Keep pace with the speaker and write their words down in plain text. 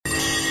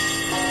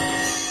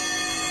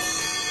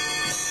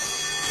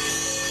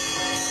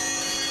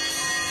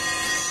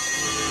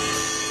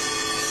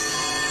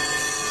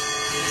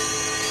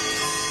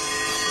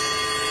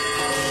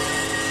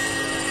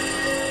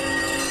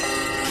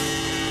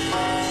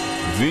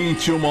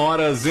21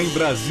 horas em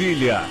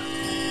Brasília.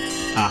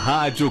 A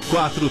Rádio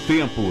Quatro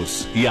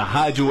Tempos e a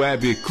Rádio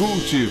Web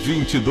Cult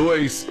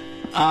 22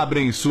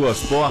 abrem suas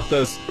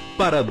portas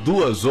para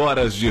 2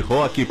 horas de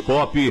rock e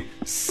pop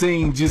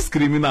sem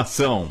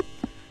discriminação.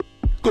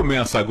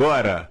 Começa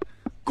agora,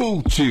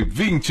 Cult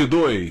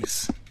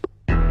 22.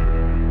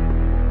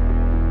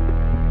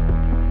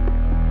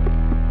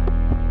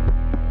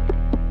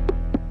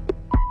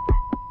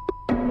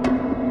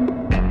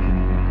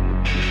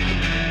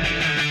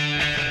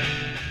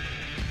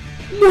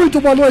 Muito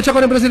boa noite,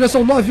 agora em Brasília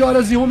são 9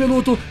 horas e 1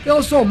 minuto.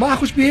 Eu sou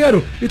Marcos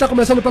Pinheiro e está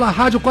começando pela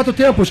Rádio Quatro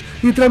Tempos,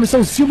 em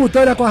transmissão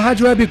simultânea com a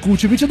Rádio Web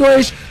Cult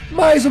 22,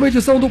 mais uma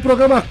edição do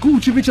programa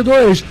Cult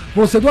 22.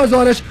 Vão ser 2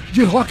 horas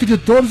de rock de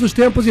todos os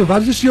tempos em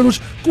vários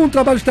estilos, com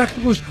trabalhos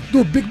técnicos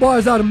do Big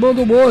Boss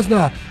Armando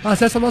Mosna.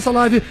 Acesse a nossa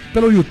live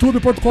pelo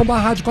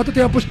youtube.com/Rádio Quatro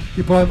Tempos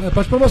e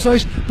para as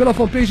promoções pela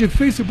fanpage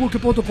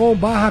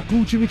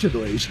facebook.com/Cult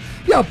 22.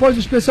 E após o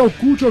especial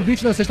Cult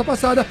Ouvinte na sexta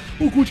passada,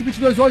 o Cult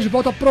 22 hoje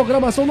volta à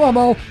programação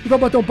normal e vai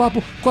bater um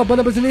papo com a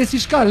banda brasileira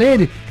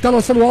Scalene, que está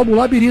lançando o álbum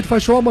Labirinto,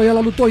 faz show amanhã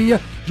lá no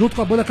Toinha, junto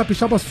com a banda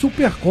capixaba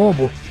Super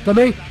Combo.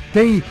 Também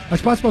tem as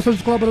participações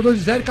dos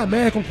colaboradores Érica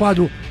Meyer com o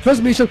quadro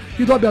Transmission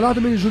e do Abelardo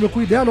Mendes Júnior com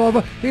Ideia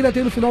Nova, e ainda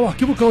tem no final o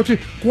Arquivo Country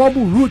com o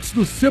álbum Roots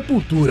do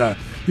Sepultura.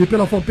 E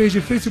pela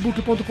fanpage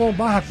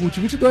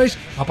facebook.com/Cult22,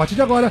 a partir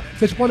de agora,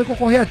 vocês podem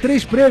concorrer a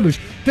 3 prêmios.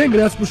 Tem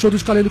ingresso pro show do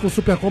Scalene com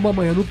Super Combo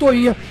amanhã no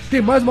Toinha,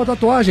 tem mais uma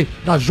tatuagem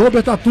da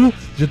Jober Tattoo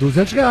de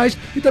R$200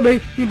 e também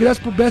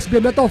ingresso pro BSB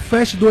Metal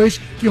Fest 2,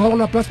 que rola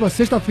na próxima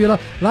sexta-feira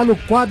lá no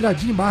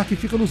Quadradinho Bar, que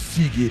fica no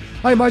SIG.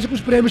 A imagem com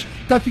os prêmios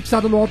tá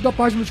fixada no alto da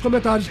página, nos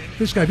comentários.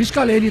 Você escreve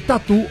Scalene,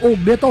 Tattoo ou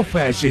Metal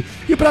Fest.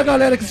 E pra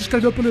galera que se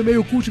inscreveu pelo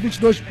e-mail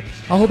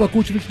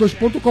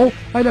cult22@cult22.com,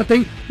 ainda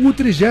tem o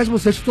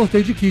 36º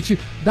sorteio de kit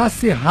da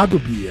Cerrado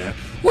Bia.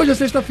 Hoje é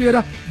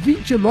sexta-feira,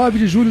 29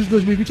 de julho de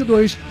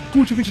 2022,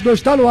 Cult 22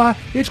 está no ar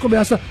e a gente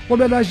começa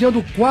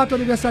homenageando 4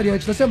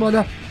 aniversariantes da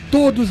semana,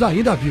 todos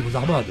ainda vivos,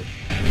 Armando.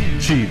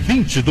 Cult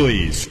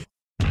 22.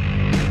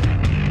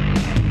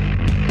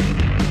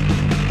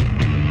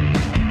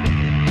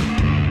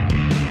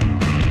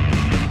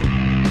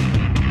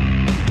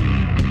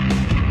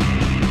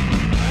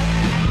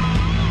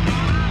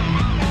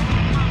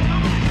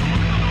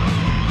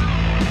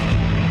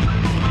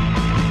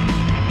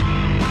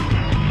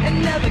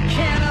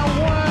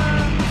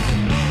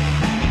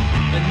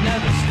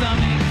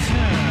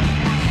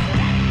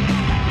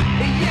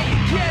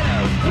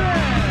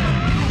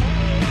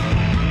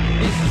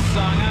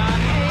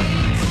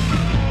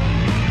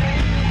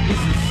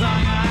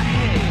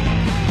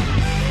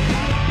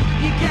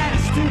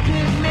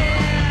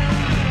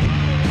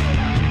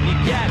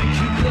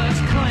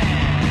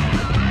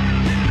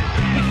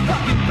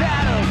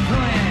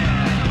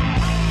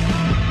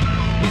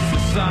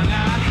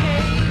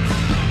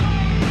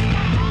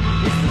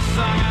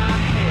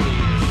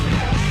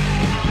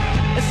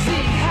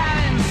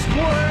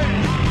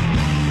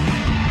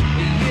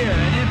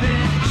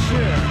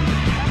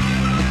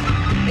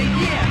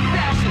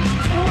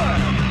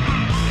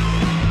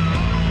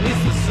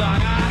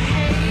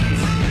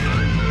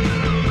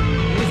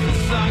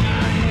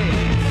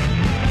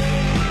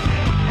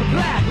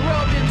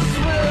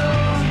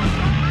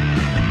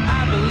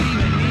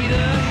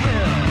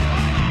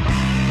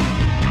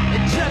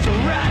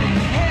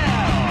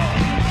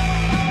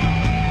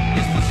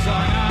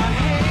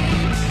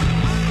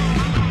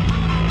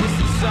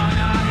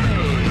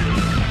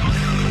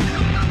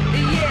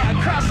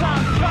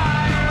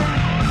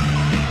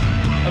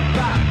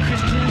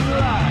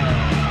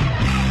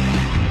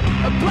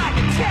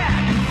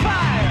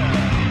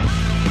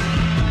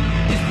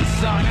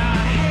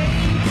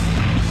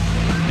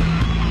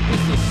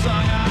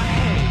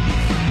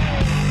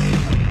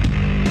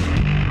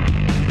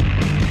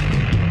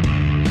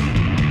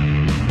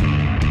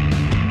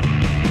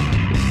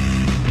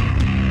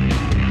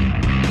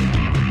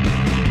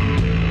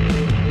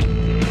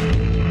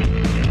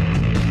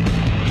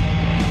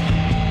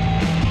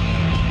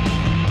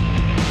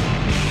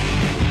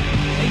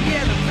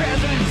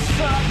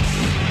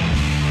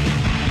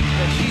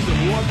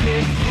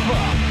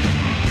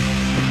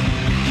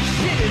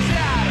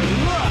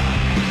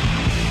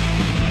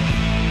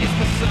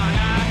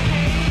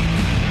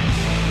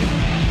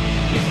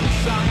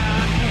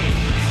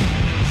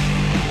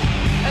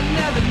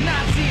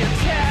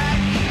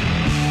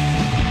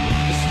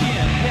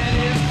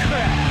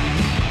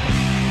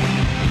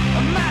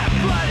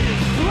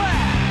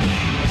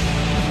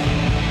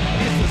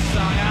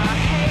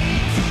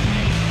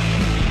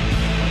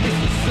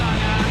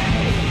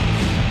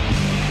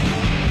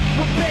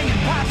 We're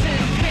banging pots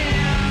and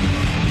pans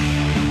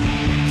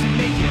to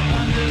make you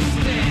understand.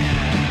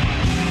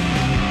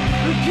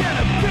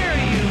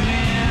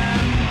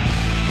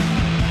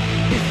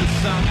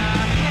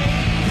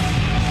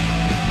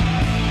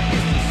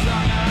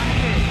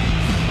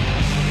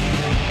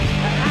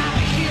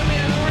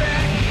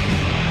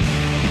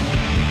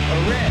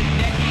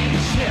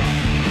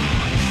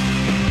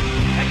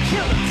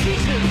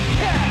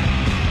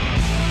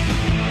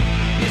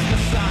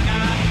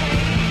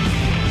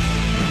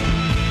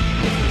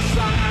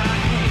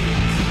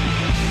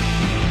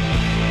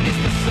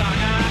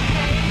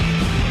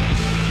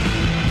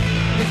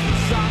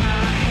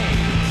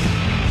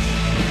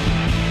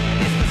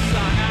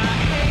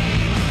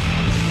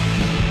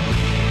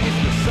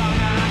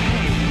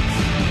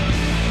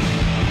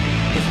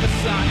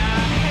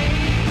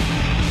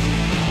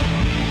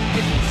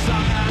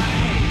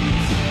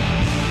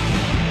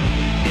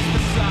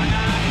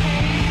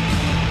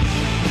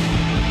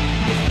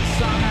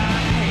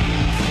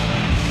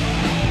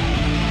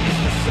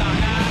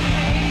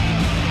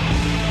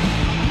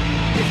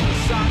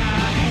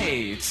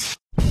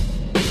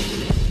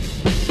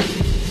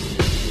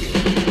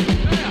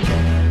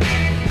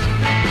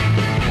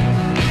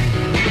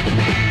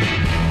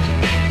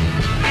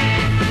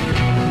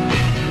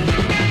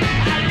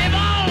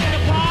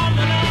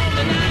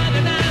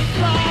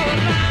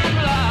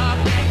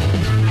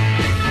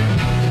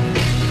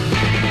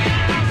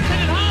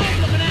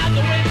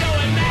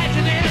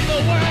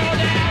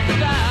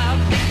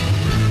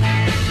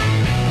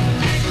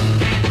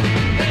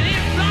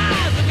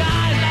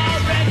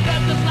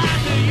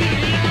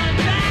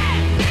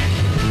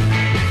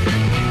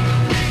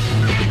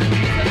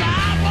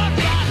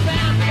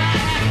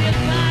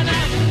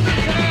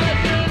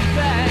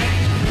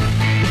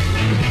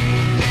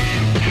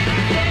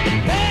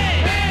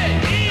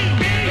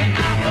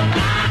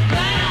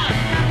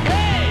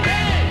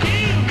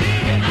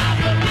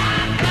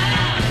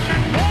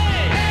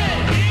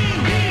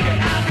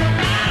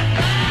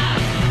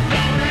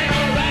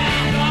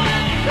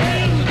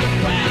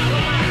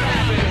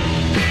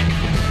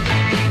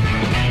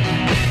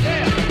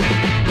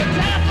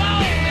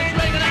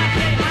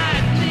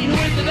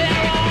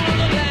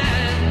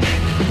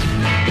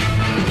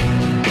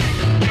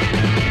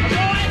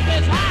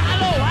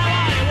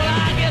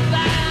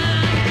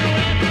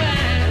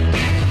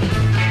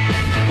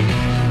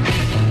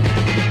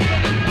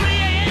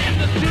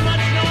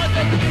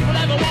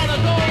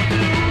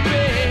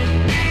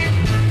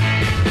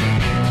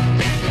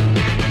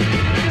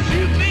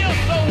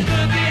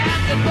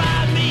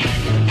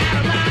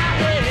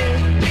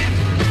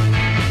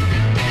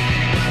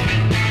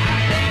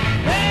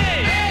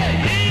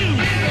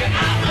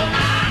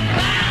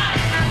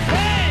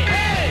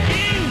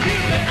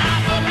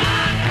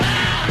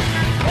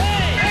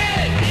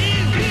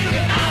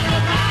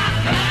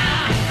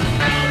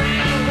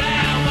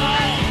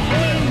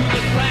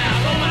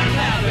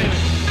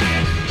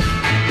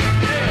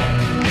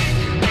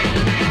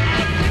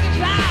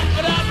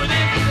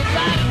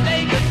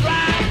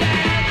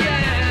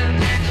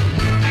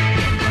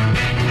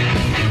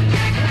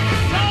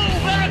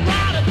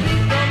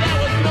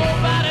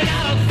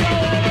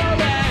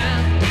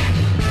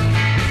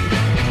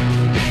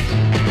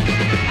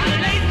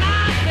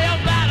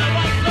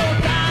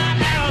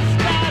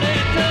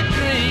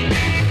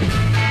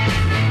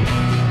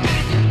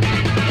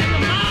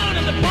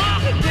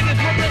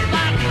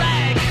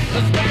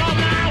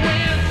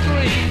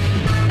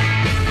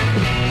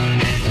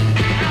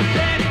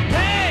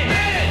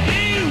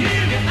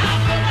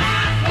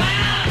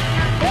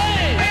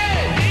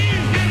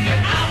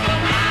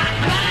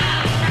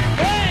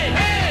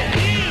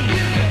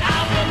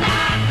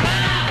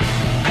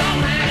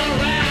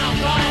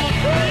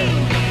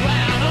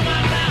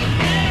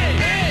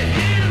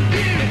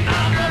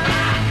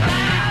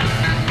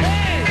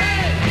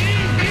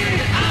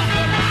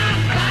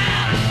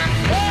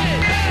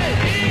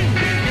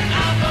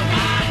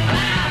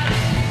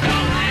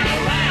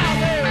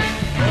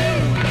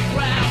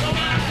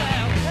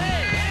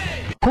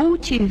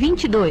 CUT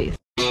 22.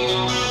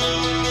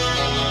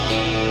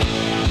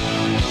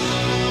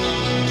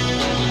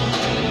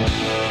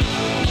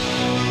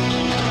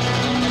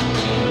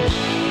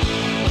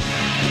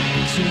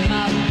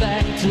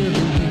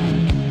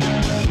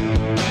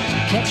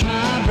 Catch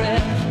my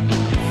breath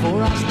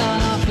before I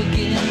start off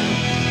again.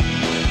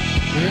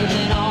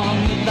 Living on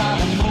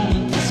without a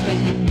moment to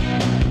spend.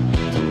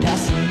 To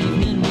pass an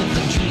evening with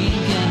a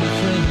drink and a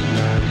friend.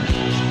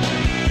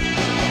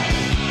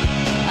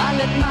 I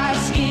let my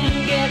skin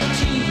get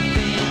too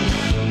thin.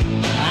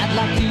 I'd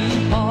like to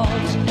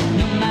pause,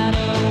 no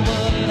matter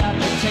what I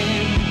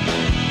pretend.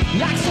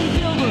 Like some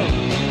pilgrim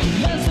who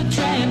loves to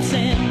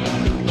transcend.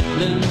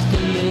 Learns to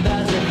live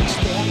as if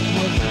expect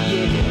what he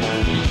is.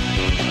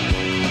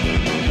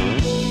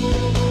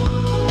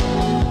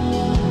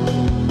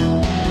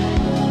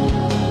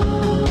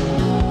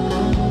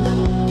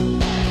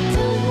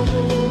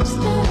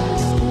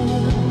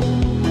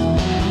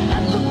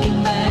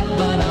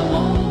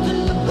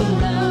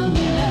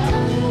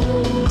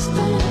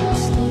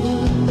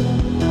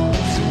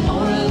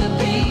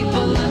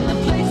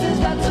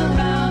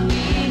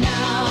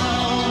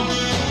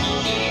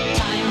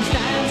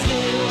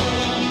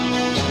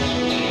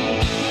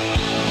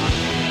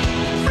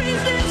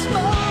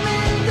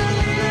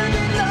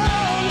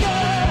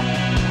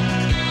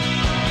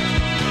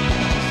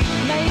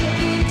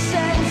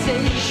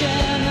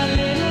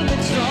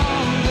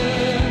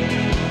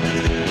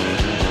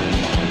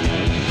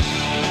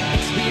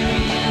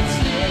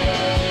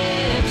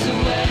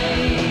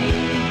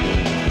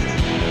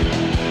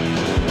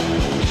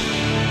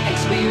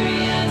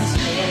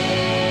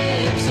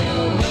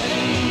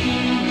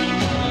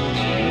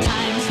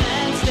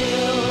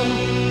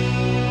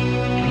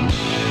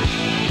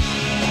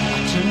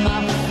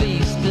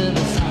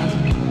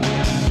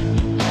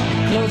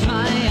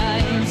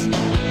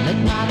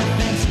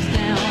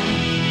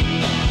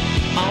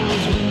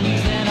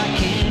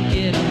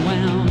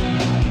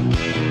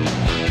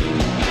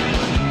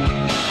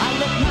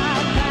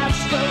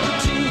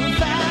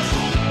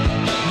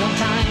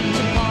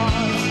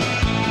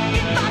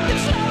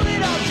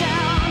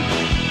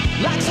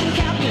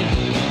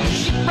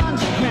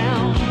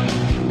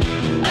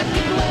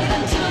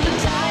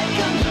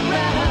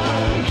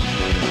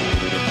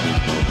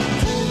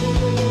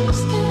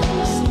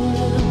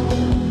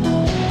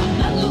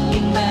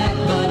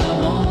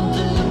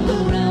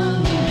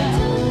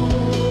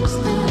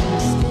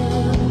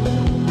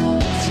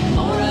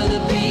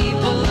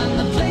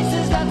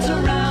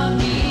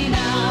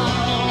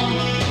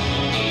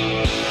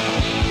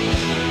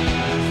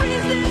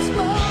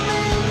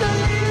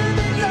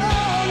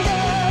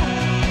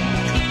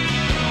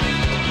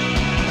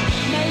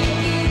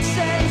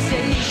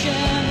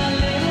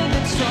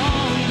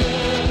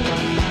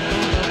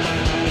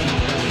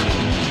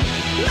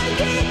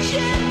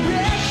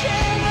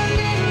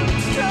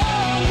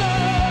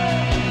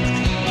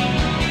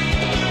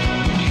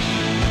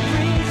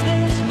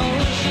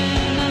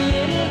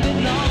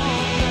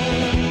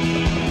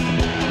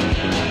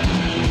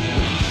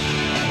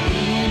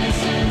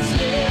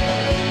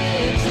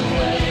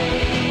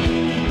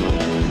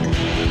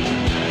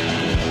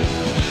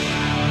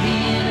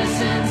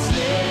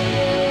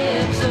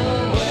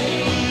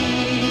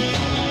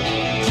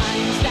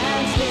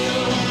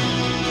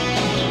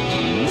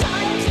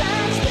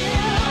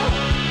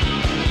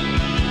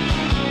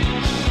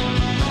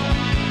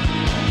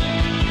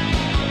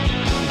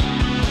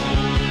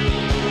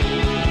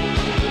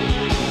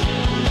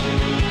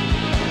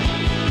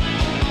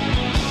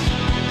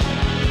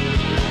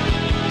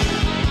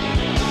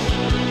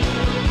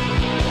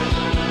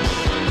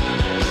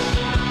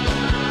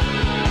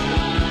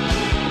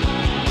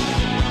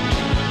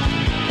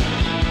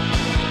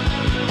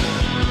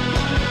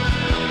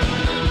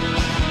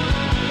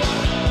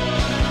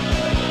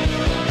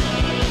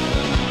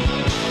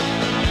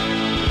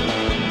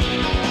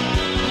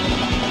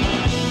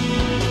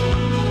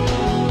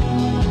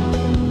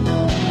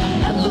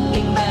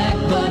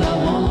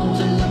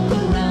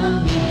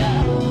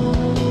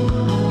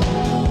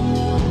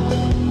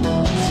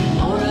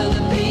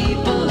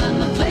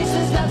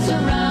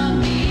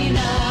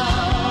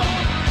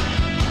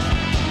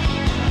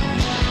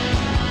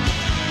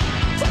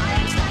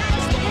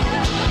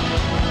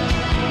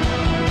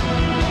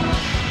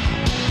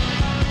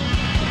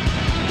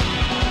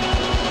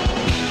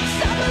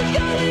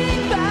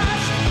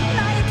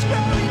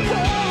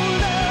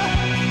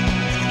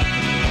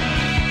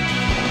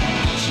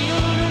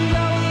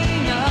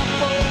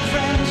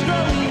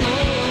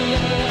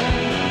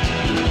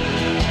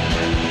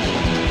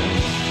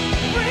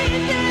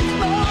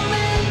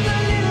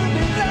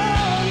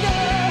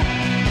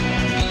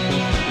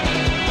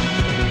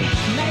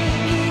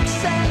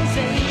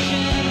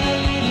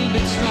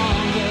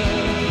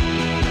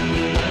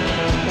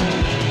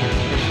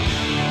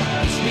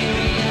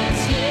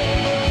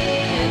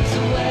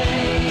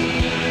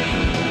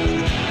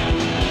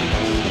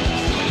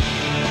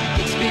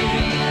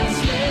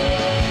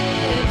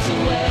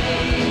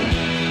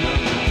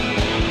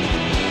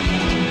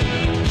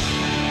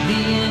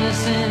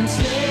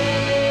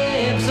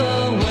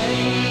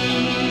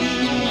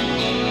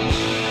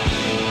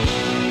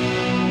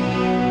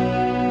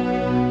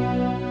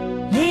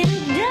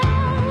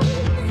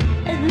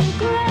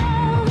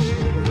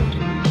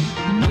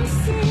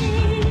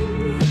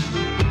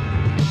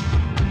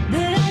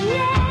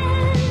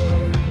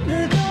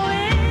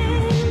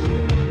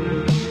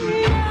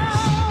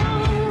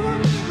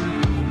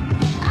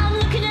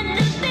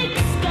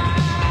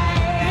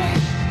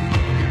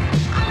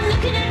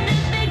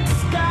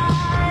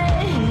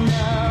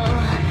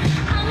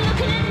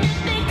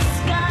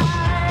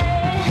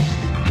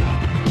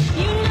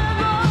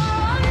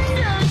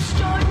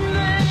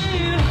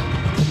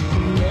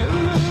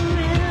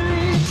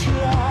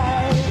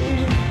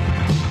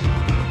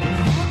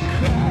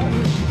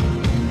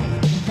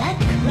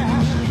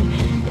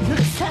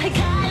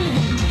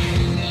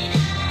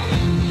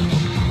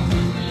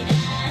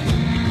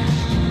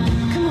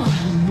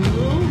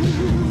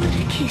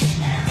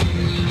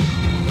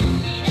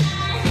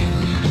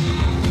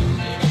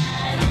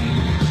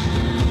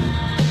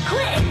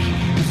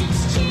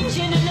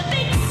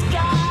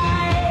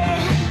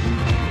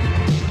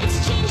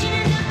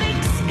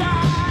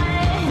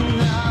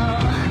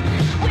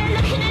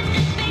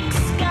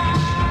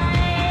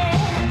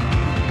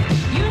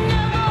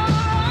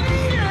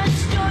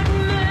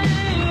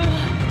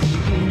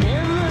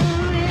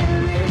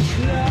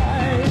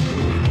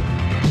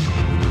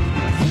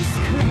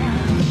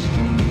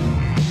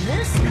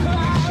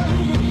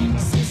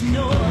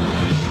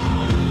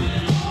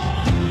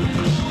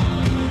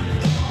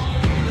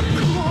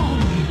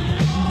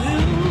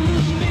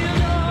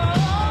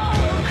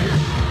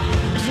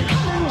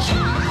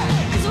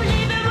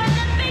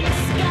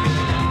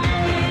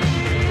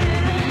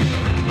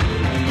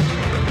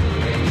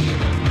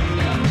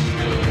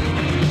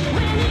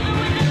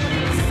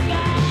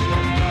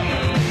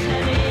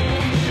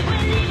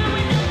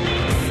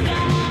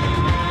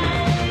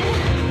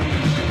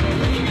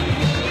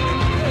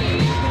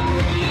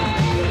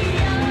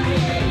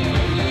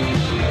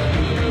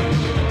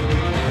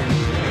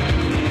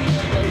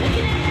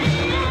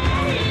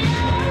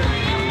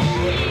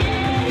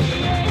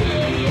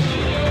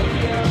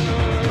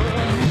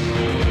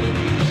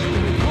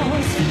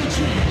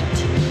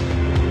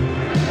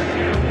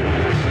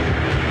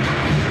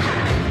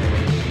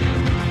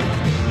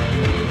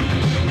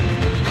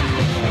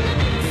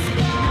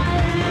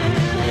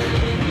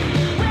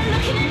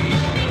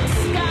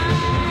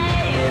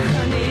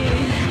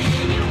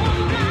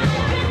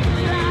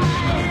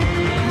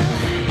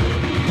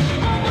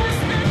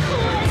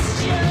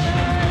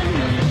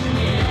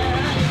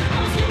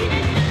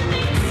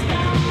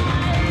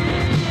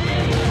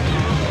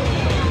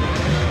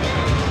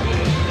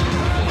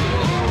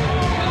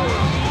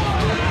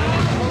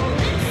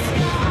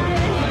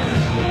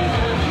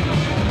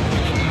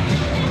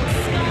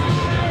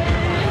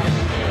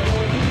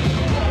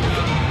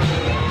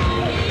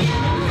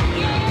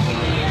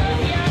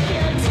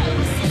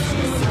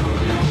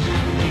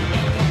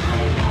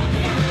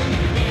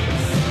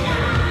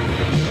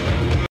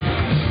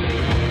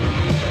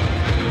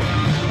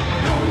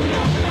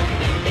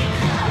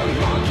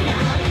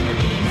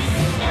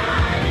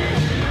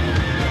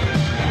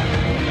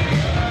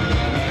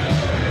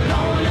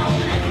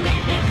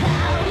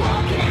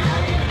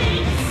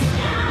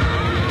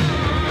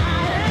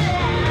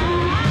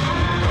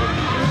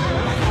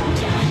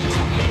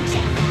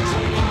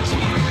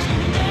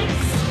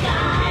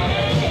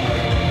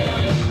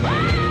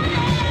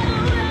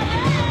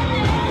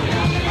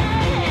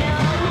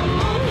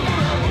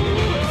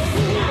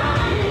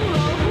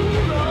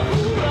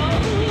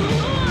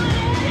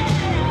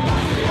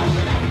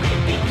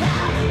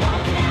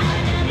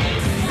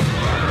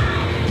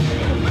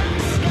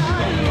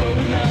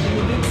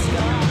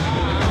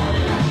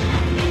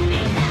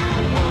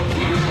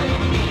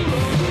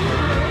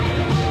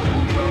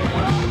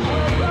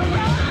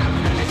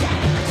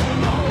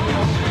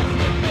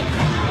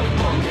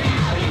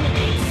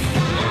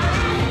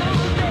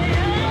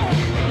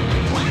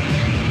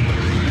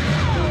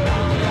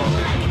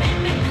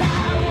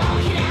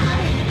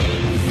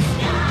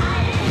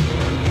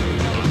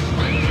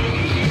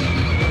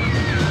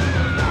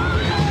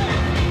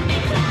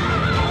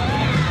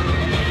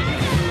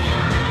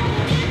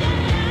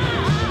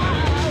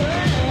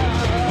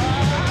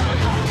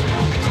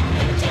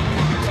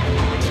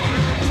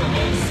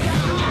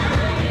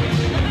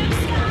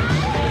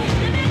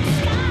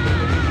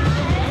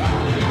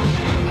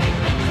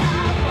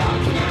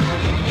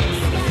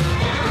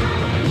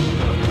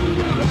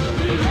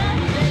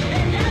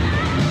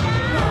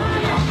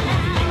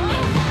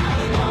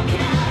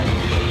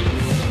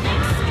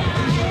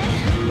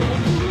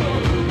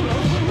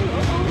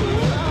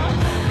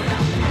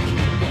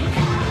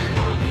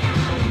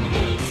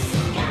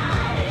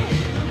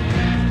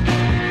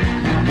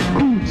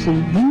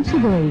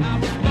 22.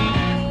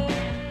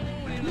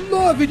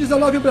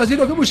 9h19 em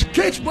Brasília, ouvimos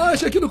Kate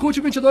Bush aqui no Cult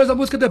 22, a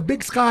música The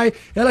Big Sky,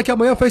 ela que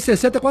amanhã faz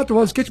 64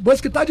 anos. Kate Bush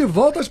que tá de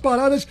volta às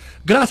paradas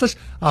graças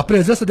à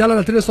presença dela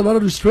na trilha sonora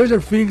do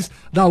Stranger Things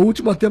da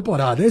última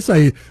temporada. É isso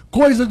aí,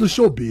 coisas do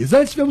showbiz.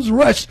 Antes tivemos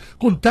Rush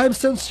com Time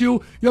Stands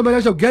Still, em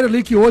homenagem ao Gary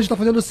Lee, que hoje está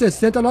fazendo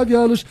 69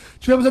 anos.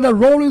 Tivemos ainda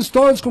Rolling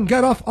Stones com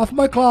Get Off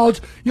My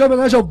Cloud, em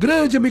homenagem ao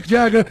grande Mick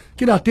Jagger,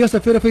 que na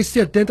terça-feira fez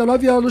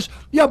 79 anos.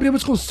 E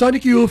abrimos com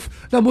Sonic Youth,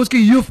 na música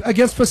Youth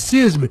Against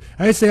Fascism.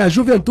 É isso aí, a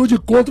juventude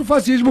contra o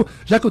fascismo,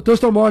 já que o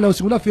Thurston Moore, na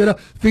segunda-feira,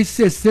 fez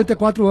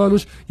 64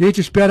 anos, e a gente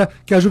espera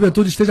que a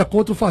juventude esteja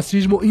contra o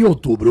fascismo em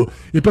outubro.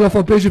 E pela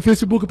fanpage de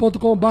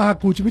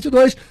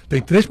facebook.com/cult22, tem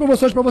 3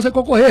 promoções para você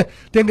concorrer.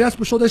 Tem ingresso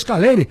pro show da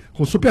Scalene,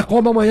 com Super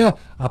Combo amanhã,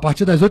 a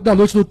partir das 8 da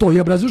noite no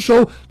Toinha Brasil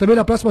Show. Também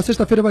na próxima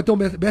sexta-feira vai ter o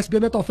BSB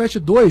Metal Fest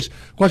 2,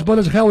 com as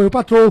bandas Hell e o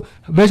Patrol,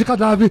 Magic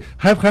Cadáver,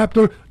 Heavy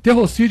Raptor,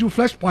 Terrorcídio,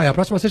 Flashpoint. A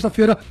próxima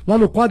sexta-feira, lá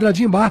no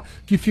Quadradinho Bar,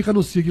 que fica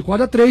no SIG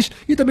Quadra 3,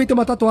 e também tem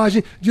uma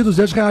tatuagem de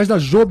R$200 da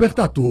Jober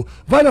Tatu.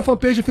 Vai na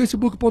fanpage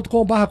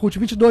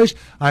facebook.com/cult22,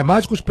 a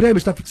imagem com os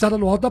prêmios está fixada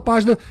no alto da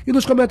página, e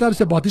nos comentários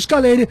você bota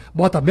Scalene,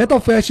 bota Metal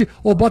Fest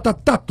ou bota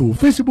Tatu.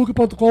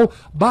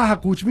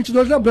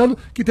 facebook.com/cult22, lembrando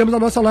que temos a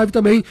nossa live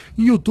também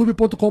em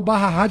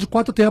youtube.com/rádio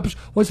 4 tempos,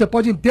 onde você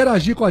pode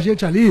interagir com a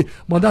gente ali,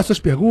 mandar suas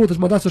perguntas,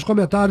 mandar seus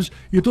comentários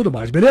e tudo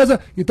mais, beleza?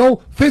 Então,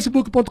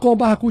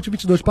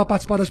 facebook.com/cult22 para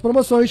participar das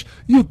promoções,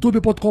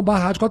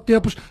 youtube.com/rádio 4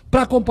 tempos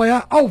para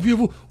acompanhar ao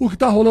vivo o que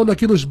está rolando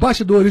aqui nos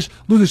bastidores,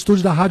 nos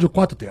estúdios da Rádio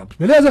 4 tempos,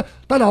 beleza?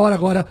 Tá na hora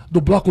agora do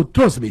bloco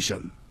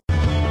Transmission.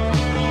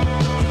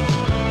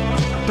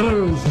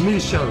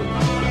 Transmission.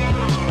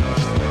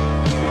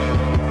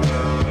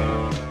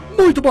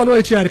 Muito boa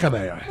noite, Érica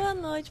Meyer. Boa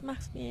noite,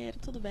 Marcos Pinheiro,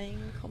 tudo bem?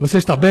 Você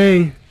está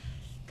bem?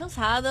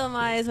 Cansada,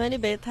 mas o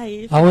UNB tá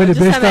aí. A UNB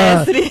está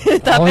tá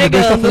a UNB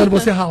pegando. está fazendo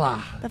você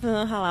ralar. Tá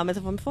fazendo ralar, mas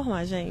eu vou me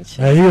formar, gente.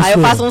 É isso. Aí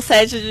eu faço um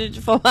set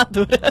de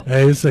formatura.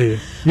 É isso aí.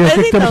 E aí, mas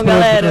o que então, temos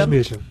galera,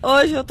 Transmission?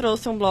 hoje eu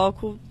trouxe um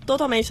bloco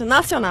totalmente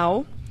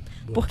nacional,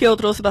 porque eu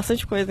trouxe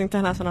bastante coisa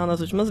internacional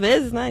nas últimas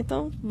vezes, né?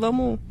 Então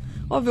vamos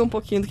ouvir um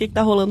pouquinho do que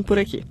tá rolando por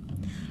aqui.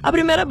 A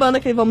primeira banda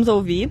que vamos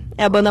ouvir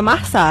é a banda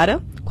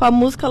Marsara, com a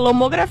música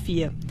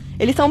Lomografia.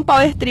 Eles são um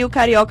power trio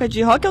carioca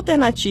de rock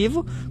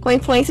alternativo com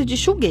influência de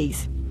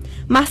shoegaze.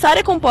 Marsara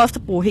é composta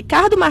por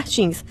Ricardo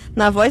Martins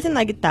na voz e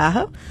na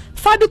guitarra,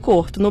 Fábio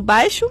Corto no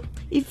baixo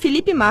e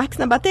Felipe Marques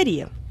na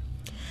bateria.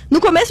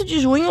 No começo de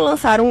junho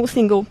lançaram o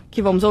single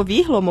que vamos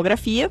ouvir,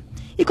 Lomografia,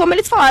 e como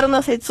eles falaram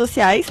nas redes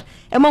sociais,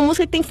 é uma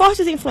música que tem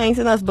fortes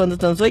influências nas bandas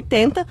dos anos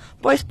 80,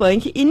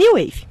 pós-punk e new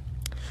wave.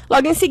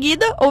 Logo em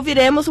seguida,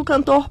 ouviremos o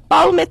cantor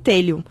Paulo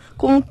Metelho,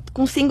 com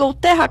o single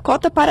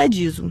Terracota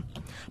Paradiso.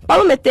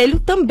 Paulo Metelho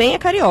também é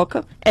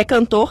carioca, é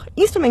cantor,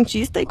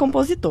 instrumentista e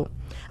compositor.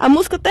 A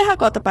música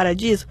Terracota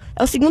Paradiso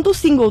é o segundo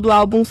single do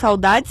álbum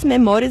Saudades,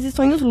 Memórias e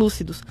Sonhos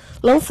Lúcidos,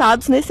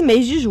 lançados nesse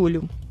mês de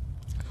julho.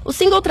 O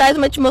single traz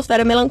uma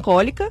atmosfera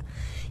melancólica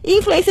e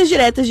influências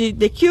diretas de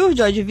The Cure,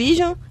 Joy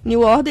Division,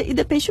 New Order e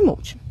Depeche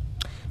Mode.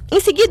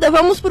 Em seguida,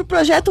 vamos para o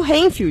projeto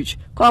Rainfield,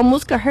 com a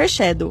música Her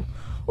Shadow.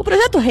 O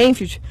projeto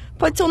Rainfield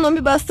pode ser um nome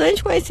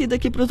bastante conhecido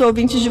aqui para os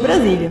ouvintes de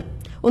Brasília.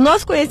 O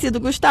nosso conhecido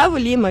Gustavo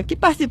Lima, que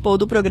participou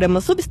do programa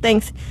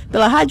Substance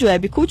pela rádio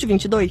web Cult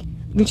 22,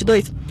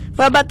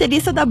 foi a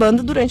baterista da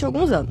banda durante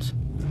alguns anos.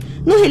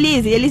 No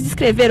release, eles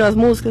descreveram as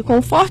músicas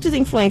com fortes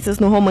influências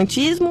no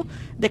romantismo,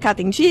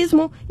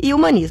 decadentismo e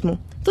humanismo,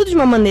 tudo de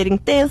uma maneira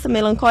intensa,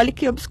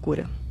 melancólica e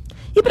obscura.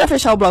 E para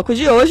fechar o bloco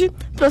de hoje,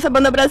 trouxe a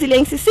banda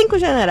brasiliense Cinco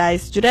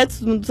Generais, diretos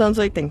dos anos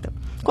 80,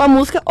 com a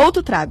música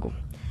Outro Trago.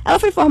 Ela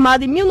foi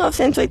formada em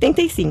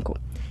 1985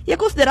 e é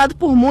considerada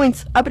por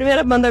muitos a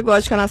primeira banda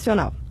gótica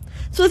nacional.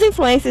 Suas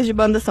influências de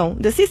banda são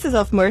The Sisters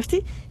of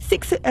Mercy,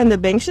 Six and the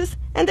Benches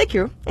and The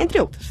Cure,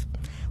 entre outros.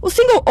 O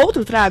single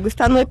Outro Trago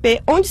está no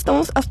EP Onde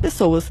Estão as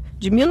Pessoas,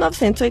 de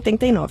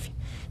 1989.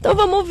 Então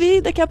vamos ouvir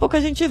e daqui a pouco a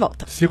gente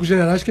volta. Cinco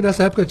Generais, que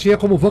nessa época tinha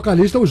como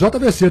vocalista o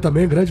JVC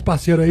também, grande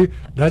parceiro aí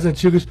das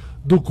antigas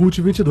do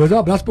Cult 22. Um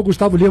abraço pro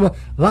Gustavo Lima,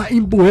 lá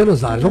em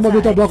Buenos Aires. Vamos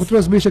ouvir o bloco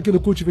Transmission aqui no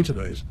Cult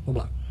 22.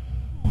 Vamos lá.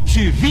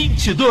 Cult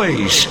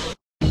 22.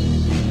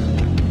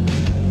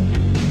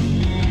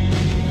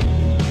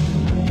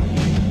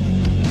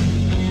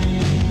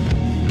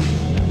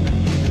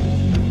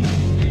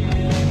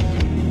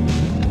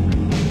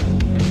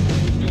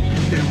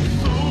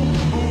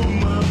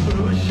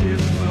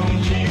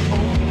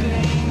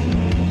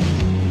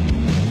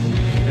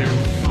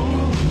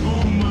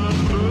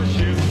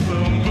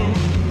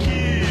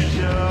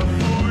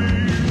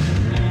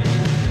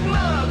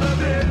 Nada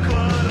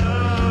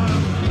declarar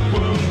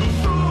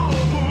quando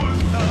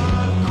somos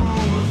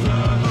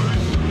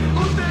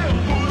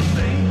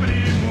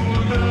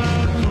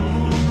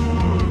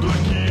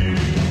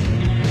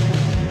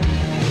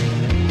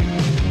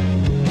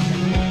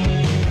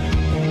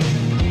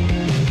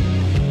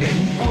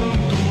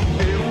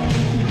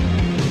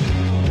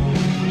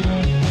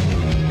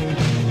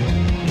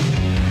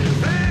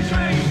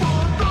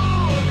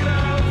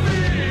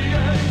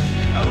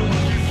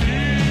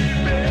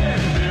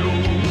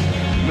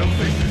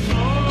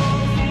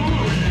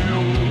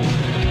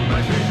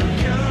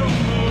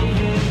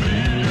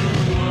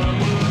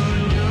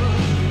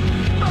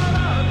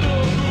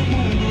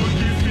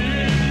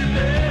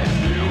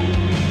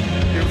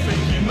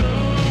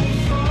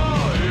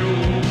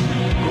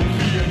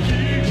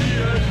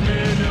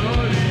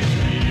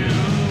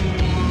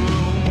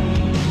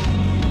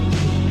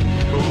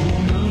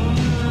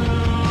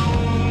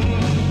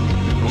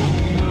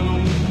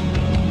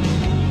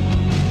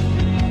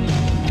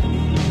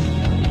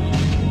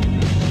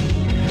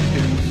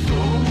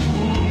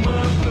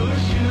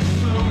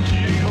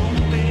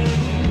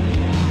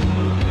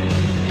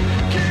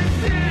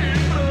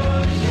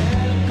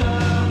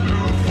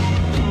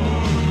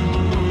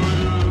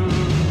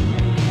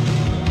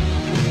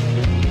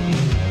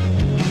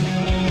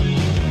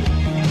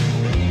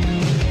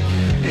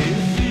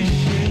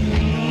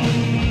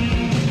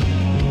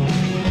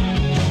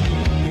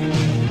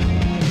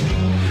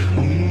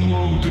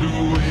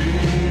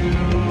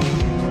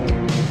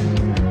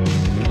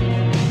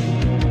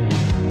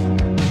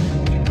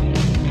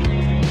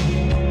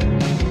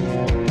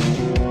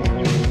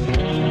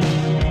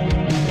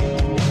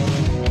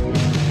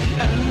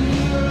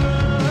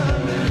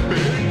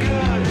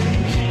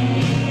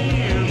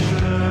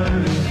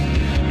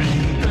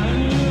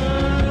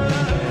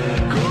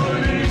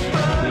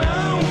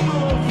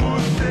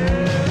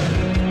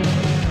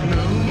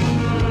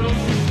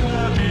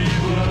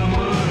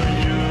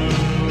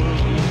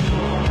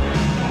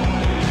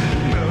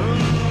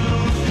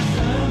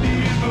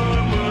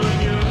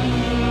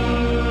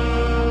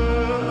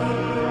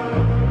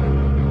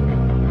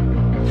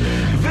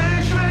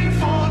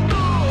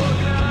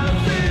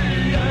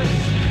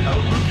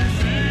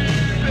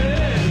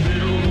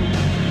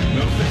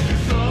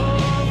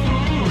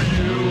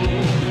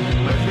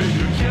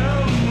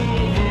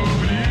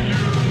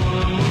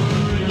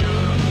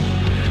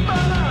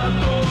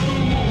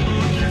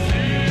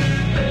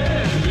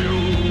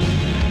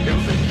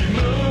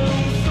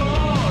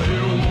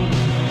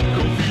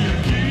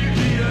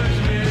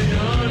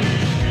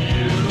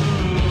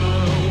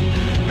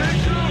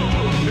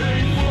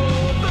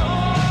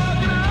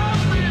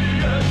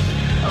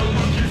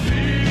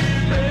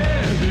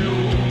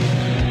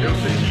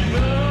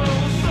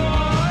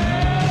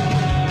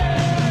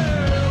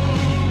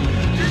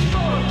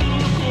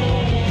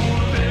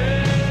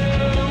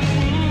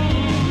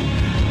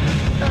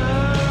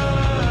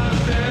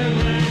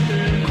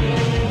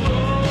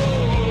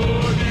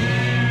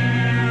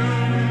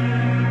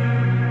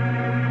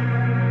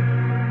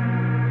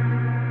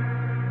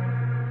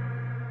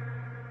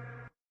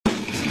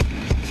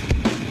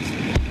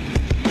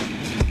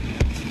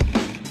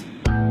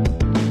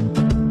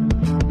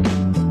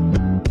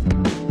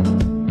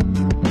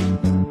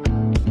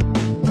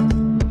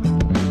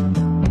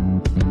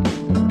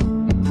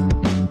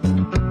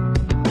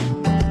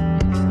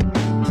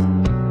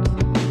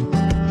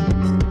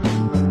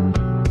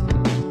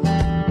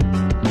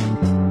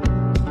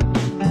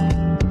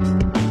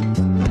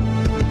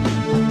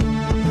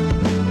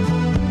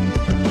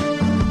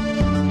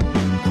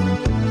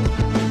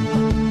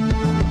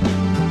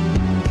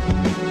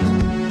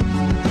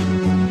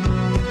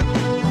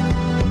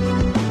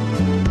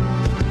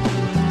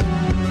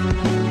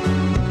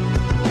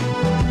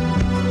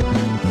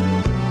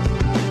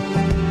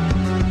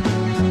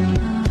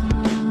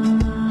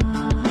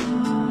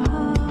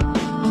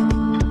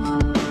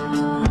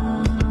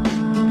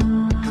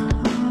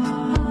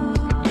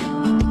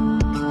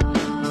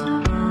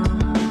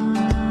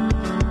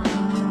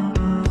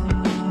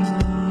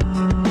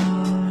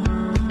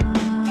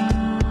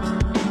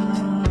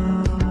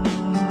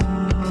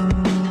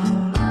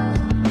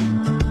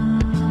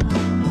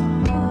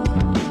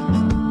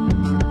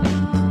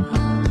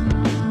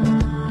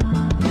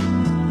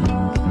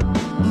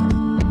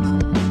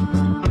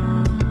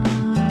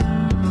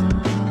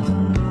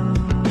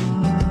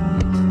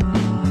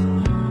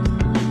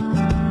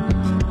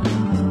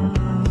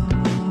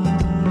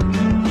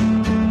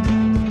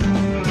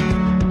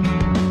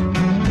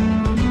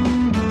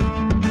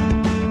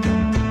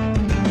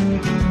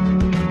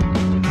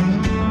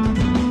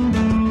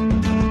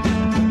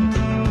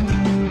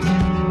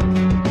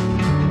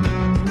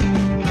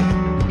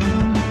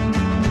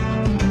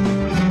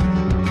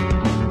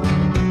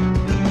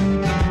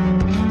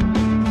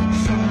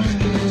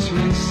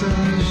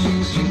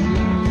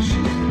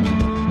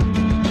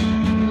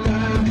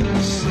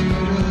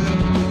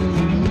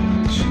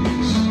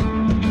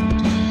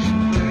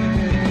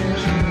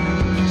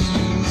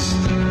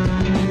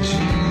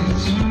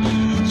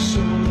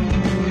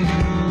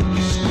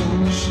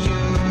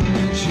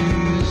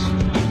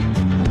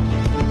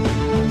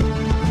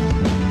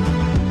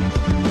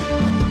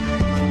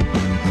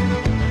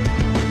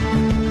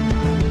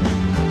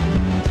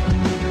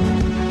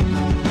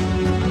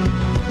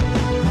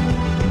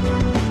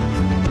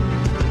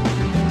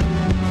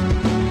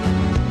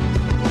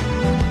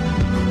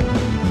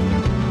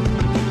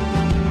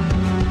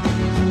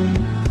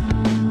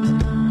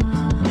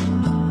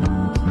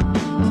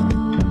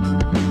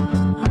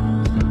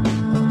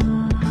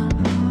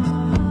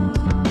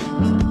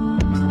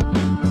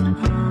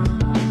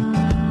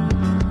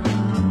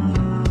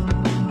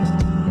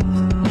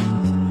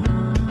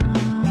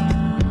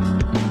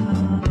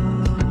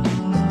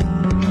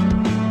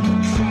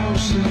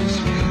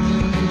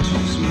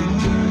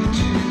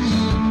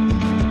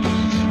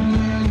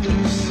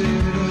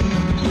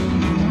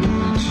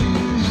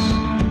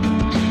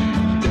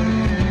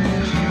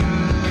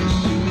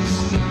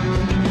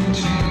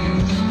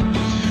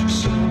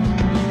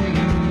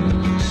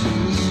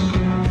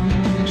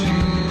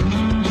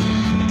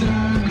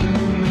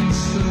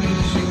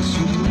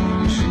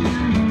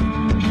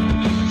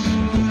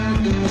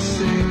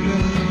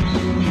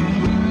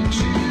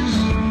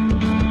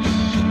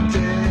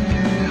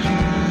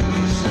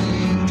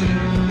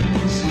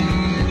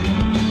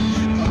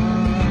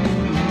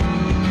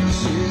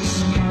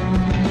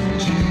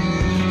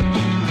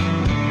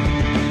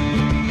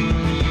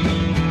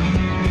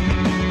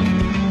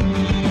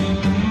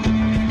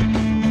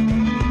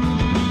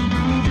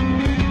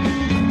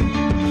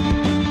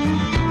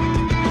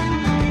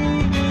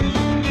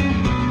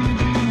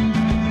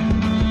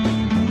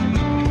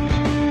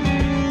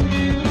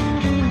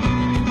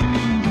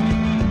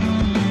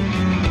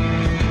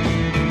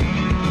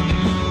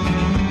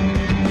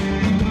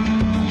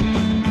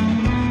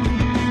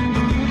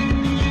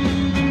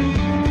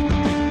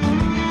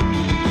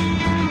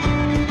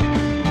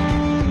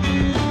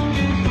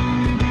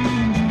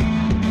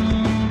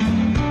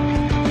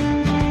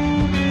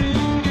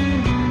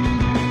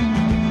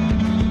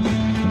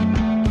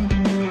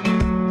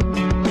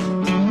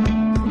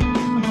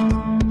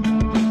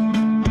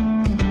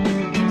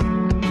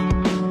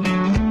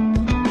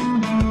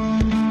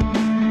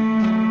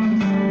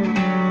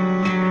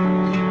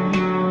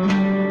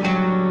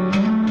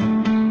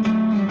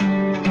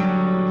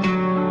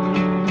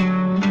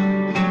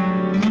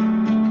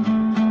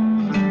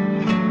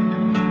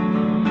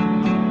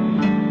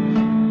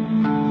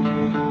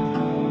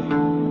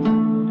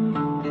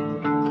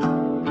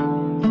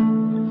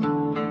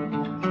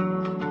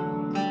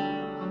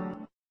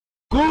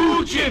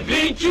Cult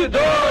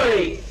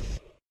 22.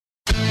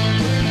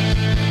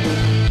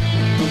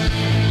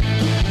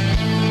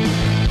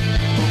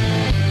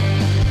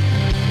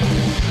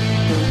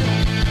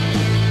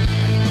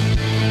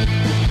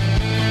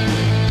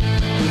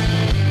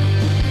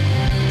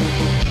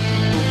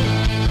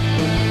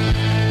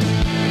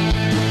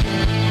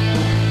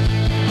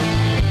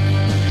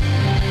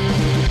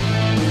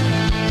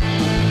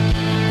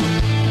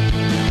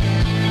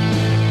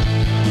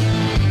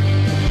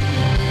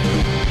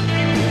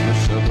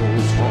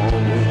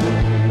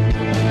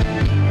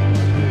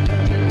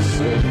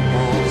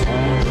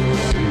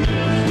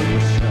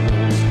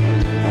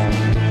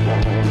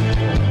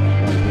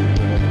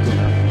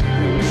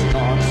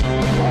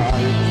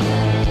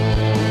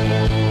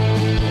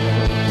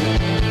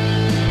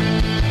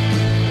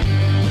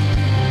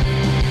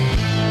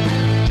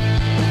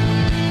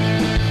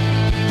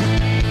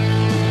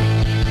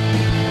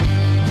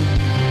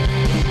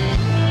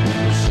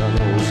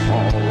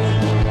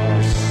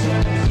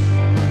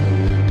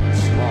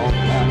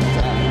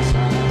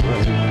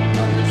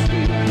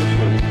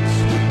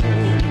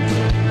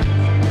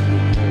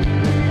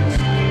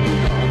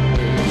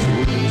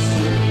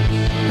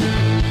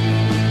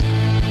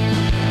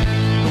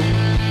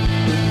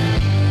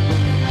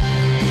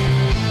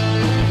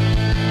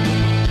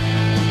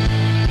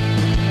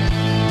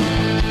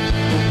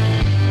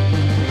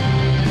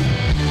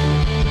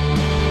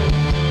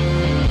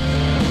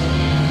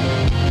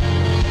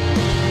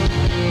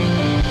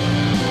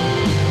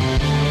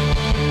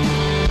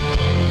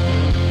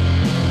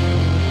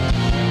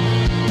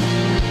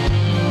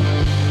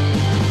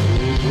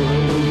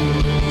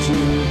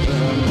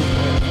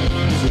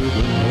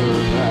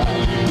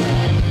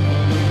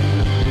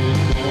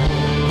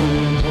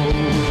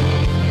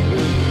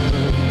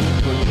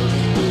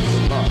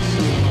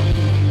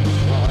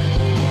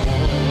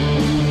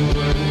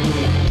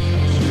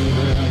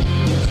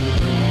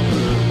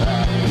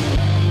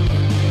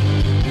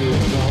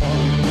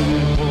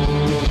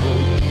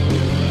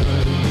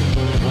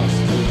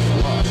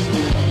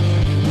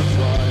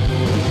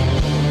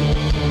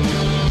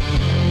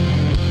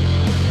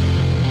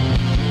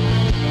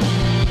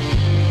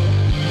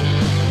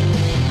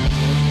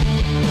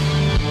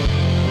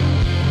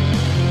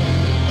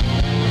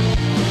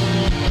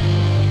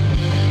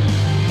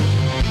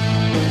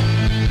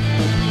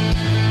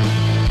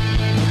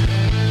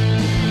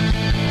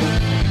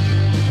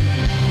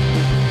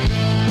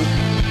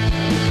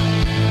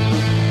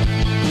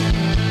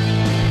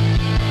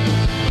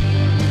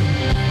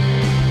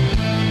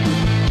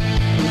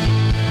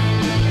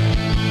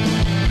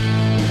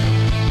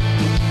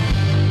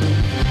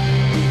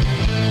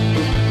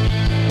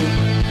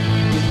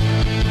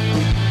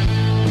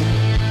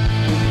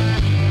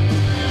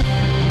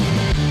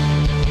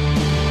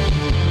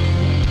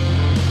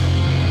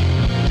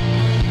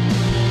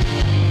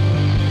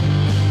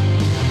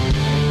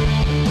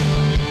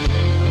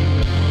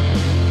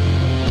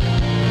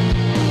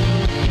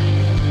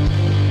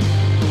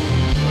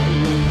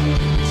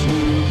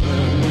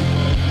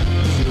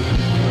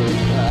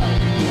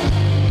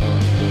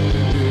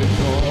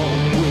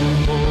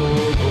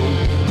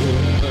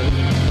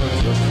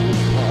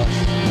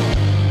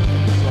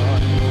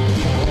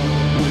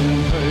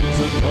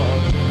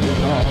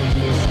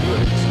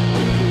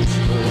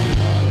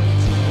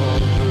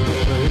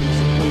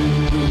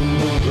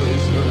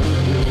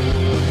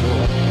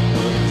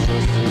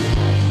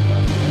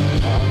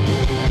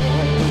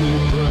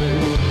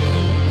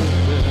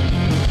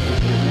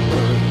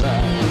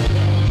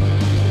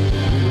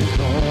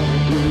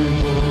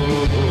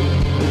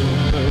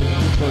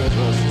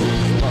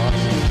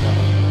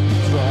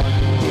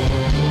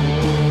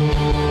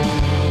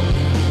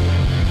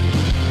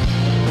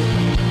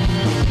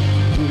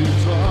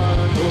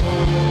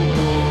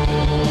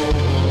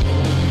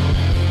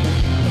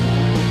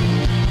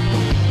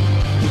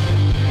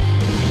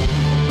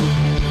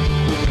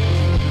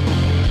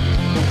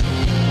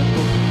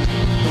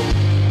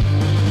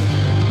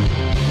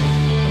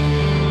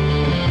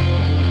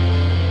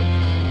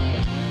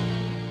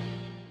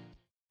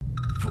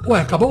 Ué,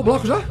 acabou o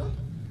bloco já?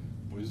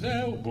 Pois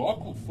é, o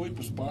bloco foi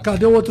pro espaço.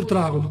 Cadê o outro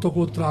trago? Não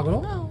tocou outro trago,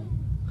 não? Não.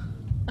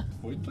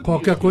 Foi tudo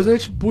Qualquer isso. coisa a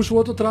gente puxa o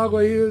outro trago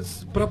aí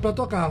pra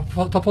tocar.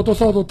 Faltou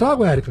só o outro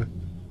trago, Érica?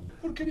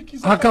 Porque ele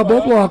quis Acabou o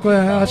acabar, bloco,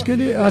 acho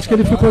que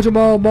ele ficou de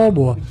mau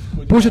humor.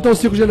 Puxa então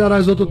 5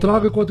 generais outro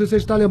trago, enquanto isso a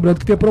gente está lembrando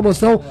que tem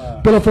promoção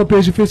pela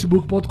fanpage de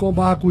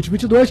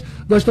facebook.com/cult22.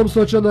 Nós estamos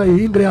sorteando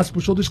aí ingressos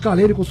pro show do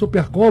Scalene com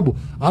Super Combo,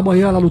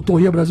 amanhã lá no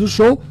Torrinha Brasil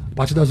Show, a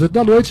partir das 8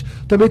 da noite.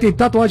 Também tem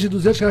tatuagem de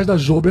R$200 da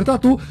Jober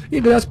Tatu,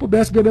 ingresso pro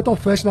BSB Metal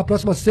Fest na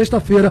próxima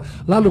sexta-feira,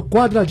 lá no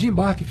Quadradinho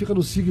Bar, que fica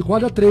no SIG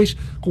Quadra 3,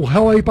 com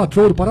Hellway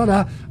Patrol do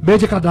Paraná,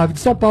 Média Cadáver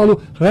de São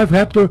Paulo, Rev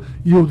Raptor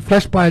e o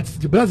Flash Parts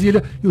de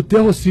Brasília e o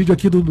Terrocídio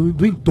aqui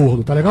do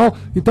entorno, tá legal?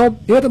 Então,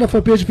 entra na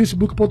fanpage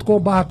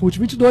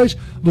facebook.com/cult22,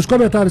 nos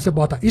comentários você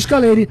bota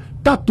Scalene,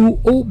 Tatu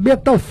ou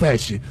Metal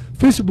Fest.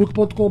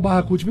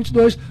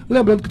 facebook.com/cult22,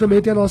 lembrando que também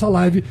tem a nossa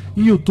live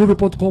em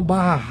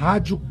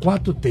youtube.com/rádio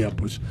 4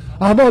 tempos.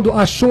 Armando,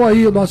 achou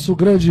aí o nosso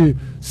grande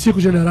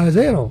 5 generais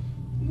aí, não?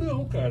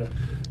 Não, cara.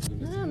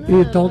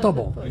 Então tá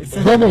bom.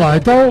 Vamos lá.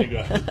 Então,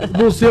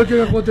 não sei o que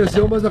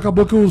aconteceu, mas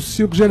acabou que os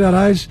 5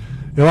 generais,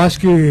 eu acho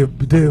que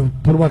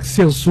por uma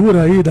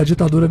censura aí da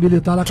ditadura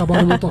militar,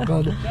 acabaram não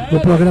tocando no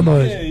programa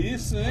hoje. É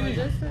isso, hein?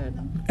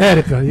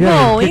 Érica, e aí?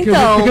 Bom, O que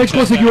então, a gente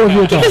conseguiu ouvir,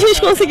 O então? que a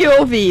gente conseguiu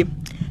ouvir?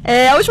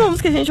 A última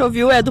música que a gente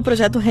ouviu é do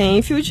projeto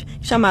Renfield,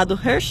 chamado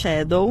Her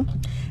Shadow.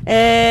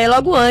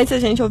 Logo antes a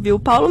gente ouviu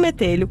Paulo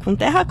Metelho com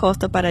Terra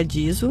Costa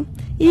Paradiso.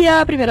 E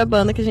a primeira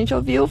banda que a gente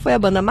ouviu foi a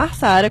banda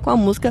Marsara com a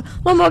música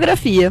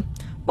Lomografia.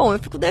 Bom, eu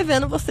fico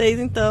devendo vocês,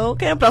 então,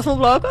 que no próximo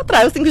bloco eu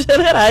trago os 5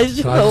 generais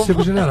de Traz os novo.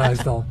 5 generais,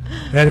 então.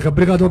 Érica,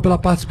 obrigadão pela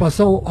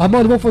participação.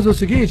 Amanda, vamos fazer o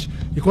seguinte: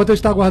 enquanto a gente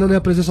está aguardando a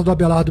presença do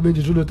Abelardo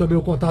Mendes Júnior, também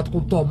o contato com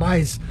o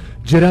Tomás,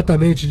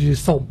 diretamente de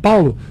São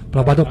Paulo,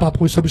 para bater um papo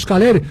com ele sobre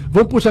Scalene,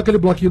 vamos puxar aquele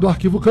bloquinho do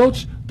Arquivo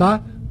Coach,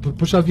 tá?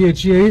 Puxa a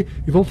vinhetinha aí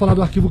e vamos falar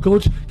do Arquivo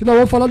Coach, que nós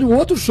vamos falar de um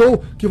outro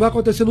show que vai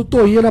acontecer no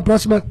Toinha na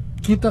próxima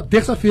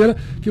terça-feira,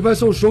 que vai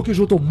ser um show que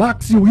junta o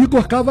Max e o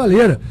Igor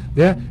Cavaleira,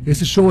 né?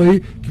 Esse show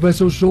aí que vai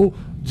ser um show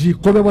de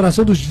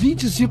comemoração dos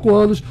 25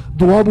 anos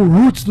do álbum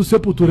Roots do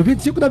Sepultura.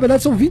 25, na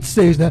verdade, são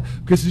 26, né?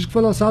 Porque esse disco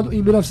foi lançado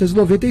em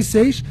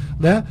 1996,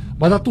 né?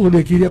 Mas a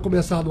turnê que iria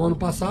começar no ano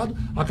passado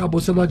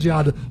acabou sendo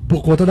adiada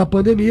por conta da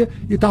pandemia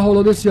e tá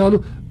rolando esse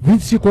ano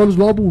 25 anos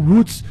do álbum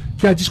Roots,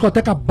 que é a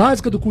discoteca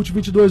básica do Cult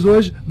 22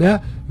 hoje, né?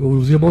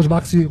 Os irmãos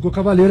Max e Igor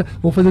Cavaleira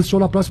vão fazer esse show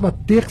na próxima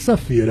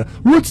terça-feira.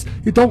 Roots,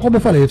 então, como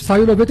eu falei,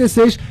 saiu em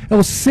 96, é o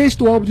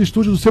 6º álbum de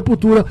estúdio do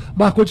Sepultura,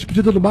 marcou a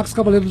despedida do Max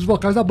Cavaleira dos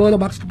vocais da banda.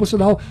 Max, que por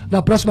sinal,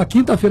 na próxima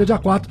quinta-feira, dia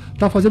 4,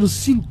 tá fazendo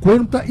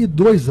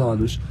 52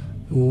 anos.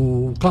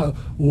 O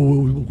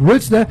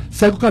Roots, né,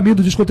 segue o caminho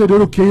do disco anterior,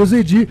 o Chaos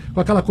AD, com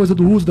aquela coisa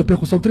do uso da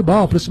percussão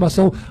tribal,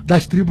 aproximação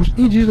das tribos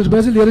indígenas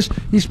brasileiras,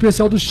 em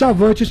especial dos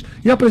chavantes,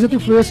 e apresenta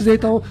influências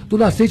então do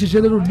nascente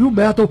gênero new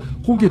metal,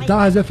 com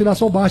guitarras e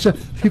afinação baixa,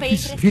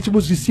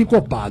 ritmos de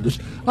sincopados.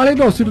 Além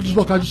do auxílio dos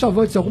vocais dos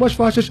chavantes e algumas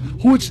faixas,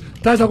 Roots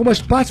traz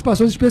algumas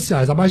participações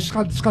especiais, a mais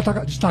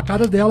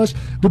destacada delas,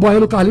 do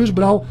baiano Carlinhos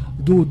Brown,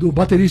 do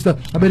baterista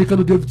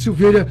americano David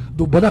Silveira,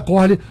 do Banda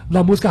Corley,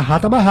 na música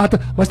Rata Marrata,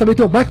 mas também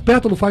tem o Mike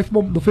Patton do Faith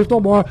No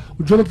More,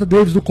 o Jonathan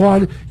Davis do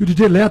Korn e o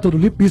DJ Leto do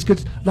Limp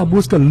Bizkit na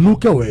música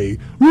Look Away.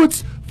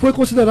 Roots foi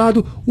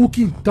considerado o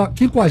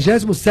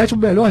 57º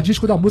melhor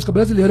disco da música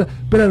brasileira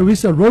pela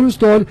revista Rolling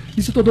Stone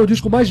e se tornou o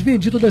disco mais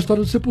vendido da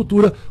história do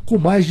Sepultura, com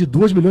mais de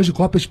 2 milhões de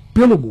cópias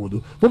pelo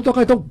mundo. Vamos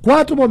tocar então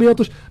 4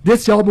 momentos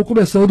desse álbum,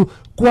 começando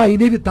com a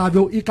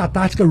inevitável e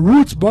catártica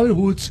Roots, Born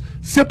Roots,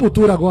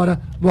 Sepultura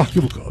agora no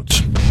Arquivo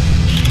Coach.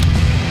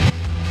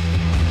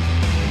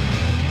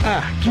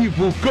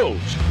 Arquivo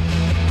Coach.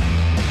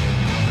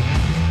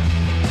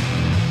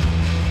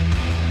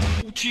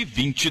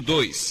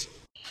 22.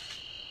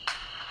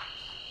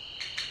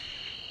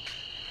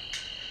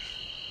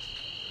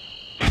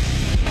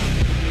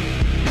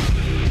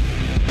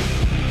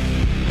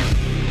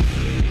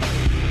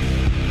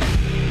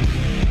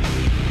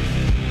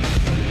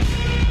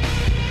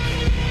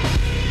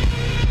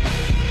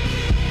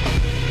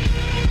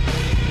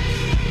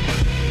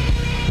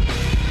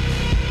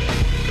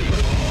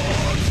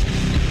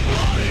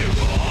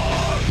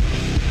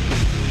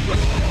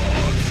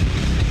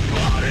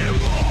 Body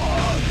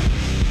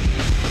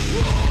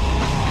rock.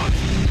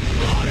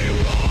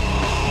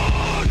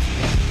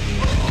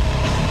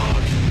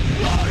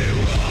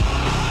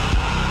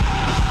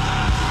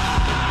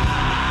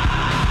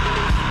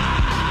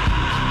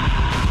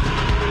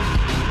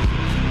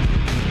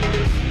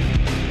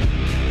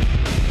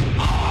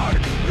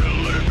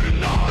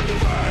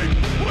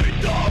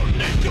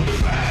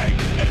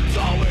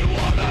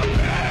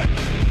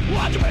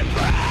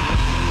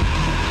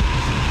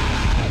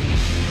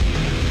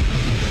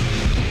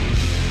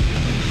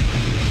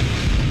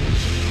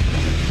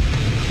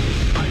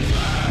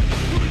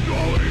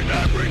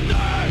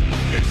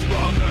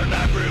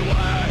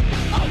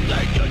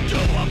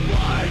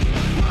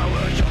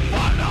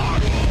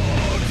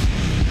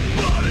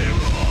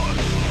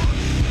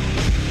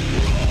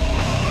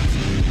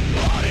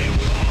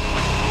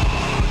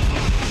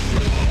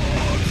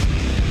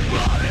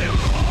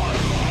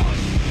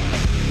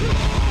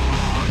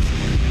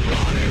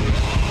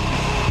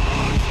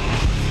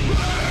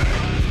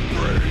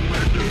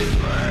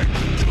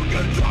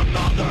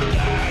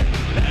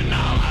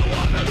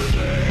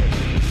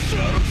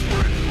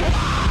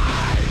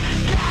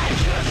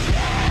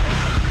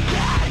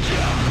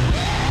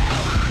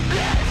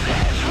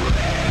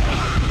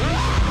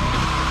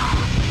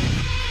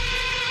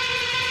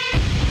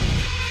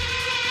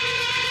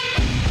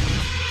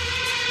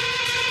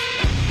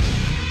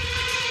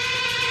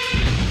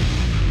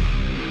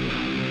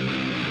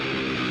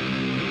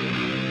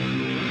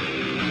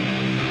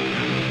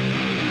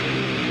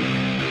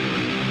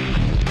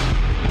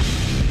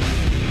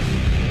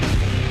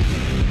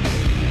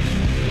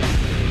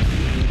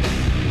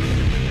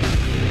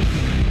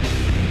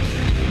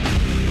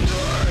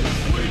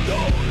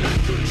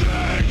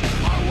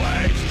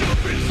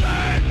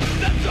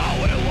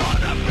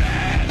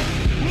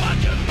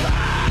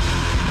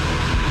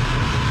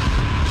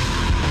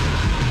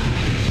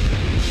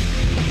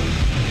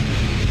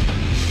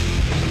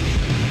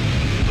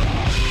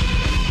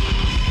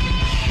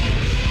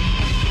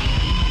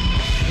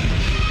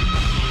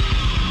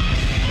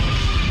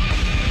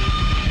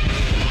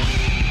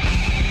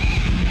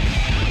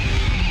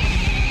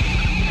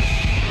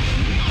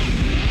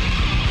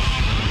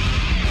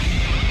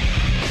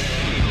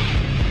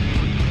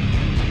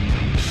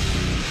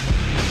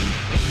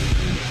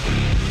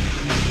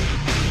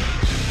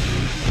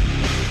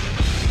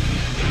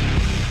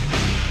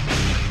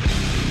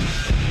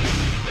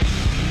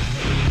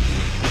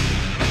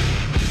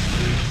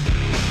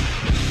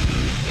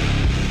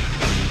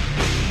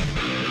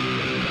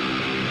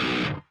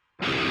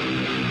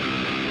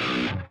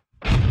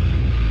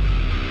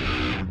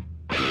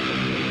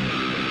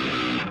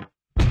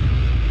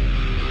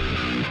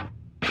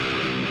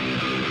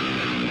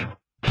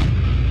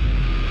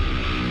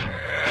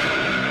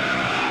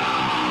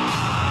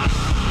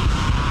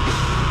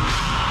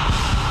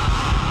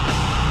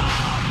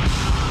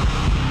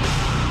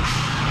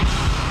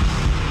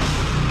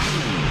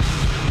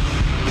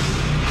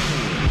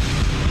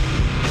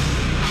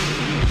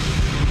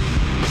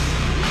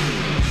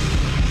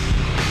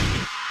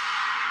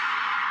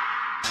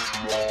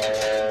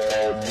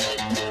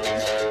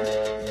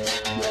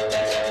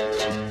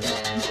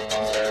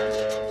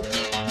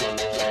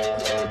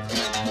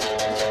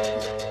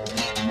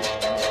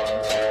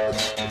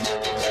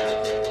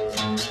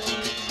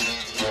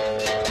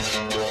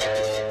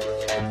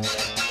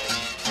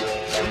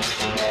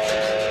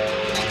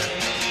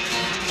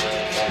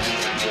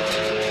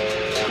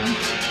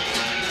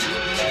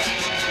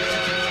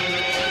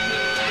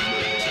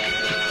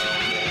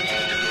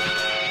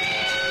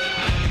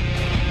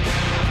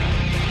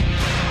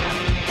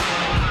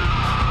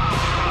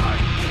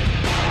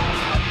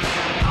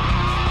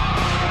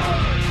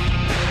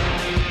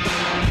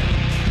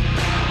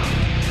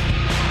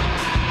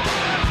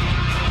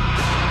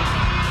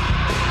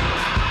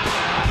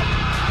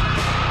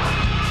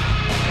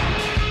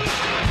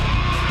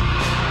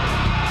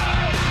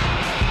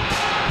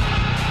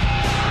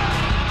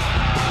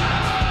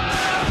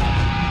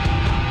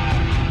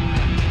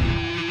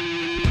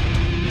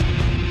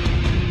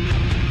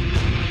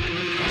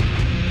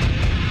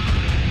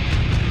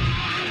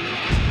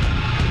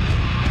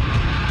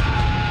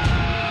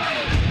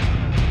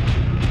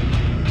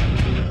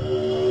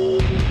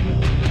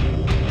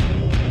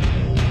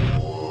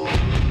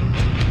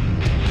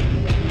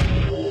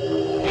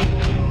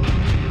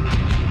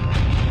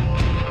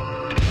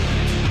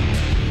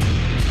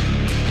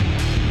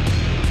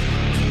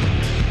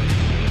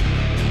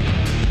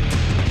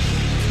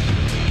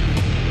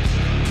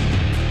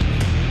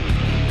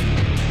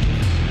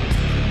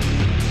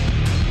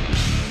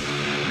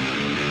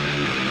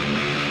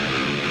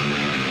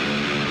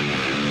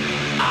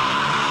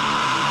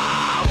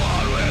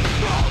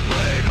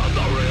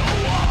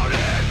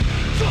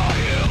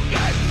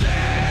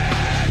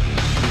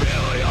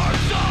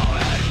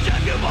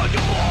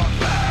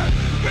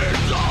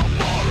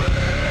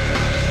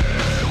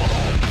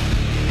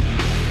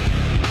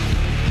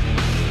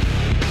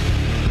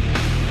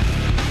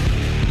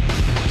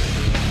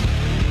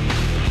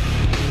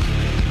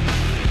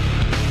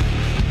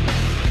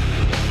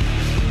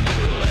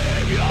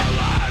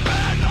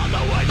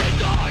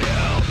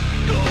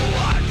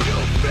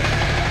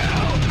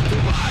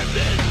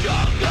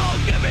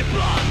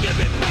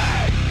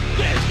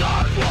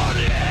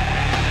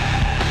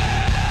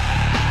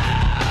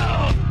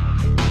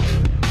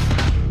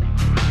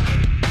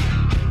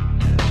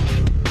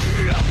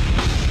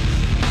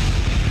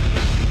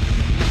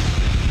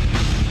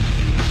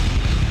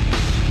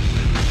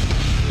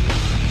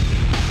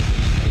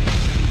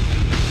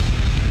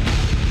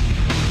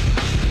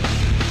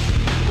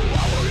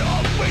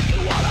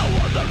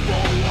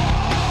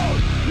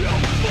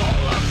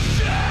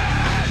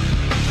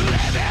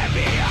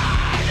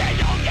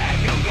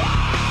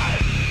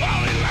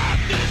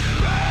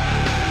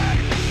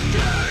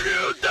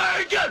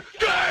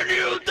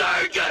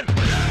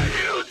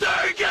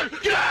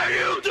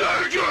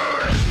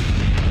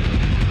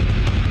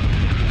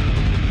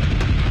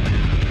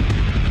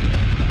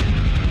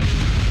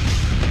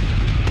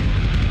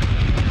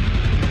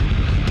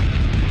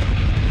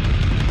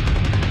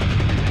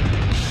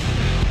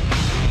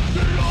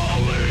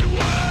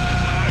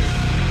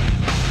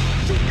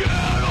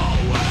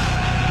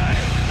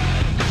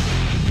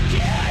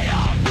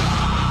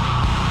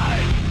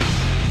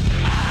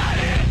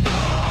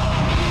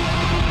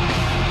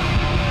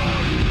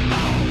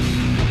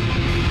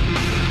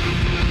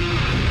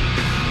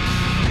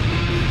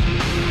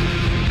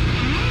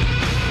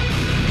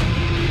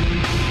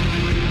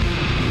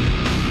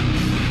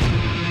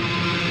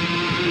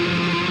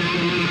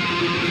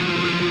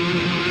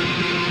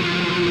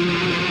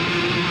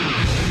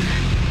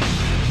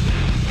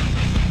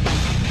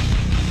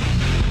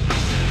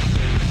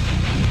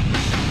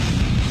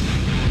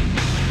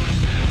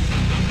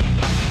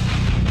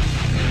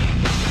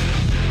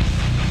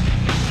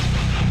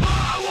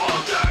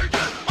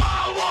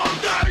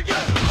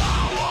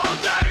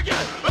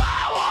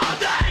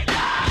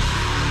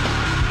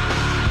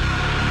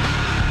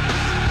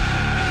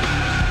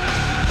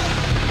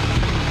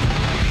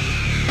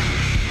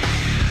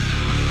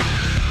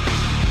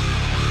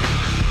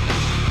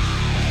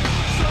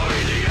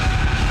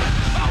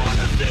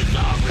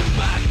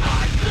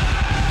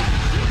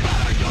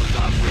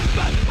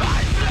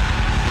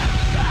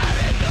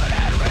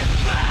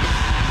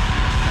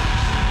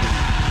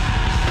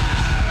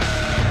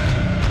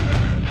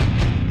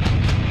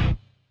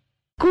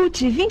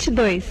 CUT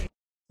 22.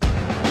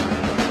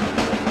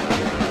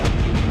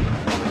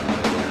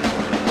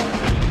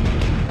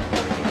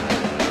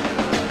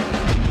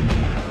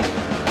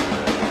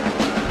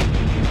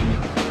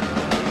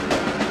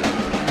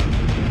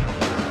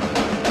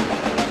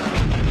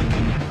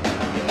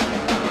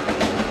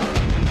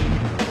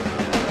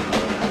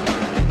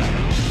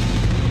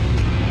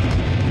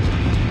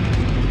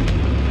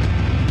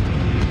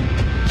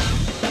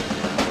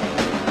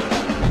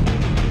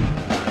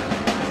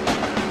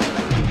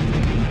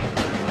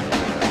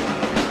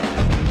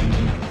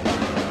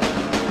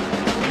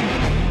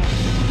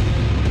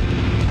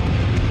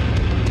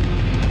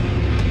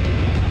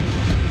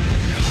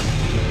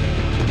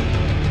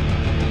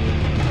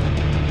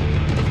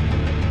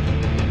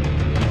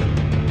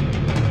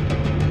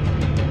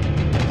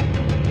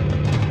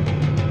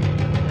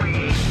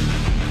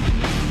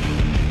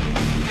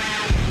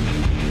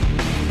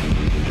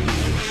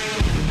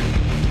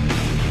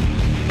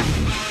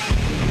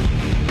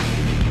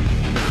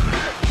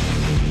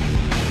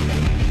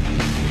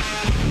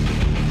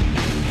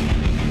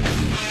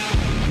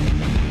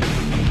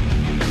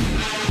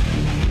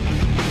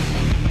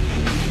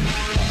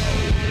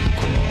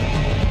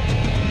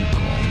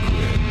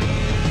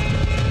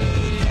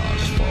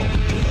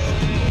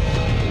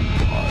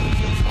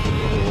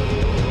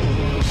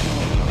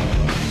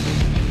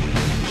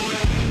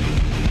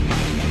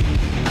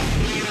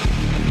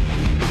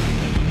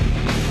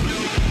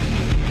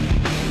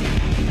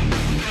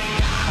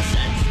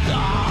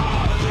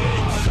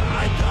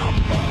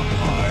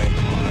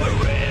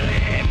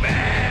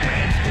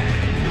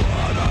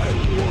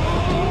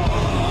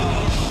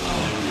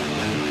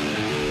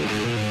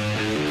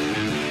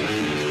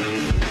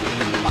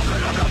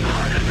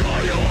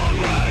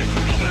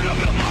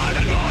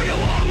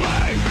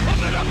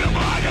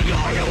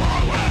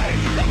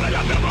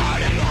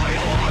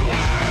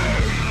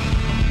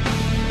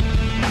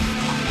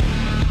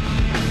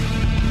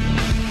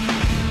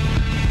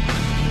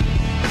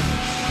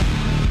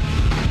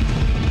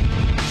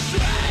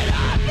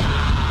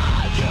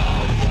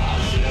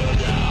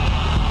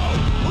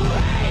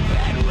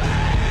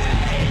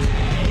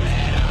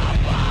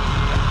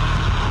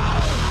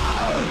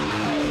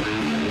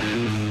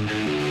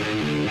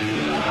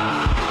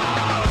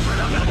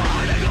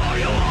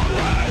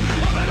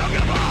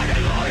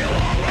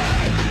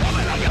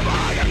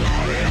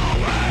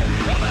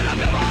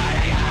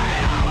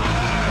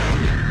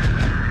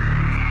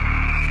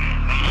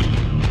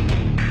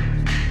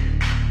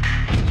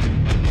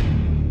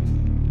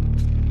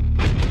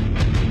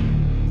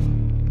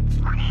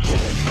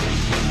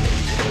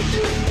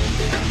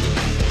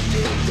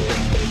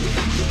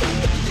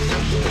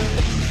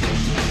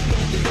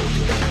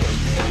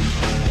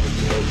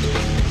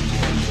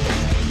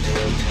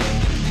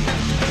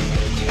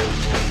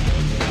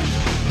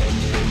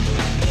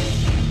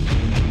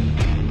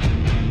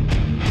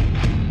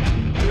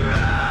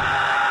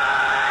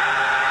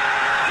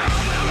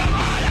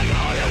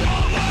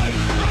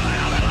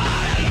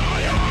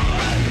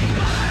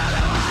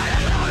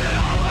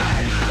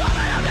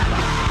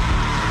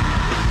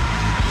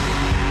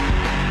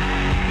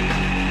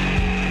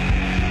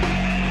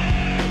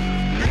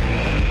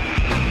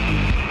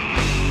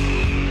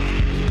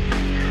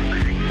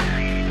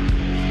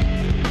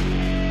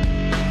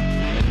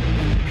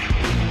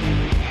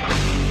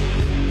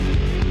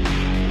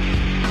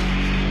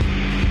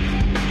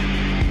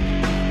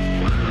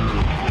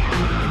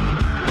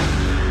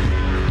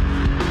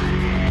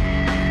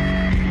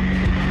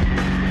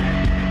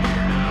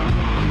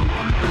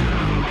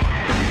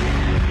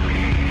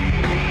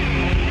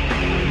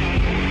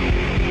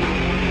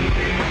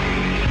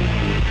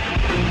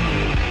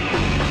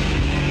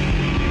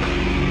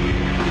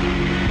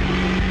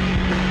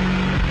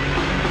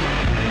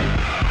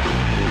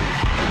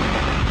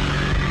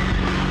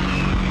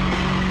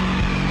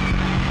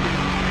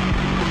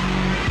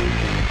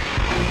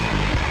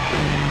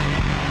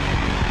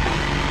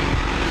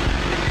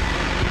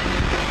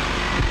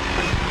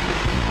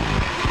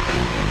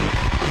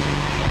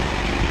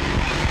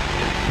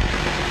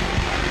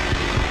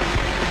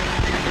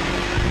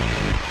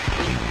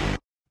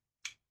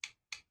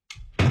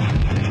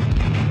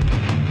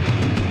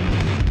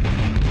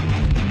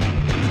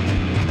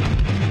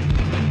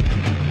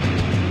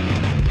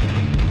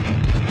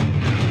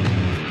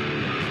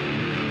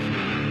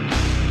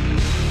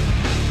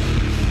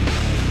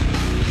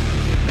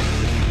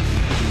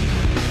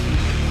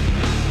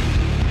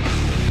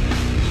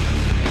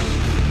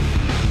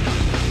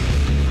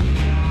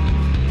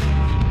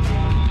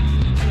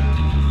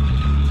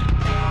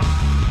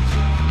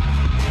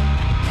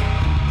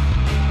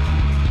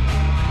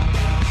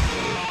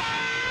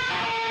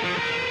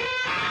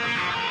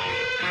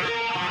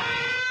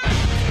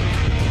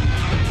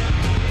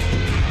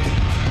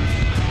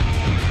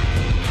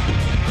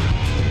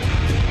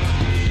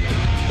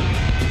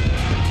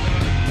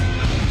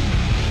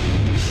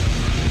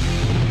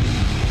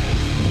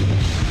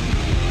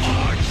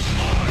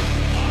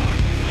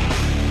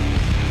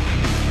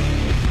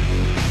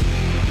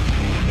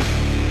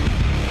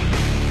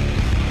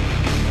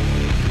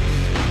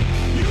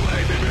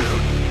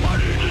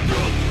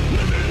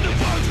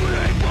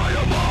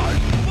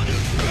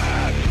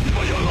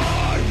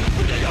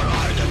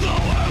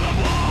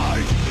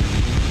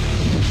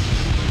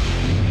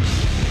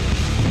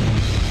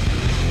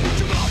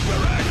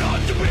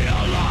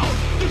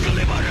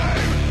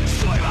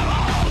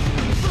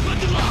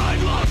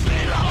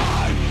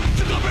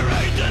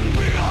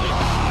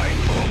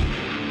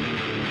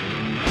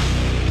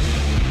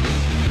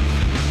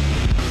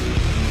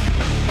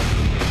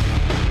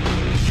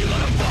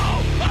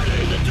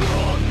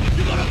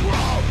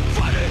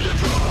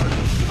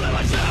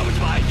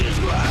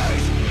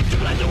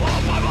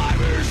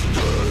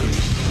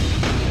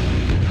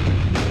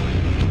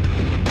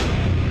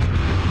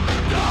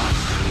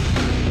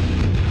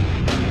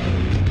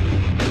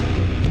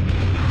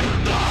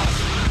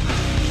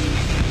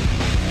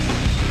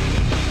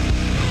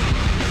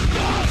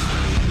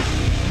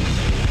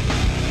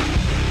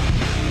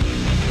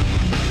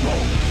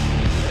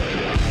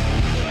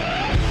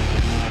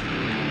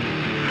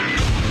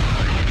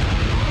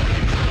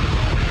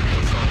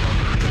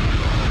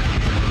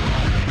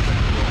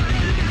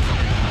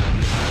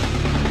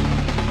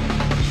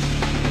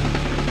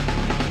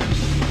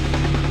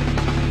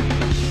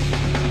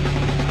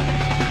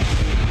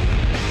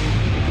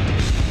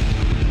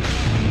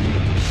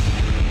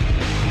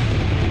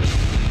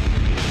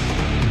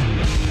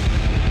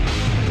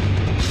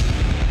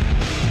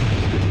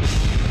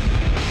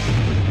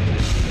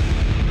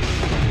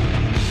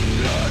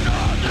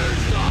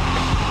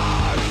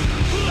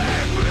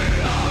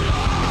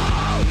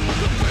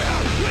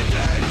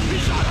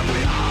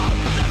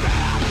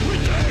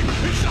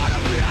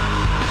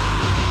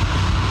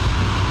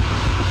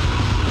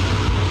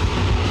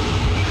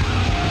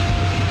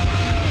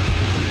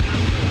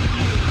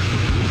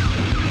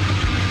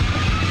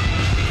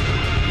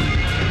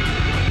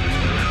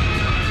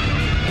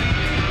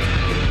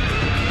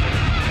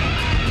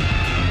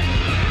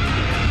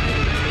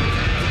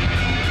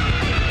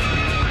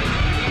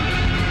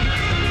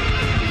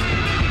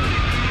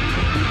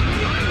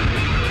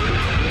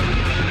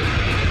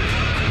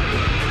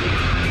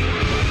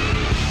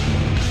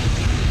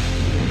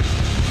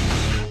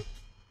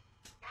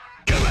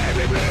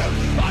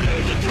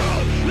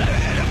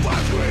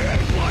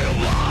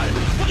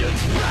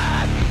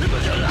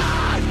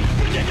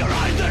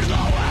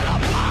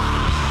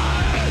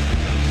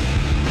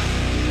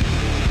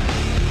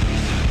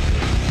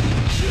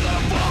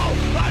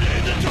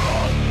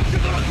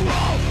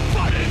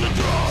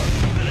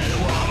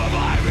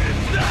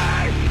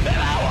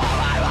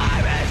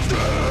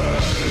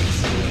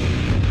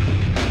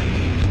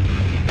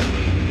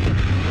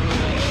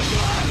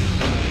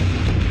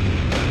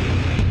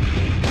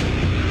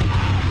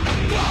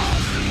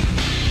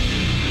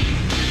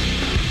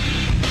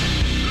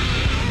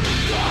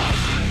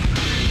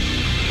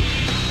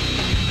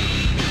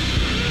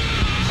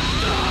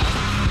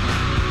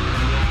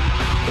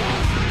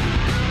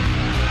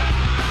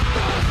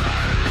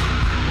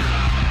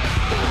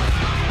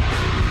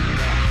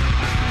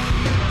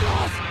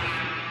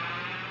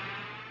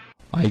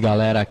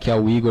 galera, aqui é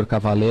o Igor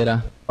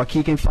Cavaleira.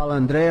 Aqui quem fala é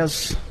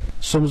Andréas,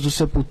 somos do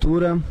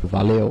Sepultura.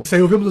 Valeu. Isso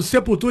aí, ouvimos o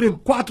Sepultura em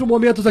 4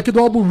 momentos aqui do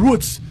álbum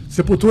Roots.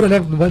 Sepultura,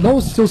 né?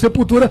 Não ser o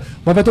Sepultura,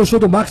 mas vai ter o show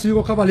do Max e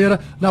Igor Cavaleira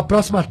na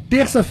próxima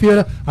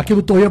terça-feira, aqui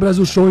no Torre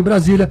Brasil Show em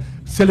Brasília,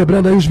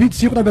 celebrando aí os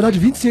 25, na verdade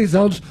 26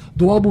 anos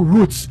do álbum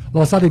Roots,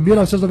 lançado em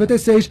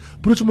 1996,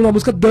 por último na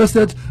música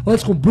Dusted,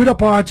 antes com Breed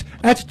Apart,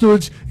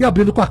 Attitude e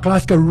abrindo com a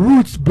clássica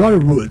Roots,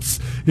 Bloody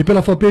Roots. E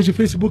pela fanpage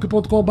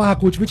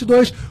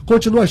facebook.com/cult22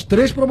 continua as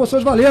 3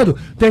 promoções valendo.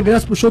 Tem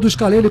ingresso pro show do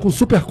Scalene com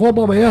Super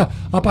Combo amanhã,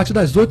 a partir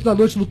das 8 da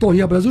noite no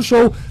Torre Brasil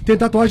Show. Tem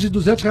tatuagem de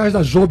R$200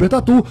 da Jober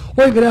Tattoo,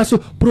 ou ingresso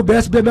pro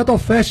BSB Metal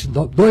Fest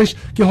 2,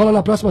 que rola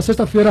na próxima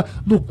sexta-feira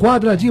no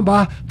Quadradinho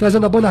Bar,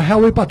 trazendo a banda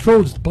Hellway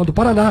Patrol do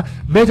Paraná,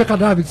 Média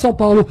Cadáver de São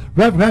Paulo,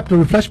 Rev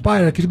Raptor e Flash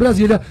Pyre aqui de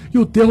Brasília e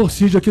o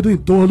Terrorcídio aqui do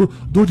entorno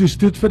do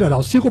Distrito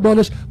Federal. 5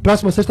 bandas,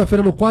 próxima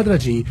sexta-feira no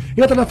Quadradinho.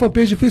 Entra na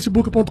fanpage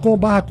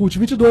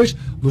facebook.com/cult22,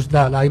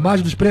 na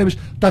imagem dos prêmios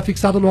tá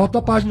fixada no alto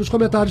da página, nos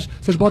comentários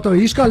vocês botam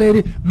aí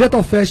Scalene,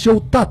 Metal Fest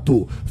ou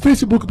Tatu.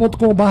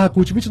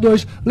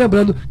 facebook.com/cult22,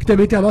 lembrando que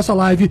também tem a nossa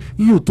live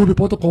em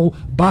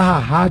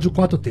youtube.com/rádio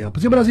 4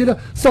 tempos. Em Brasília,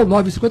 são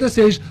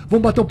 9h56.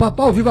 Vamos bater um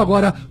papo ao vivo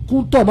agora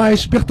com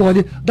Tomás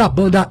Bertoni, da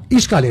banda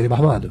Scalene.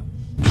 Marmando.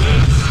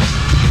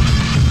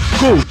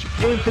 Cult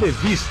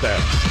Entrevista.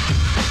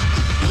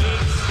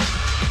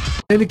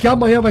 Ele que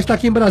amanhã vai estar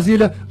aqui em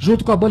Brasília,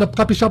 junto com a banda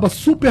capixaba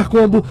Super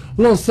Combo,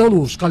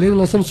 lançando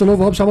seu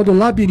novo álbum chamado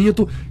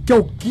Labirinto, que é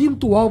o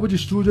 5º álbum de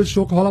estúdio de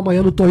show que rola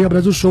amanhã no Torre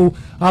Brasil Show,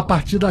 a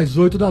partir das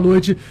 8 da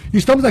noite.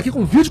 Estamos aqui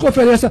com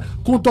videoconferência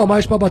com o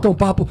Tomás para bater um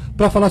papo,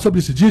 para falar sobre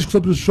esse disco,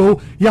 sobre o show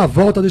e a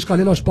volta do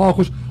Scalene aos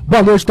palcos.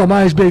 Boa noite,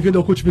 Tomás, bem-vindo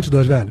ao Cult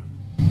 22, velho.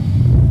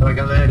 Fala,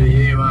 galera,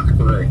 e aí,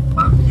 Marco, velho?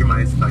 Massa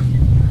demais estar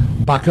aqui.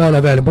 Bacana,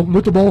 velho,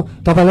 muito bom.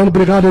 Tá valendo,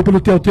 obrigado aí pelo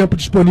teu tempo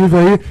disponível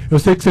aí. Eu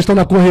sei que vocês estão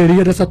na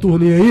correria dessa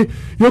turnê aí.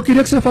 E eu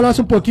queria que você falasse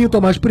um pouquinho,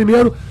 Tomás,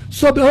 primeiro,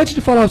 antes de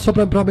falar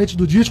propriamente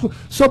do disco,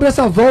 sobre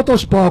essa volta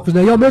aos palcos,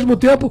 né? E ao mesmo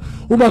tempo,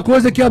 uma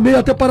coisa que é meio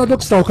até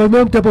paradoxal, que ao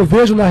mesmo tempo eu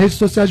vejo nas redes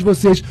sociais de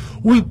vocês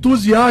o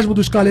entusiasmo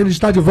dos Scalene de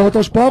estar de volta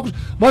aos palcos,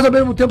 mas ao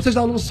mesmo tempo vocês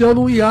estão anunciando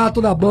um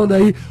hiato na banda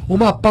aí,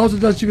 uma pausa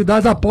das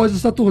atividades após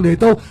essa turnê.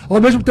 Então, ao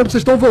mesmo tempo que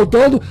vocês estão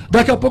voltando,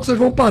 daqui a pouco vocês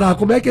vão parar.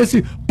 Como é que é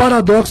esse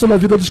paradoxo na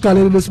vida dos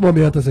Scalene nesse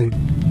momento? Assim.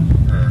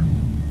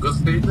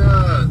 Gostei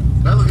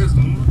belo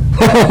resumo.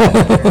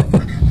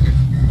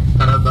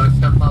 Paradoxo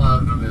é a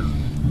palavra mesmo.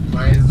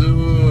 Mas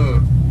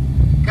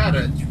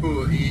cara, tipo,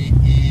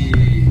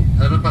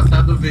 ano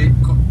passado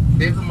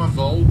teve uma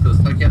volta,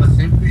 só que era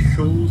sempre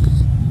shows.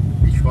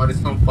 A gente mora em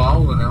São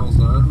Paulo, né, uns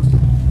anos.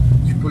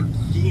 Tipo,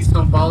 aqui em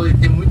São Paulo e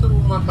tem muito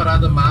uma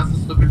parada massa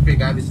sobre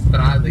pegar a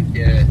estrada,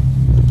 que é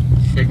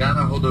chegar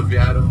na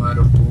rodoviária ou no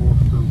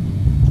aeroporto,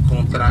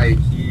 encontrar a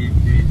equipe,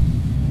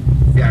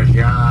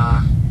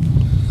 viajar,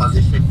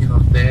 fazer check-in no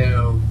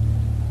hotel,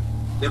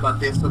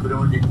 debater sobre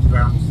onde a gente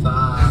vai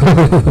almoçar,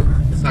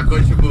 essa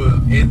coisa, tipo,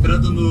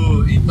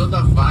 entrando em toda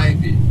a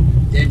vibe.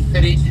 E é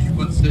diferente de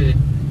quando você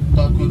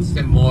toca onde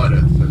você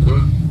mora,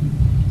 sacou?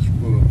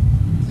 Tipo,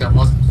 você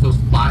almoça com seus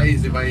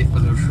pais e vai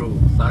fazer o show,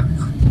 saca?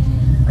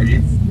 A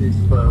gente,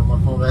 tipo, é uma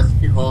conversa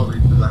que rola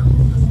entre os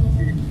artistas.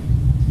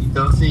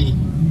 Então, assim,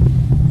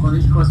 quando a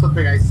gente começou a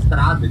pegar a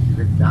estrada de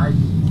verdade,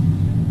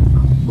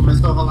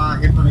 começou a rolar a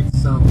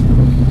reconexão.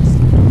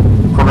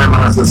 Como é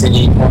massa,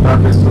 assim, encontrar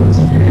pessoas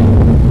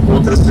de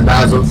outras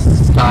cidades, outros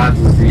estados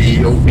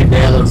e ouvir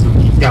delas o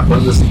que a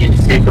banda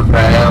significa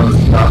pra elas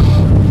e tal.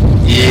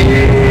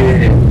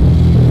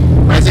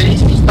 Mas a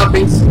gente tá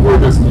bem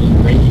seguro, assim,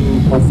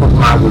 bem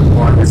conformado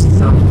com a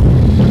decisão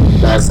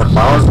dessa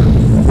pausa,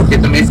 porque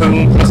também foi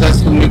um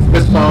processo muito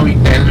pessoal,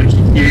 interno, de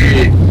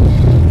que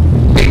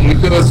tem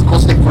muitas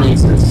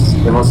consequências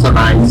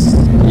emocionais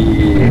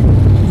e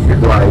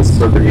individuais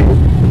sobre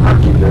a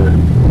vida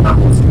na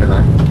música,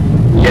 né?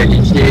 E a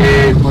gente,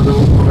 quando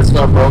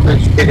começou a volta, a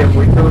gente queria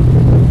muito o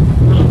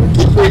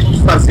que a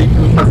gente fazia que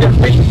não fazia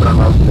bem pra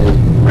nós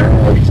mesmos, né?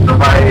 A gente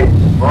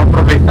vamos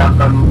aproveitar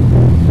pra não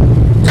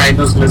cair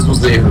nos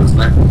mesmos erros,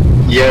 né?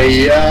 E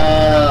aí,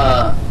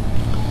 a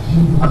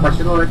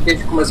partir do momento que a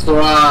gente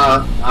começou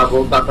a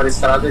voltar para a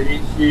estrada, a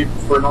gente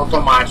foi no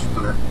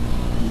automático, né?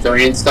 Então a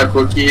gente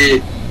destacou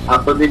que a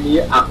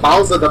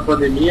pausa da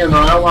pandemia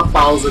não é uma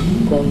pausa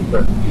que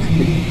conta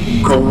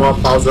como uma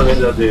pausa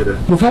verdadeira.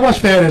 Não foi umas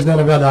férias, né,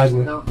 na verdade,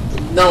 né?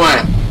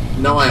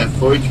 Não é.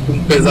 Foi tipo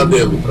um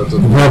pesadelo para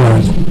todo mundo.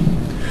 Verdade.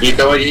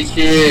 Então a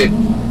gente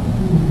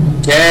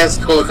quer se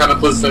colocar na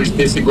posição de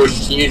ter esse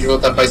gostinho de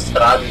voltar para a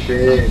estrada e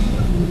ter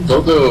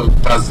todo o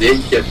prazer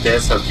que é ter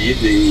essa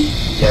vida e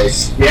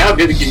é a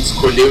vida que a gente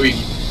escolheu e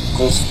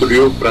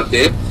construiu para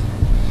ter,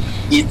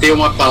 e ter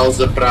uma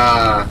pausa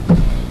para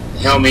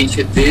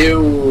realmente ter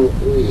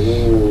o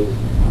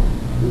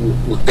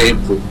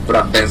tempo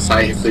para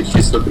pensar e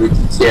refletir sobre o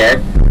que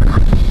é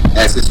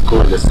essa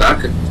escolha,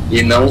 saca?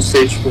 E não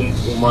ser tipo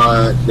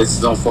uma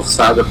decisão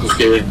forçada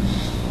porque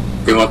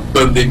tem uma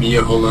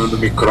pandemia rolando,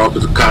 micróbio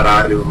do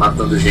caralho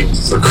matando gente,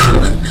 sacou?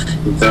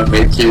 Então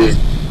meio que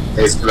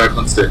é isso que vai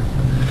acontecer.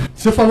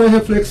 Você falou em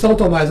reflexão,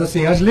 Tomás,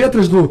 assim,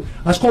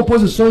 as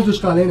composições do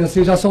Scalene,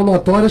 assim, já são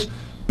notórias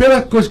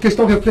pela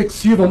questão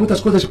reflexiva, muitas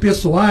coisas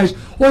pessoais,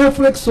 ou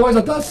reflexões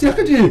até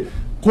acerca de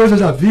coisas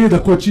da vida,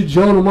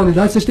 cotidiano,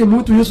 humanidade. Vocês têm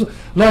muito isso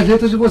nas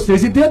letras de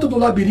vocês. E dentro do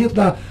labirinto,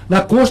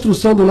 na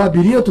construção do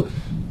labirinto,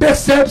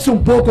 percebe-se um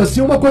pouco assim,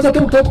 uma coisa até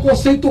um tanto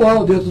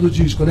conceitual dentro do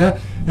disco, né?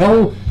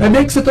 É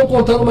meio que vocês estão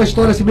contando uma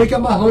história, assim, meio que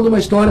amarrando uma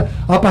história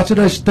a partir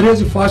das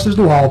 13 faixas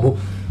do álbum.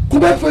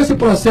 Como é que foi esse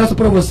processo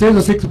para vocês?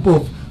 Eu sei que,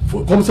 pô,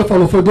 como você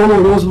falou, foi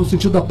doloroso no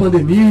sentido da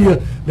pandemia,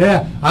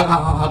 né?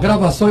 A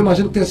gravação,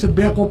 imagino que tenha sido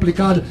bem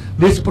complicada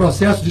nesse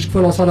processo, diz que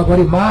foi lançado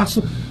agora em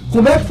março.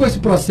 Como é que foi esse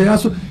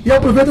processo? E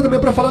aproveita também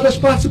para falar das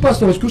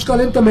participações, que o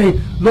Scalene também,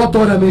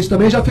 notoriamente,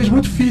 também já fez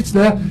muito feats,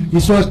 né? Em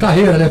sua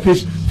carreira, né?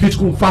 Fez feats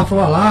com Far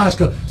From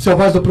Alaska,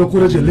 Selvagem da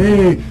Procura de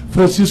Lei,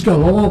 Francisco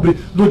Elombre.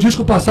 No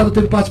disco passado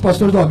teve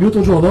participações do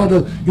Hamilton de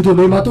Holanda e do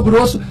Ney Mato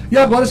Grosso. E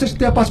agora vocês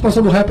têm a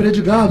participação do rapper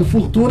Edgar, do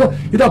Fortuna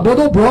e da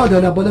banda O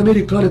Brother, né? A banda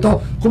americana e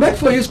tal. Como é que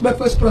foi isso? Como é que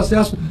foi esse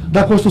processo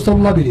da construção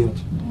do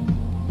labirinto?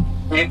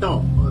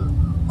 Então,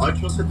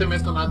 ótimo você ter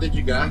mencionado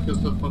Edgar, que eu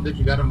sou fã do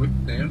Edgar há muito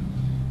tempo.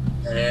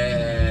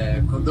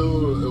 Quando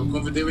eu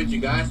convidei o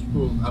Edgar,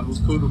 tipo, a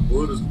música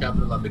Ouroboros, que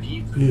abre o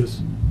labirinto,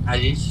 isso. A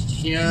gente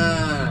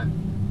tinha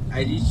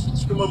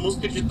uma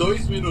música de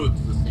 2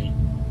 minutos, assim,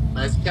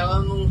 mas que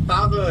ela não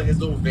tava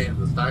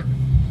resolvendo, saca?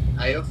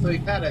 Aí eu falei,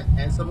 cara,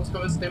 essa música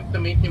ao mesmo tempo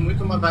também tem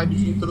muito uma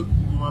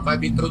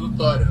vibe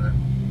introdutória, né?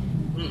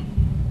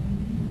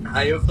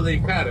 Aí eu falei,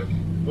 cara,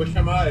 vou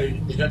chamar, eu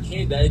já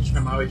tinha ideia de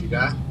chamar o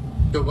Edgar,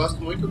 porque eu gosto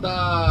muito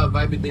da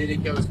vibe dele,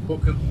 que é o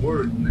spoken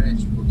word, né?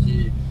 Tipo,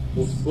 que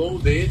o flow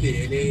dele,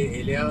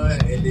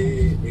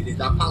 ele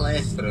dá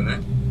palestra, né?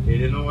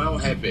 Ele não é um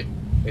rapper,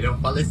 ele é um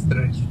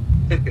palestrante.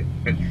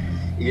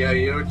 E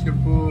aí eu,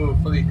 tipo,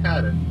 falei,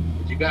 cara,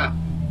 Edgar,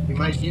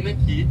 imagina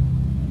que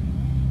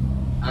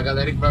a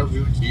galera que vai ouvir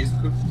o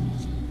disco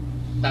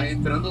tá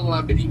entrando no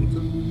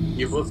labirinto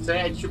e você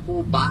é tipo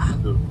o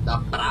bardo da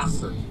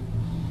praça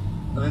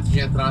antes de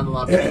entrar no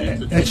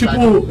labirinto.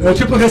 É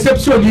tipo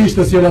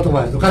recepcionista, assim, né,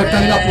 Tomás? O cara que tá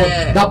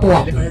ali da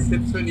porta. Ele é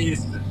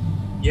recepcionista.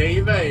 E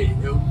aí,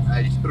 velho,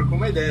 a gente trocou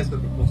uma ideia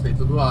sobre o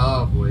conceito do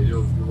álbum, ele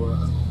ouviu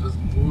as outras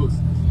músicas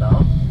e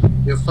tal.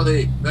 E eu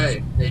falei,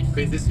 velho, a gente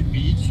fez esse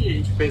beat, a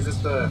gente fez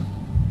essa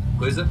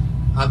coisa,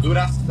 a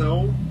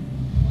duração,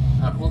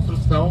 a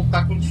construção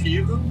tá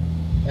contigo.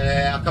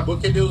 Acabou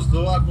que ele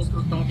usou a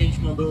construção que a gente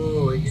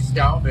mandou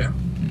inicial mesmo.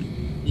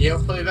 E eu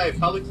falei, velho,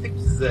 fala o que você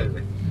quiser,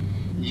 velho.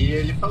 E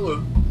ele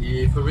falou.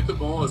 E foi muito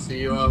bom, assim,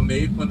 eu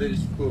amei quando ele,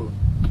 tipo,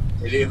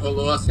 ele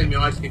rolou a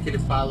semiótica que ele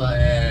fala,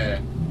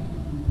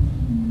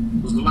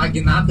 os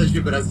magnatas de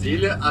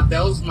Brasília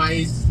até os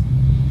mais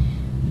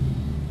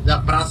da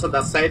Praça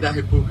da Sé e da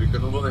República,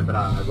 eu não vou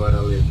lembrar agora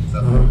a letra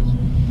exatamente.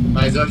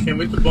 Mas eu achei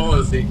muito bom,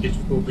 assim, que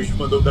tipo, o bicho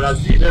mandou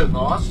Brasília,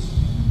 nós,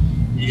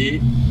 e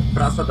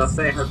Praça da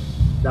Sé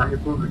da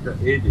República,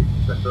 ele,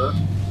 sacou?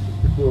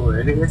 Tipo,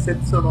 ele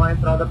recepcionou a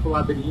entrada pro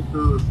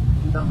labirinto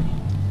também.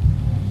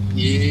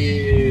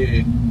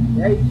 E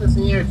é isso,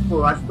 assim,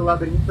 eu acho que o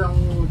Labirinto é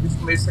um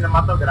disco meio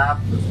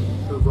cinematográfico, assim,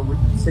 que usou muito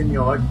de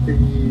semiótica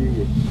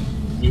e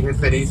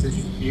referências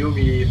de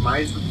filme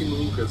mais do que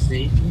nunca,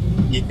 assim,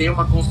 e tem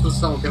uma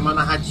construção, tem uma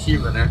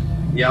narrativa, né?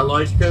 E a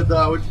lógica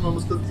da última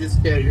música do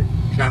disco, que é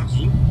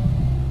Jardim.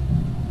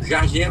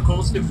 Jardim é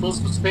como se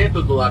fosse o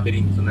centro do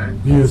labirinto, né?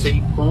 Isso. Você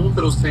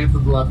encontra o centro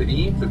do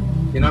labirinto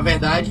e, na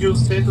verdade, o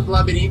centro do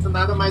labirinto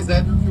nada mais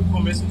é do que o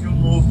começo de um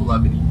novo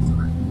labirinto,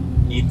 né?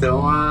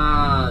 Então,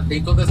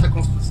 tem toda essa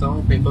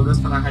construção, tem toda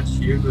essa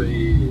narrativa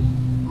e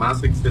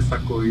massa que você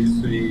sacou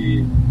isso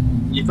e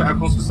a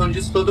construção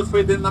disso toda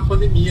foi dentro da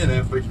pandemia,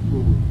 né? Foi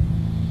tipo,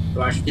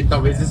 eu acho que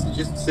talvez esse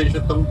disco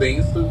seja tão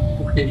denso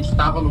porque ele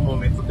estava num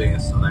momento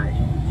denso, né?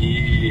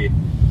 E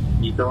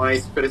então a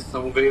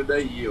expressão veio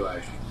daí, eu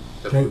acho.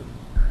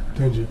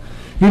 Entendi.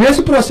 E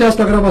nesse processo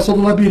da gravação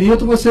do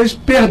Labirinto, vocês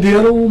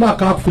perderam o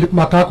Macaco, Felipe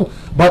Macaco,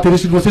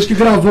 baterista de vocês, que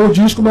gravou o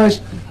disco,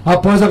 mas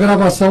após a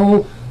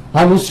gravação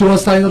anunciou a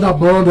saída da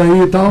banda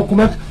aí e tal.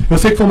 Como é que, eu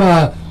sei que foi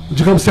uma,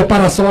 digamos,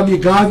 separação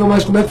amigável,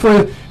 mas como é que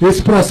foi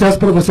esse processo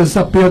para vocês,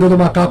 essa perda do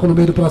Macaco no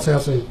meio do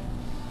processo aí?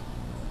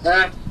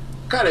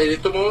 Cara, ele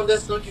tomou uma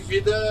decisão de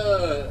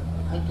vida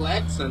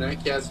complexa, né?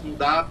 Que é se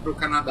mudar pro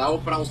Canadá ou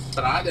pra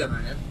Austrália na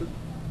época.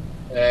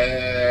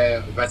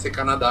 Vai ser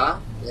Canadá,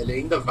 ele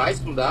ainda vai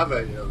se mudar,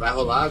 vai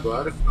rolar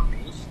agora,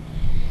 finalmente.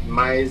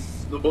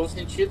 Mas no bom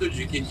sentido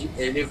de que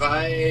ele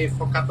vai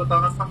focar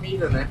total na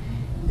família, né?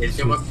 Ele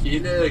tem uma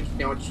filha que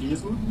tem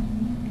autismo,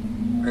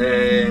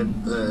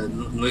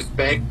 no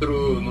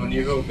espectro, no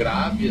nível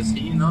grave,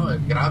 assim, não,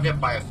 grave é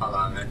paia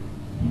falar, né?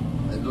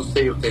 Eu não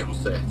sei o termo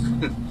certo.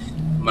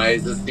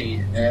 Mas,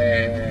 assim,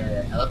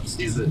 ela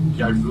precisa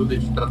de ajuda,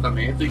 de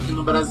tratamento, e que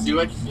no Brasil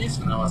é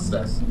difícil, né, o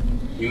acesso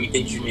e o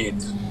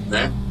entendimento,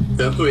 né?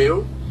 Tanto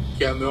eu,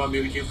 que é meu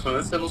amigo de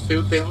infância, não sei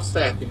o termo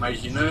certo.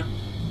 Imagina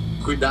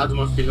cuidar de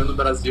uma filha no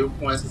Brasil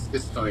com essas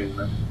questões,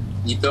 né?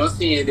 Então,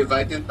 assim, ele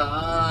vai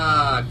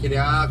tentar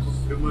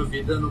construir uma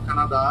vida no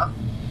Canadá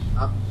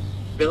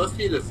pela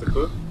filha,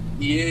 sacou?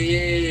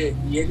 E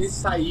ele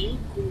sair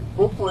um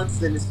pouco antes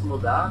dele se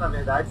mudar, na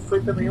verdade, foi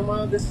também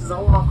uma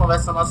decisão, uma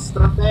conversa nossa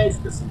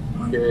estratégica, assim,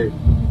 porque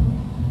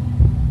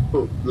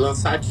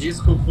lançar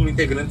disco com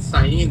integrantes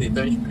saindo,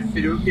 então a gente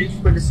preferiu que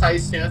ele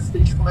saísse antes da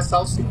gente começar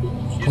o ciclo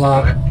do disco,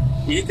 claro, né?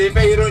 E teve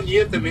a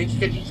ironia também de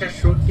que a gente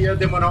achou que ia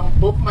demorar um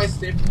pouco mais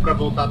tempo pra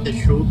voltar a ter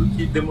show do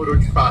que demorou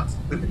de fato.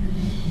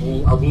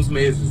 Alguns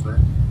meses, né?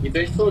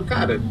 Então a gente falou,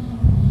 cara,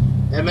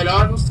 é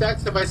melhor anunciar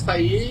que você vai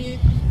sair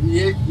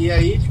e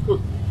aí, tipo,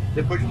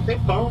 depois de um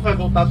tempão vai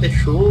voltar a ter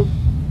show.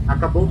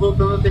 Acabou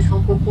voltando a ter show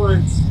um pouco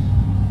antes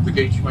do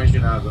que a gente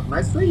imaginava.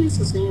 Mas foi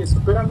isso, assim,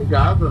 super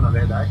amigável, na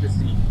verdade,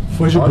 assim.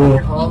 Foi de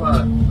boa.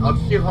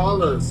 Óbvio que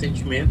rola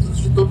sentimentos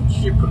de todo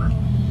tipo, né?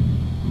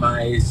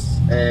 Mas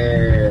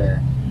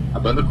a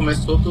banda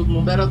começou, todo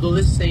mundo era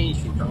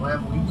adolescente, então é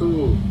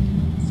muito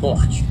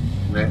forte,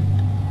 né?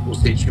 Os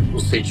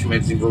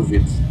sentimentos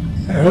envolvidos.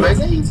 Mas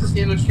é isso,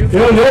 assim, não tinha...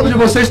 Eu lembro de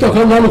vocês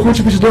tocando lá no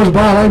Cult 22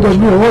 Bar, lá em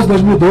 2011,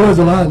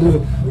 2012, lá,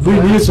 do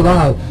início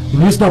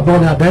da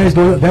banda, há 10,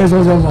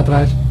 11 anos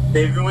atrás.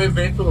 Teve um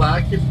evento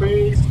lá que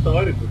foi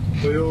histórico,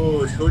 que foi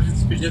o show de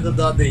despedida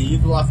da Ideia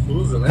do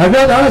Lafusa, né? É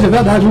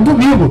verdade, um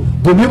domingo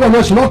à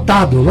noite,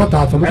 lotado,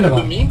 foi muito legal.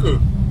 Domingo?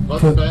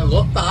 Foi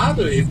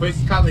lotado, e foi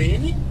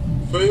Scalene,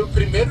 foi o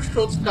primeiro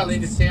show do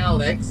Scalene sem a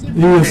Alexia.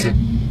 Isso.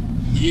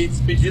 E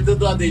despedida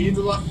do ADI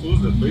do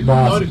Lafusa, foi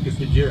histórico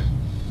esse dia.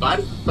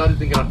 Várias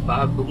histórias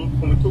engraçadas, todo mundo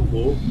ficou muito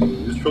louco,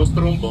 os shows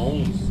foram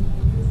bons,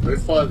 foi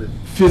foda.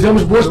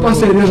 Fizemos boas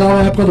parcerias lá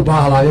na época do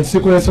bar, lá, a gente se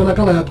conheceu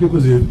naquela época,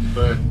 inclusive.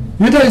 Foi.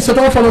 E daí, você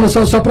estava falando,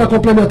 só para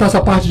complementar essa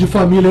parte de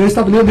família, aí, você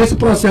estava lendo desse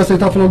processo, aí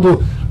estava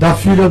falando da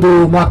filha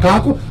do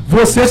macaco,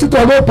 você se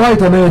tornou pai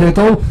também, né?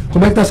 Então,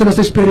 como é que está sendo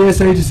essa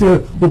experiência aí de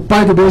ser o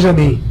pai do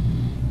Benjamin?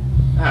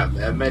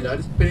 É a melhor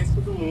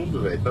experiência do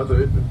mundo, velho, tá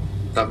doido.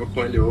 Tava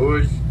com ele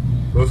hoje.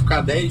 Vou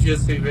ficar 10 dias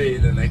sem ver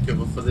ele, né? Que eu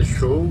vou fazer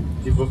show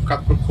e vou ficar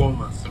pro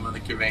coma semana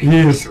que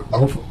vem. Isso.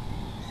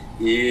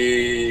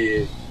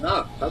 E...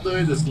 Não, tá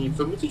doido, assim.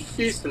 Foi muito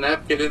difícil, né?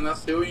 Porque ele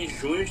nasceu em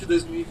junho de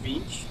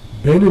 2020.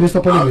 Bem no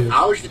início da pandemia.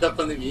 Auge da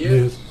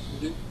pandemia. Isso.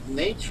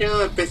 Nem tinha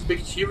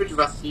perspectiva de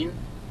vacina.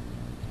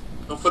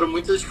 Então foram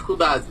muitas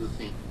dificuldades,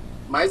 assim.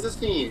 Mas,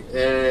 assim,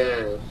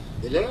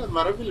 ele é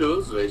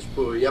maravilhoso, velho.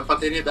 Tipo, e a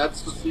paternidade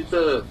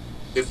suscita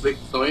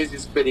reflexões e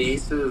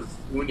experiências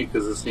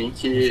únicas, assim,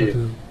 que...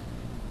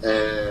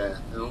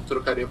 eu não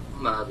trocaria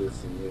por nada,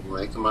 assim. O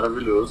moleque é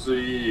maravilhoso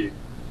e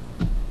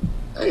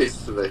é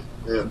isso, velho.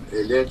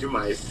 Ele é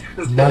demais.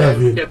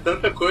 Maravilha. É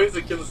tanta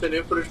coisa que eu não sei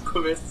nem por onde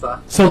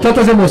começar. São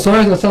tantas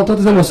emoções, né? São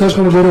tantas emoções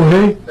como diria o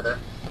rei.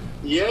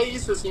 E é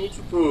isso, assim,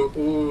 tipo,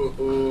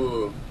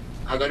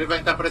 agora ele vai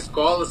entrar pra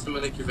escola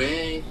semana que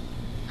vem.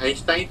 A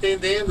gente tá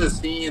entendendo,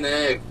 assim,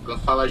 né? Quando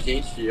fala a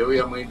gente, eu e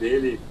a mãe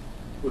dele,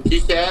 o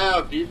que é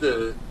a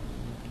vida.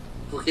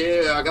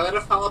 Porque a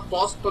galera fala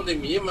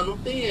pós-pandemia, mas não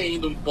tem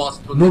ainda um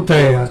pós-pandemia. Não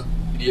tem,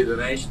 vida,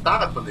 né? A gente tá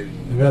na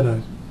pandemia. É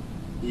verdade.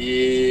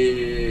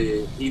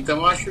 E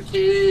então acho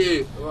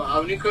que a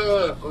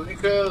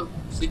única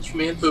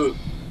sentimento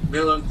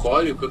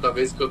melancólico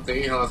talvez que eu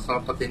tenho em relação à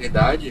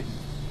paternidade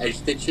é de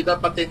ter tido a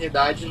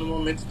paternidade num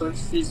momento tão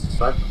difícil,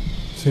 sabe?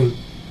 Sim.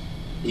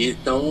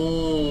 Então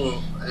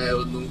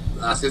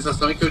a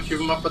sensação é que eu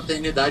tive uma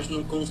paternidade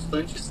num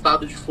constante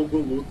estado de fogo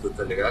luta,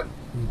 tá ligado?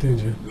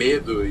 Entendi.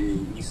 Medo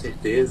e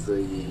incerteza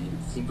e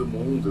fim do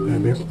mundo,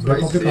 bem, e o que bem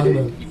vai ser,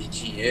 mesmo. e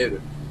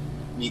dinheiro.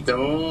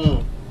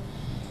 Então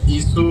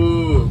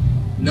isso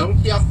não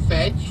que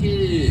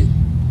afete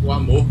o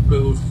amor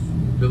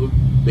pelo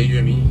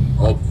Benjamin,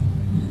 óbvio,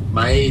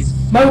 mas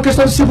uma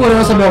questão de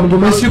segurança mesmo, de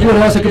uma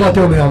insegurança que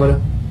bateu mesmo,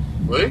 né?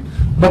 Oi?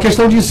 Uma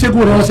questão de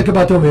insegurança que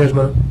bateu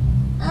mesmo, né?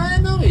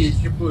 Não, e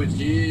tipo,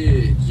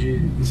 de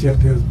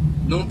certeza.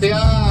 Não ter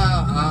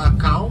a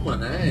calma,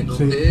 né? Não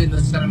ter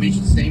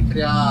necessariamente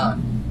sempre a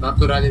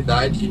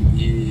naturalidade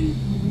e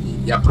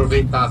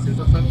aproveitar. A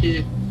sensação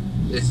que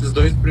esses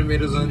 2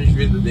 primeiros anos de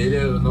vida dele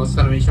eu não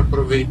necessariamente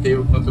aproveitei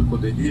o quanto eu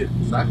poderia,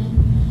 sabe?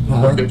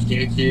 Porque eu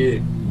tinha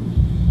que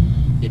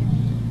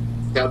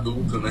ser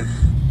adulto, né?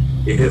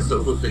 E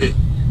resolver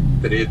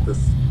tretas.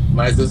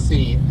 Mas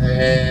assim,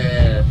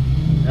 é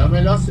o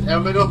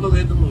melhor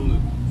rolê do mundo,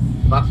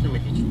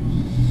 facilmente.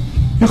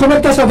 E como é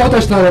que tá essa volta à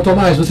estrada,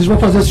 Tomás? Vocês vão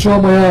fazer esse show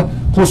amanhã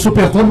com o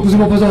Super Cômicos e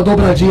vão fazer uma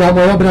dobradinha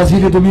amanhã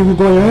Brasília e domingo em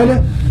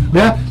Goiânia,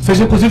 né? Vocês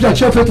inclusive já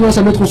tinham feito o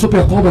lançamento com o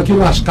Super Combo aqui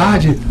no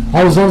Ascad há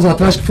uns anos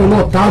atrás, que foi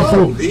lotado,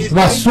 foi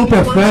uma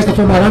super festa,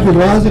 foi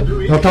maravilhosa,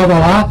 eu tava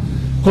lá.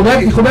 Como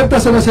é que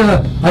tá sendo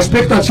a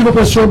expectativa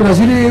para esse show em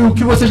Brasília e o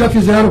que vocês já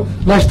fizeram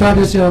na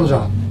estrada esse ano já?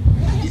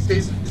 Não sei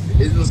se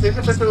você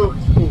percebeu,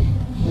 tipo,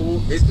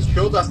 esse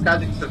show do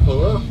Ascad que você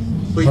falou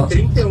foi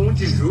 31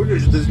 de julho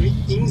de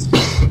 2015.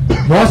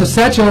 Nossa,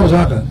 7 anos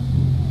já, cara.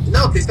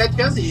 Não, tem 7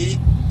 anos e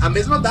a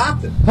mesma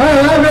data.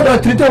 É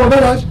verdade, 31,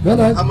 verdade.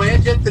 Amanhã é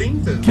dia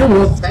 30. Que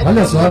louco,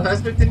 olha só.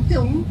 Atrás foi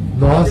 31.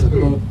 Nossa, que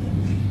louco.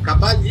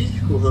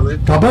 Cabalístico o rolê.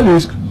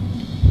 Cabalístico.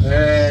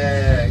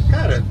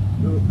 Cara,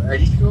 a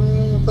gente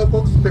não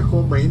tocou com o Super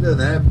Combo ainda,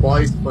 né?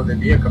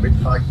 Pós-pandemia, acabei de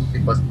falar que não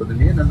tem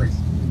pós-pandemia, né? Mas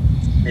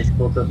a gente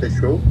voltou a ter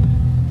show.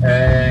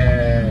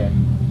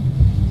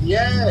 E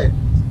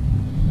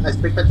a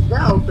expectativa é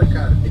alta,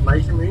 cara. Tem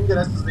mais de 1.000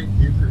 ingressos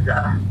vendidos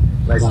já.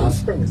 Vai ser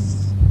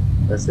intenso.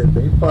 Vai ser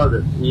bem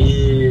foda.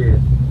 E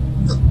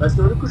vai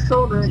ser o único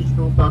show, né? A gente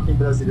não toca em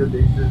Brasília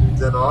desde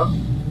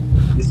 2019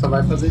 e só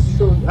vai fazer esse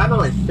show. Ah,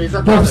 não, a gente fez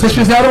agora. Bom, vocês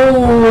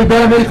fizeram o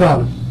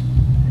Ibero-Americano.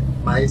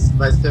 Mas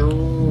vai ser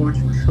o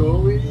último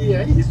show e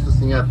é isso,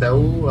 assim, até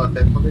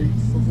quando a gente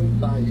for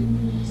voltar aí,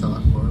 sei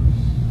lá quando.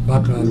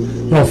 Bacana.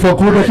 Bom, o fã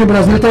clube aqui em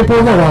Brasília tá em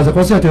polvorosa,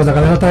 com certeza. A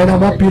galera tá aí na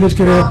maior pilha de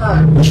querer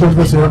o show de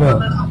vocês, né?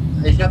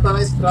 A gente já tá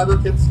na estrada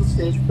tempo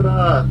suficiente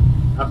pra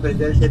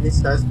aprender a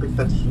gerenciar a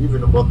expectativa e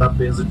não botar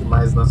peso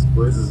demais nas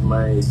coisas,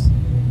 mas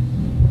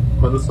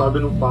quando sobe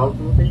no palco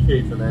não tem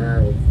jeito,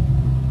 né?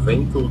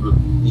 Vem tudo.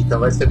 Então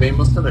vai ser bem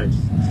emocionante,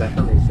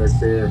 certamente. Vai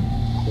ser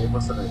bem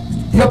emocionante.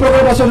 E a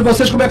programação de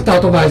vocês, como é que tá,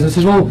 Tomás?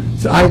 Vocês vão.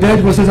 A ideia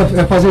de vocês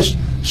é fazer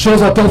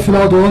shows até o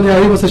final do ano e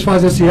aí vocês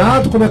fazem esse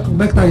ato? Como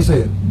é que tá isso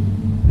aí?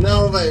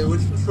 Não, velho, o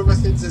último show vai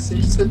ser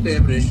 16 de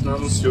setembro. A gente não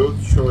anunciou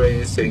que show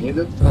é esse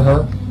ainda.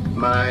 Uhum.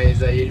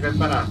 Mas aí ele vai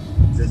parar.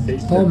 16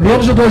 de Então, setembro.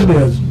 menos de 2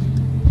 meses.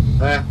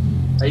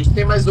 A gente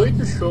tem mais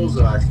 8 shows,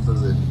 eu acho, pra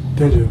fazer.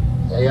 Entendi.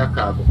 E aí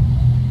acaba.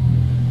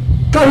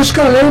 Cara, o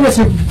Scalene,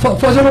 assim,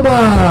 fazendo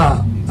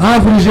uma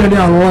árvore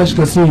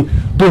genealógica, assim,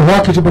 do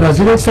rock de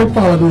Brasília, a gente sempre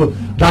fala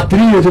da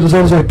tríade dos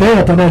anos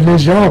 80, né,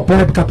 Legião,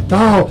 Pep,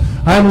 Capital,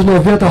 aí anos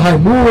 90,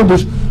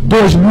 Raimundos,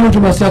 2000, de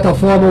uma certa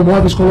forma, o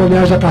Móveis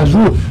Coloniais da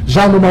Caju,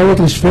 já numa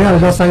outra esfera,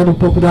 já saindo um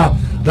pouco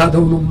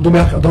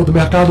do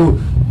mercado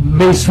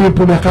mainstream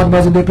para o mercado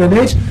mais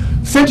independente.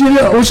 Você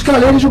diria, o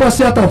Scalene, de uma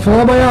certa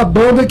forma, é a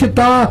banda que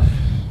está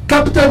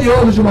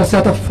capitaneando, de uma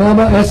certa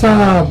forma,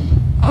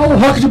 o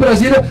rock de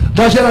Brasília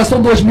da geração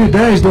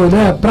 2010,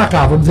 né, pra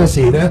cá, vamos dizer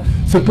assim, né?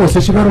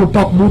 Vocês tiveram no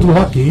Palco Mundo no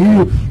Rock in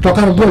Rio,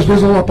 tocaram 2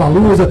 vezes no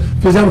Lollapalooza,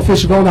 fizeram um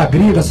festival na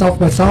Gringa, South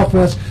by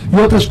Southwest e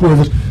outras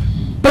coisas.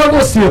 Pra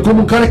você,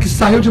 como um cara que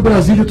saiu de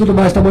Brasília e tudo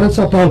mais, tá morando em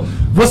São Paulo,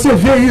 você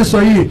vê isso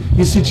aí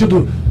em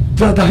sentido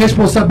da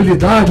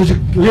responsabilidade,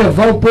 de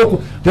levar um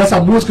pouco dessa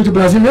música de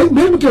Brasília,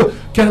 mesmo que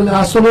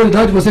a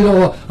sonoridade de vocês,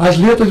 as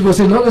letras de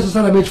vocês não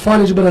necessariamente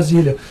falem de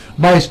Brasília,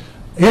 mas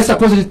essa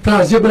coisa de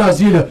trazer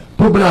Brasília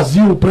pro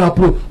Brasil,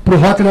 pro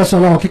rock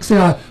nacional,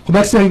 como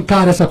é que você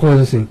encara essa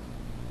coisa assim?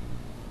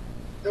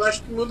 Eu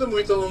acho que muda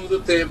muito ao longo do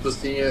tempo,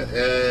 assim,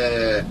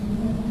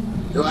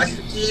 eu acho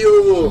que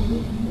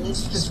um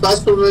dos principais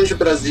problemas de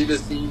Brasília,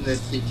 assim,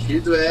 nesse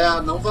sentido, é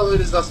a não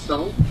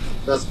valorização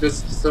das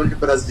coisas que são de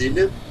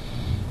Brasília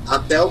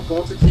até o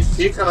ponto que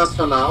fica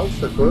nacional,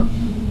 sacou?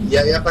 E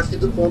aí a partir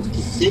do ponto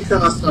que fica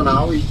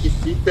nacional e que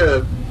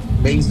fica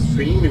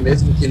mainstream,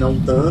 mesmo que não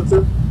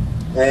tanto,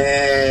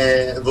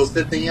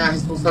 você tem a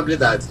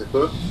responsabilidade,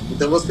 sacou?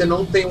 Então você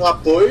não tem o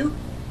apoio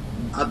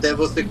até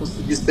você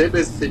conseguir ser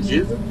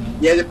bem-sucedido,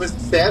 e aí depois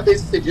que você é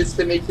bem-sucedido,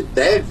 você meio que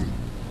deve,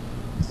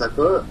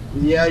 sacou?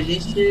 E a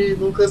gente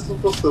nunca se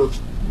importou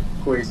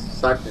com isso,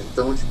 saca?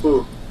 Então,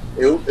 tipo,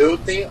 eu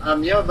tenho... A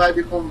minha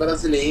vibe como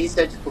brasiliense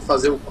é, tipo,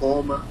 fazer o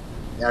coma,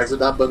 é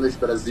ajudar a banda de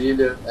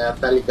Brasília,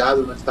 tá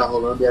ligado no que tá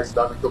rolando e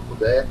ajudar no que eu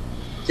puder.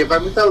 Porque vai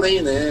muito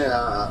além, né?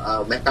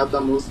 O mercado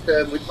da música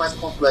é muito mais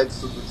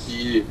complexo do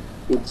que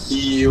o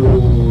que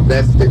o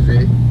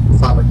DFTV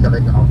fala que é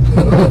legal.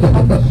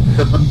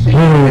 Então, assim,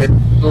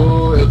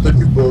 eu tô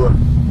de boa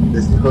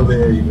nesse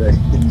rolê aí, velho.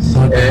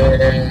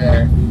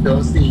 Então,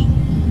 assim,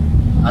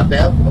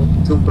 até o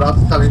que o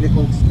próprio Scalene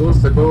conquistou,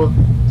 sacou?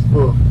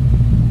 Tipo,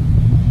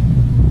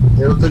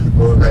 eu tô de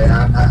boa, velho.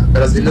 A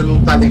Brasília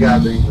não tá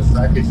ligada ainda,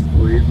 sabe?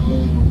 Tipo,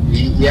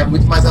 e é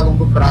muito mais a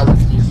longo prazo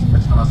que isso,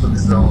 acho, a nossa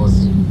visão,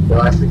 assim.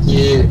 Eu acho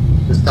que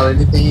o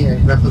Scalene a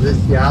gente vai fazer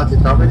esse ato e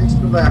tal, mas a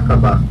gente não vai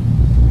acabar.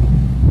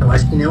 Eu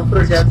acho que nenhum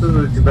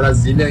projeto de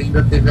Brasília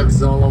ainda teve a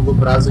visão a longo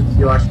prazo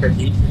que eu acho que a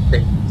gente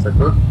tem,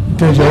 sacou?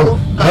 Entendi.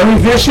 É um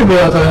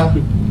investimento,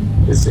 né?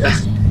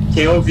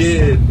 Quem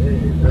ouvir,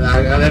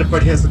 a galera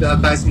pode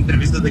resgatar essa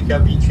entrevista daqui a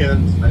 20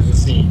 anos, mas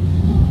assim,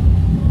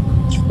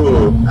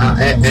 tipo,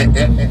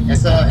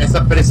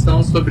 essa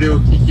pressão sobre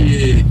o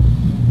que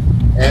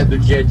é do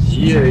dia a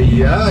dia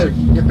e o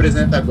que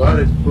representa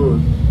agora, tipo,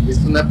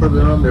 isso não é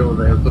problema meu,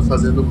 né? Eu tô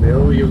fazendo o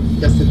meu e o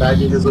que a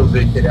cidade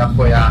resolver querer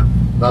apoiar,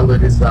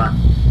 valorizar.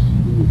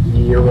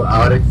 E a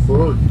hora que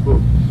for, tipo,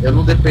 eu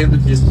não dependo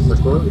disso,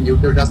 sacou? E o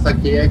que eu já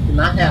saquei é que,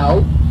 na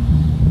real,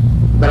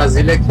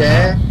 Brasília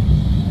quer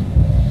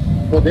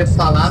poder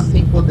falar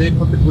sem poder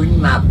contribuir em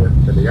nada,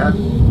 tá ligado?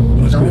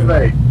 Então,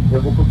 velho,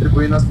 eu vou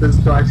contribuir nas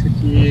coisas que eu acho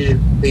que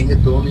tem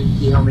retorno e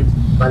que realmente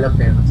vale a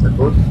pena,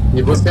 sacou?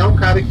 E você é um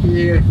cara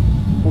que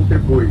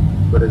contribui,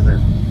 por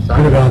exemplo,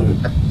 sabe? Obrigado.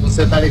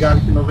 Você tá ligado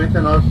que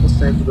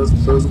 99% das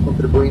pessoas não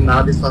contribuem em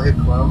nada e só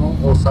reclamam,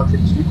 ou só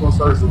criticam, ou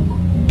só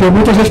julgam. Tem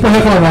muita gente pra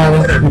reclamar, né?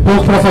 E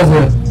pouco pra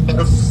fazer.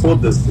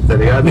 Foda-se, tá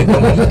ligado? Então,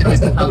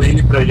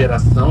 Scalene pra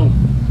geração,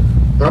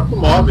 próprio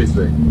Móveis,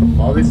 velho.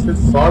 Móveis foi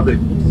foda.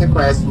 Quem que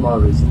reconhece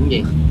Móveis?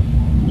 Ninguém.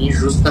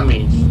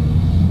 Injustamente.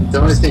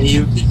 Então, assim, e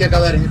o que a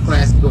galera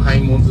reconhece do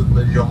Raimundo da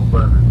Legião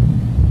Urbana?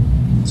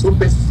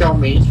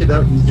 Superficialmente,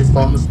 de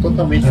formas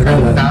totalmente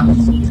caricatas.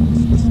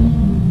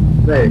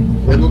 velho,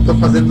 eu não tô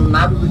fazendo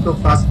nada do que eu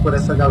faço por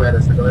essa galera.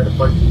 Essa galera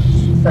pode,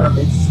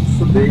 sinceramente, se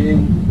fuder e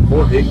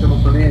morrer, que eu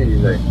não tô nem aí,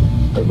 velho.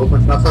 Eu vou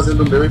continuar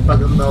fazendo o meu e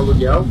pagando meu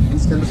aluguel e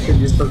sendo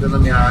feliz fazendo a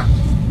minha arte.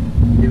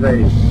 E,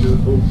 velho,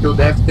 o que o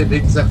DFTV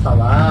quiser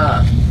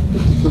falar, o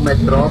que o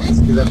Metrópolis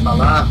quiser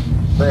falar,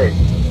 velho,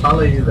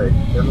 fala aí, velho.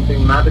 Eu não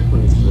tenho nada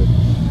com isso, velho.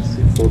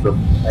 Se foda.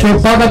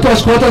 Quem paga as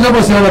tuas contas é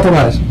você, né,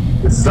 Tomás?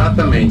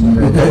 Exatamente,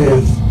 velho. É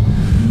isso.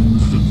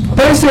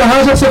 Para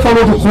encerrar, já que você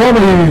falou do Coma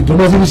e de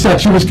umas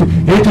iniciativas que,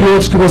 entre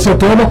outros, que você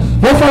toma,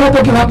 vamos falar um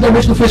pouquinho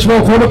rapidamente do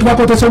Festival Coma, que vai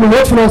acontecer no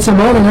outro final de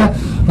semana, né?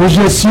 Nos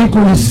dias 5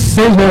 e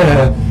 6,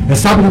 né? É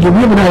sábado e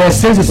domingo, né? É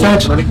 6 e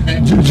 7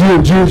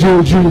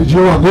 de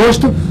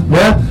agosto,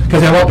 né? Quer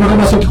dizer, é uma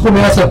programação que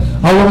começa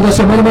ao longo da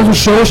semana, mas os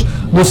shows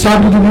no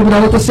sábado e domingo da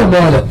outra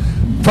semana.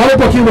 Fala um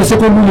pouquinho, você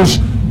como um dos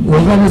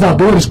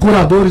organizadores,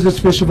 curadores desse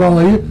festival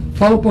aí,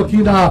 fala um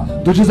pouquinho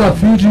do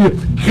desafio de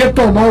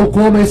retomar o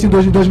Coma esse em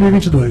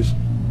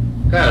 2022.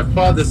 Cara,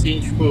 foda, assim,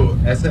 tipo,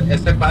 essa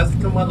é quase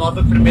que uma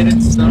nova primeira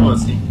edição,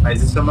 assim,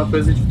 mas isso é uma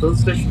coisa de todos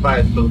os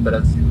festivais pelo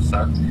Brasil,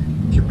 sabe?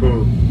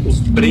 Tipo, os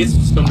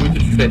preços são muito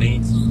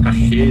diferentes, os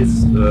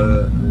cachês,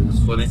 os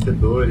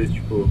fornecedores,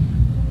 tipo,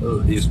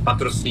 e os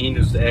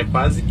patrocínios, é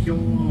quase que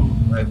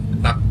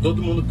tá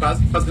todo mundo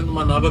quase que fazendo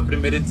uma nova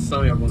primeira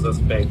edição em alguns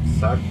aspectos,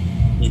 sabe?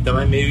 Então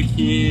é meio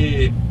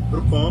que,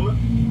 pro Coma,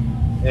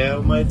 é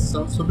uma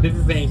edição de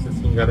sobrevivência,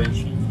 assim,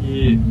 garantir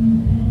que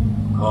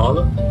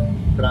rola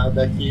para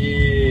ano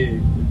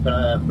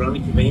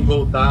que vem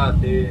voltar a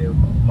ter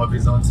uma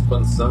visão de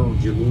expansão,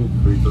 de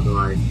lucro e tudo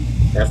mais.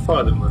 É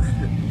foda, mano.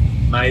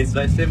 Mas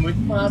vai ser muito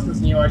massa,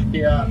 assim, eu acho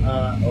que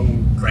o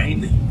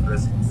branding, por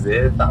assim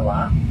dizer, tá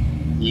lá.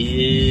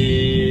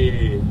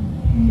 E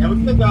é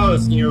muito legal,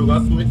 assim, eu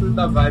gosto muito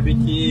da vibe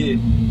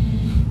que,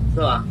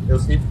 sei lá, eu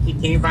sinto que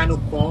quem vai no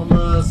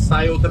Coma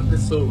sai outra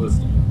pessoa,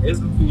 assim.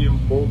 Mesmo que um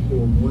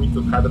pouco,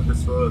 muito, cada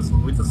pessoa, são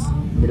muitas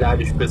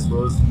milhares de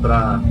pessoas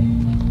pra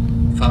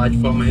falar de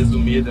forma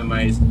resumida,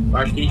 mas eu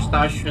acho que a gente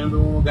tá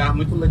achando um lugar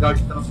muito legal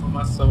de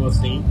transformação,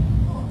 assim,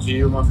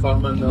 de uma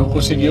forma não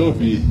consegui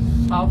ouvir.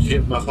 De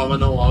uma forma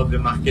não óbvia,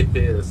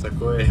 marqueteira,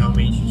 sacou? É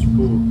realmente,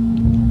 tipo,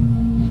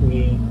 um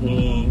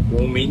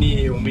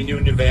mini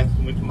universo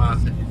muito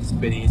massa de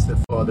experiência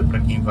foda pra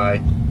quem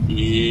vai.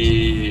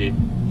 E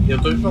eu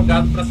tô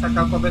empolgado pra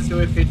sacar qual vai ser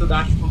o efeito da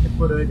arte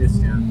contemporânea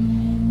esse ano,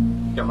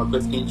 que é uma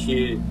coisa que a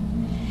gente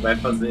vai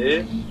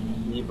fazer.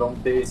 E vão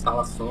ter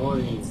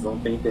instalações, vão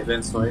ter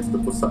intervenções.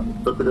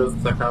 Tô curioso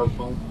de sacar o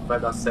quão vai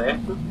dar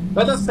certo.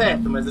 Vai dar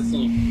certo, mas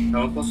assim, é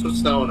uma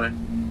construção, né?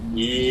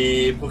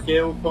 E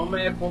porque o Coma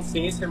é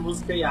consciência,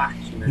 música e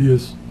arte, né?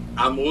 Isso.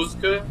 A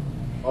música,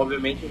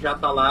 obviamente, já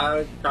tá lá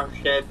de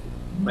carro-chefe,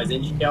 mas a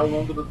gente quer ao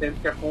longo do tempo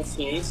que a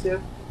consciência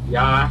e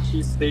a arte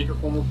estejam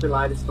como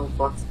pilares tão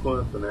fortes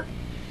quanto, né?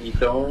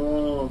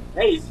 Então,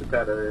 é isso,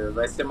 cara.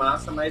 Vai ser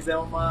massa, mas é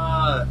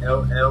uma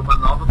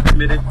nova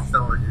primeira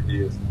edição, eu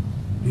diria.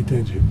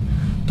 Entendi.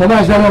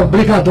 Tomás, velho,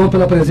 brigadão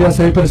pela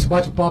presença aí, pelo esse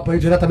bate-papo aí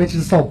diretamente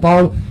de São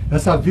Paulo,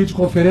 essa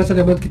videoconferência,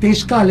 lembrando que tem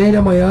Scalene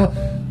amanhã,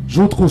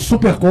 junto com o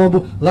Super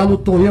Combo, lá no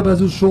Toia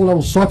Brasil Show, lá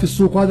no Sof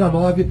Sul, quadra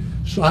 9,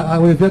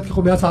 o evento que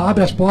começa,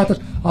 abre as portas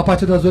a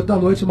partir das 8 da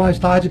noite, mais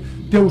tarde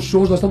tem os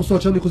shows, nós estamos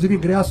sorteando inclusive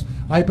ingresso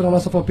aí pela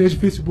nossa fanpage,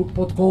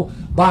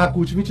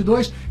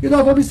 facebook.com/cult22, e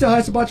nós vamos encerrar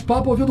esse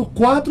bate-papo ouvindo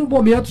 4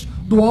 momentos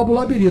do álbum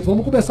Labirinto.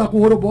 Vamos começar com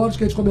o Ouroboros,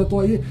 que a gente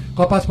comentou aí,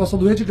 com a participação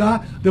do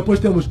Edgar, depois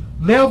temos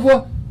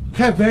Névoa,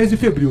 Revés e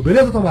Febril,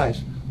 beleza,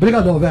 Tomás?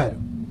 Obrigadão, velho.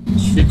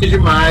 Chique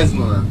demais,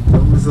 mano.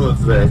 Tamo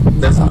junto, velho.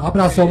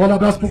 Abração, manda um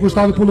abraço pro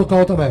Gustavo e pro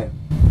Lucão também.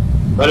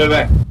 Valeu,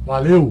 velho.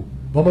 Valeu.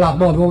 Vamos lá,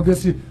 mano, vamos ver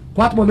se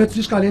 4 momentos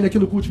de Scalene aqui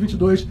no Cult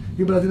 22.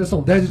 Em Brasília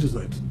são 10 e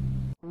 18.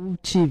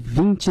 Cult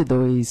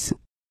 22.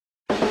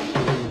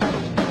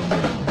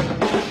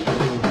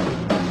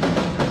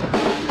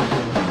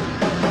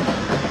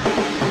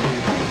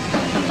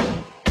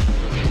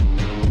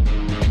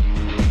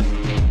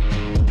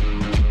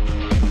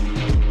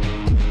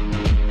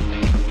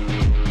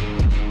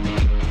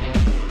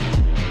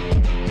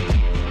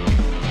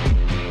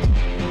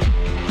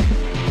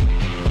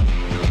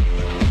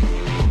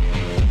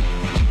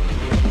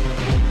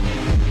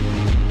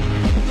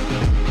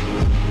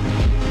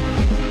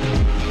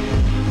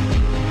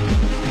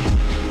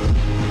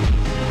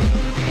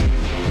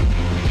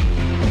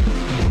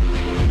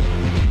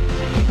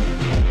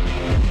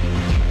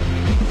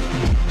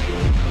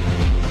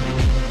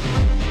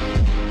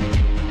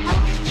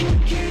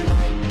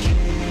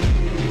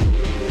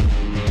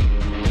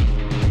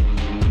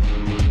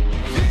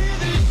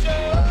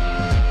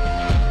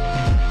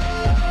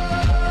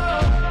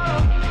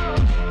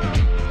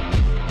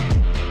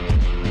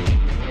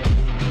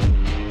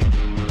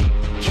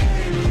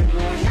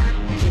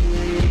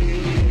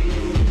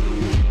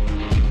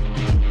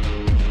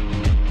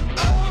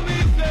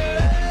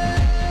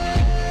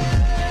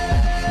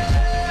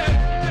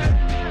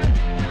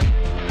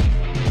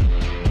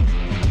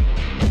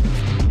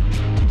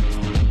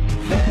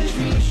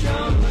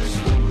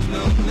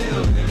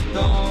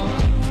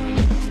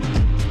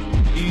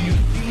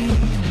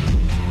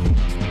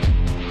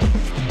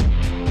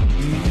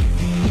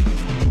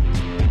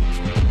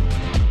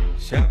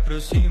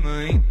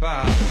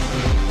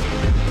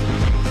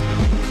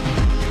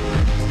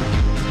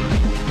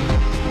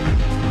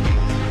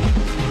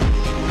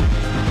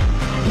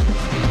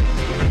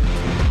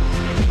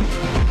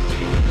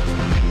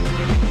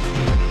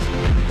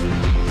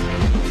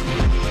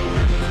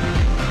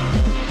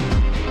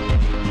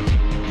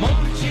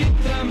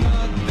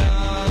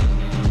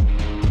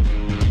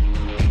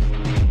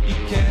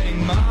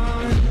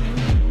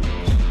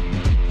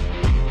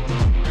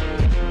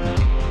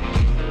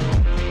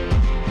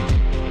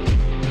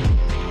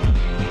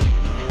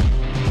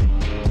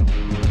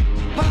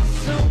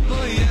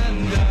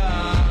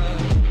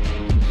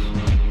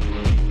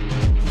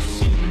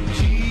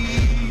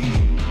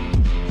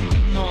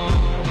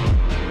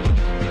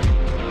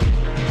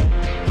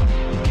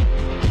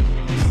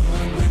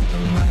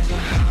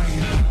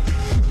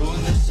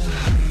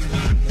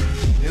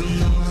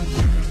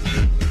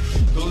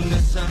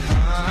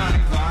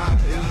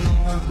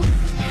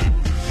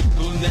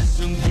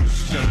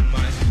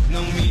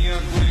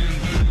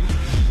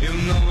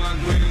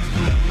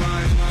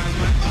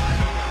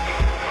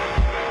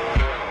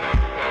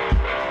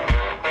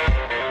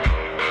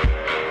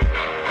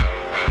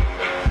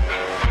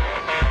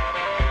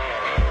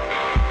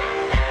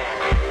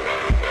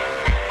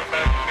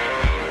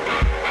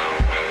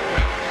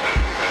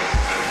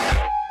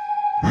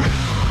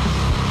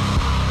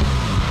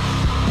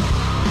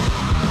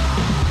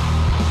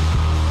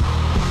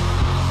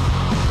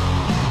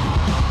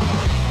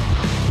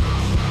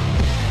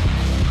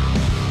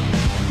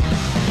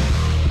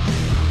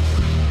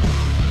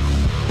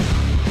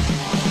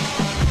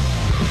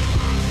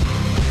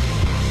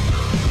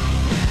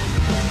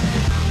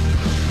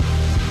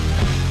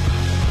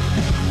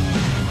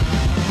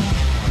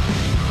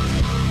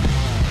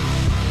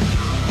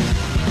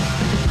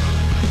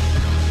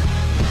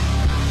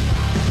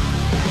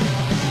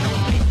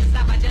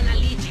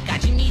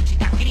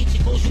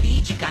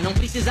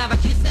 precisava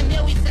disso, é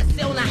meu, isso é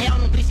seu. Na real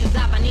não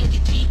precisava nem de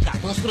dica.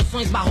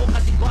 Construções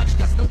barrocas e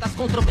góticas, tantas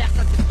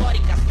controvérsias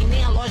históricas que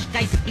nem a lógica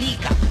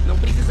explica. Não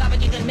precisava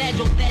de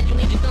remédio ou tédio,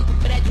 nem de tanto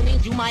prédio, nem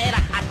de uma era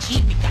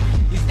atípica.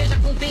 Esteja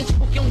contente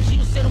porque um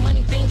dia o ser humano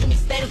entende o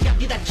mistério que a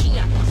vida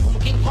tinha. Como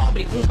quem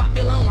cobre com um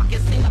papelão,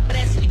 aquecendo a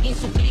prece de quem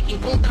suplica em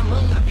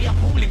contramão na via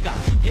pública.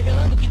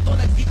 Revelando que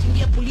toda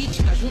desitmia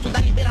política, junto da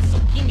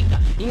liberação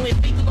química, em um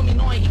efeito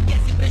dominó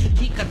enriquece e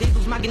prejudica, desde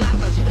os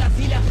magnatas de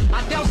Brasília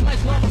até os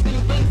mais novos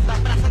delinquentes da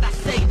Praça da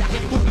Sé e da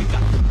República.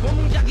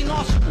 Como um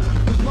diagnóstico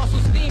dos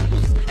nossos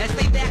tempos,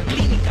 esta ideia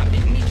clínica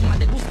permite uma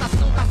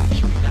degustação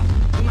pacífica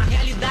de uma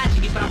realidade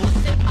que pra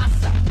você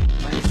passa,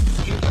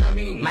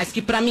 mas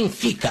que pra mim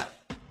fica.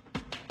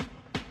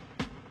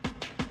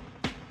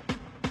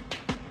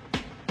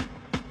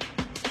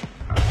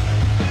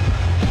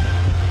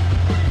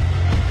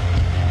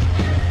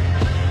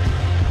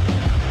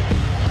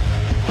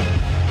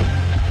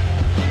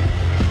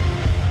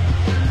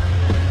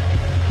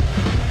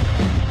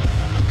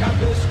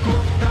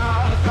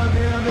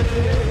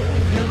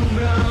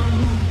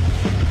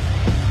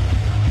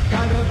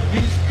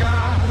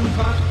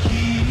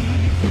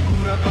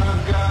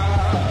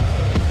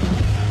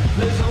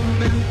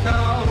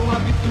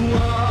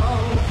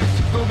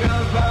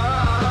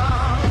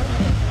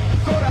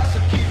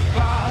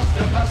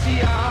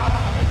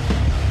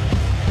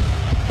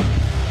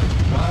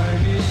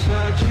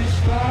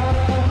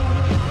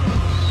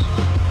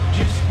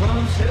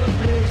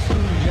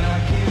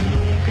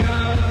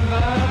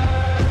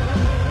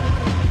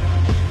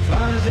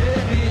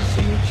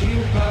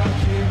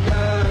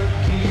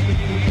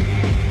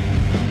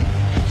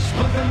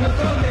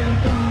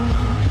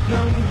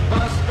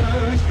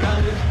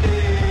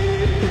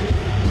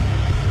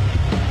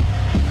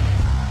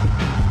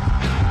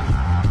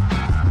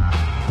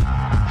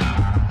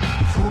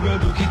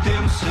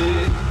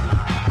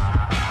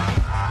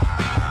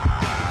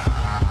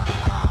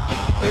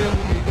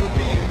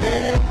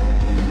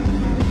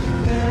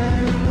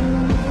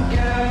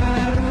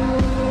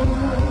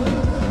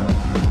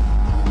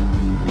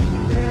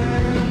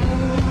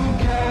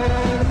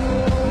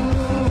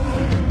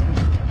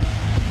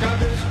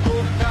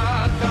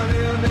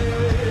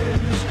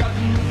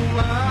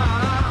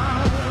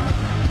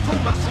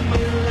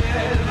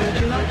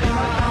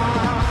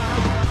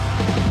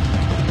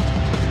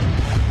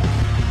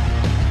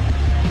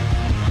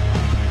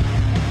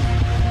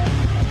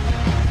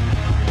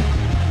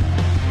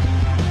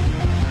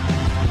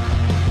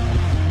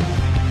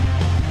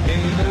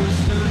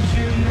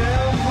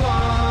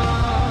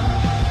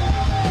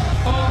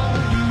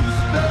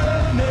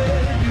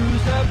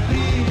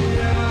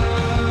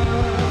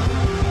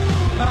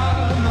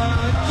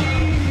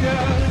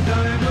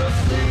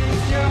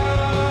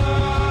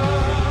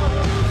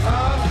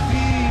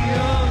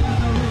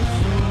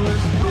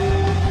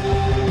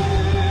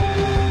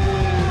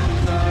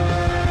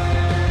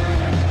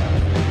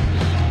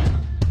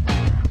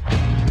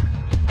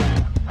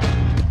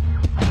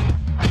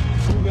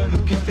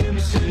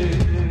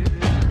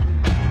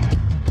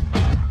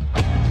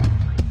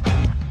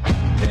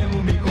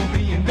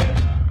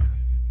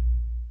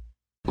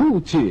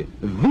 Cult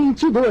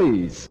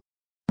 22.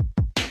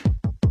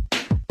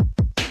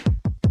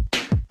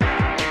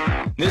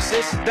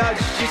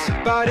 Necessidades de se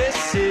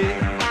parecer,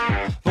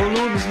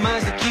 volumes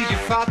mais do que de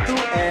fato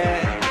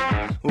é.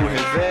 O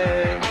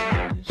revés,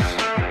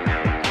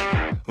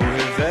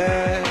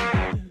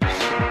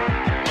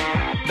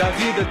 da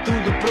vida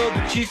tudo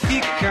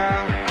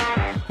produtificar,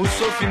 o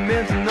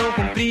sofrimento não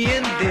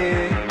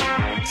compreender,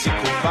 se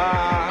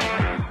curvar,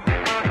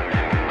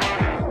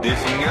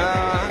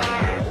 definhar.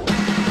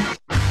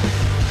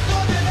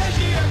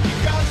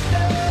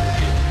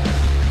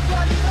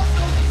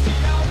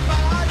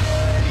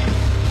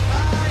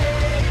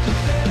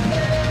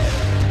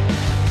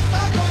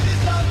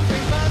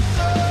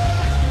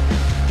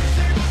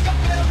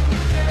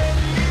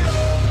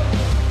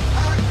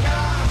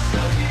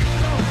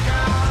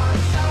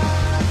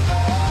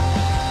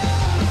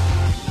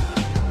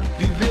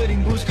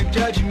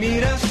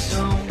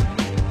 Admiração,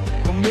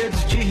 com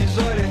medos de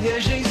irrisória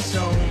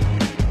rejeição.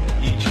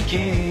 E de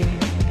quem?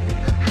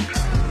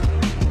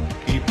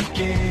 E por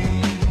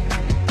quem?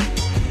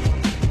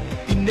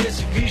 E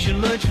nesse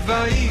vigilante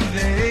vai e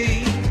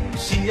vem,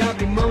 se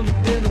abre mão do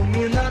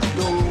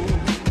denominador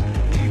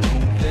e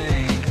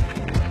contém.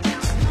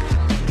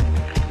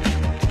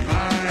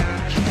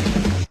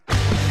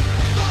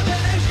 Toda a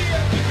energia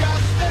que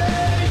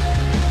gastei,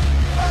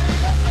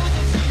 validação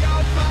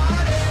social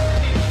parei.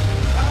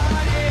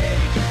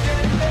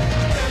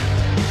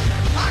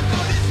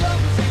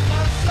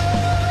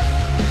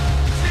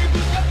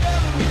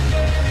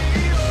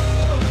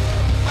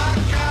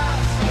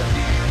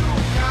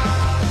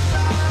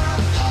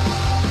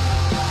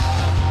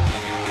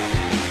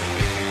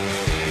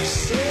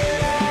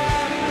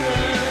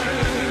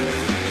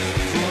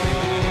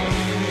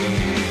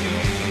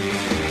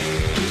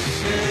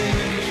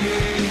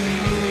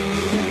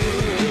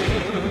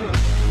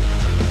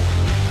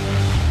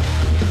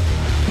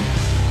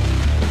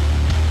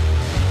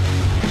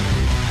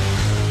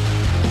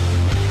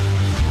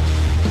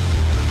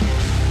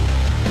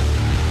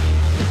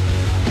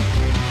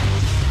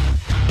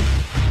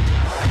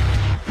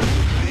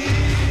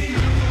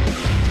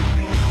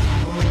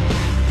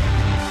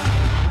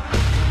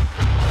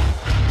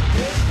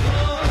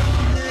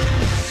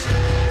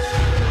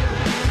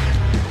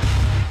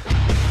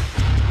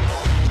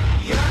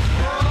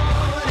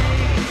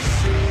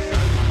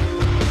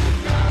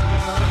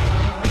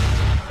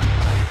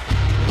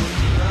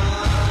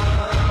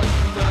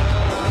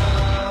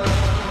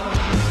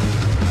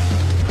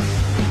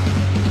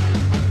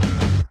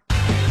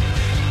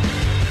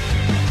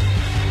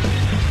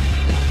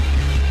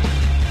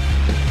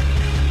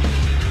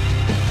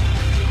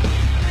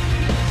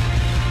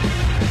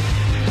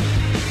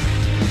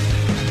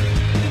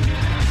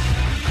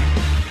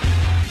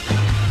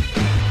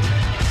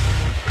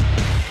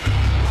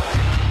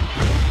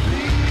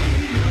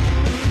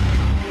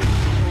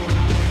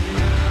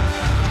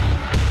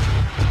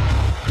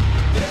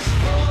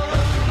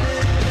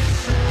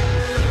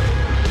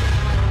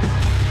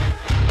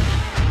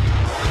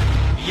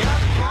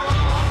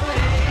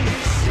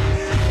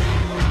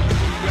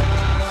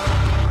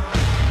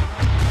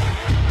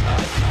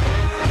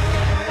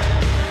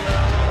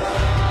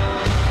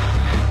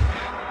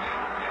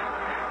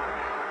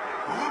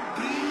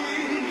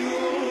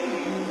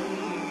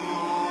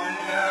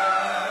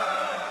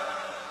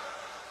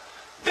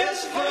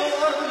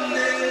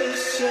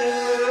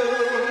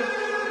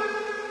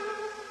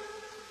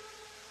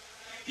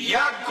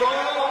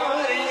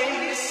 fora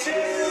em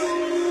seu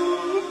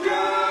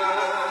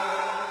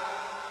lugar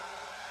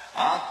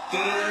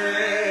até.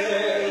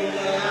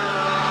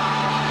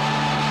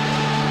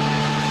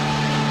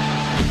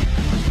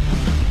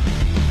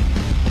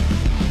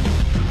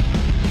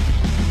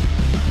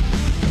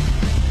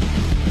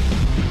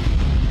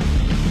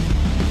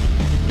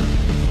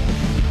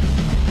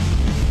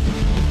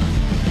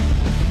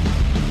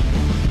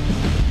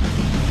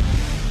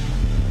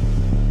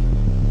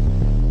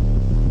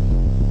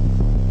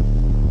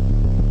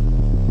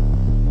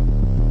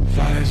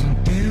 Faz um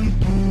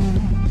tempo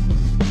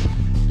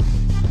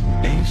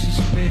em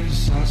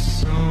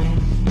suspensação,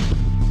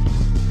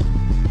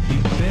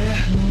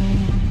 inverno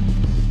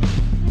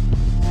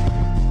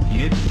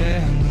e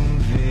eterno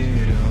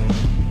verão,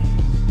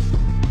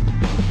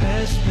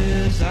 pés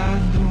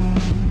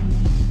pesados,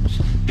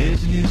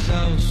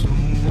 desliza o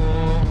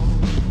suor,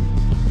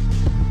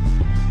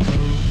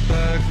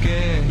 luta,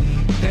 guerra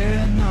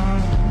interna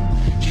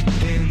de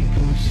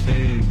tempos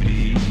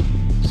febris.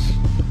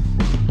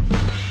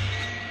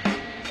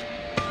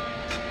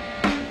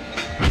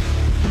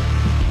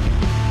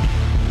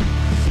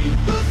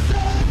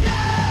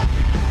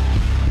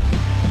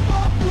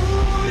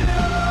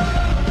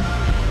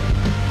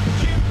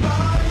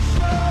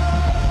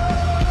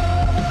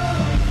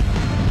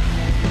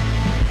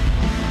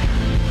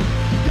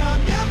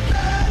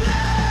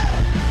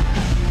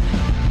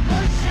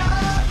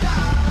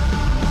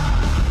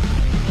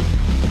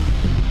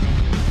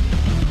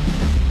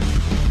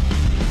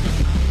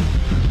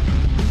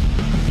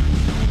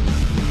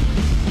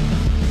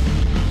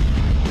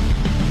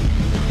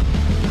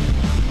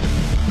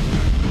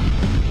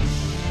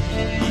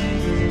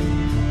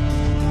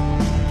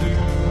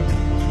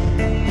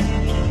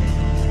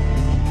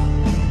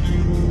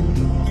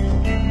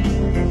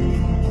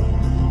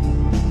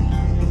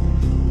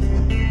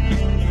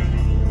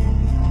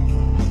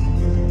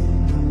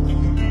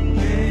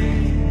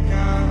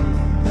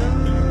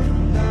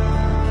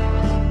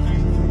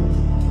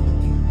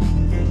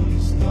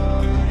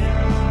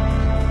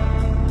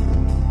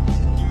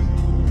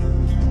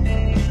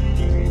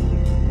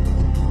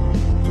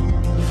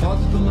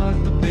 Foto do lado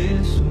do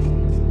berço,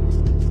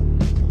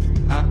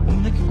 a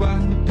urna que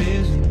guarda o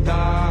peso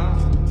da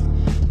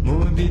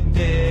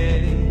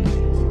morbidez.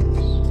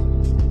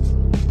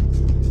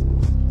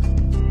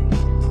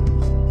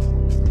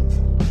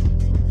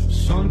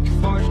 Sonho que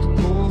foge do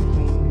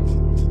corpo,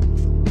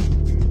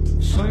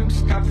 sonho que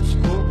escapa do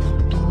escopo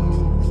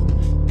do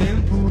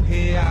tempo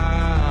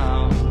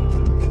real.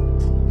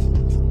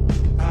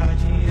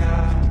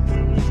 Adiado,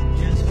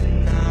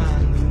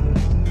 desvenado.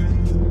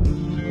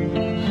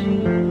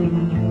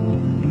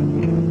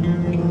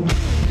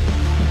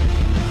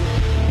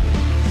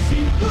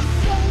 Sinto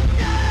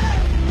sangue,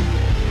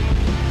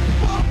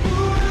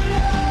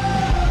 procura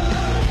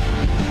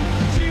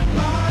de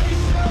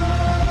paixão.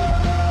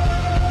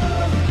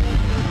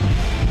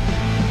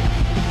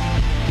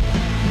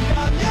 E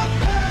a minha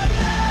pele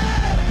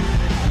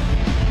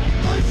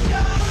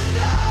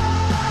manchada.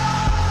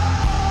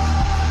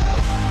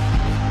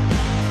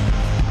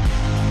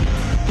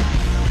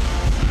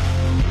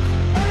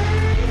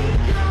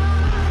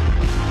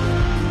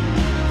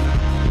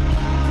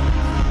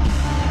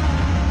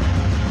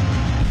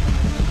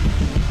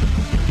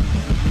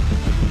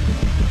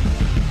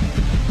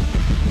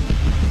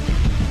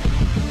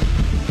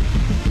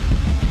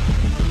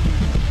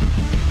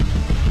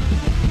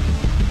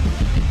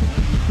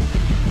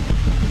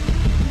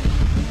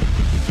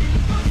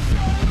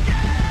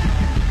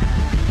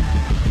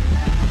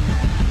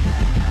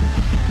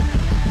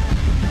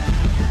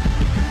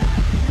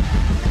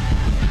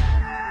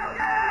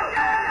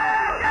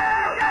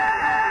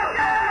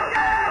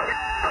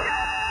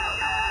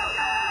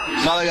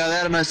 Fala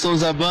galera, nós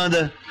somos a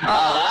banda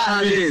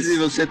Alarmes e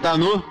você tá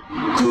no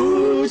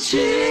Cult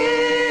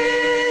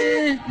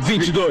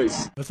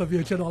 22. Essa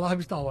vinhetinha do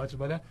Alarmes tá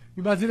ótima, né?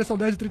 Em Brasília são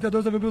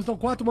 10h32, ouvimos são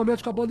 4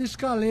 momentos com a banda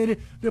Scalene,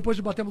 depois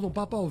de batemos um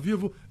papo ao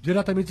vivo,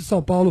 diretamente de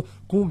São Paulo,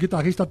 com o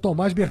guitarrista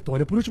Tomás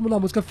Bertoni. Por último, na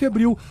música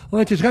Febril,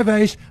 antes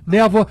Revés,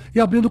 Névoa e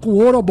abrindo com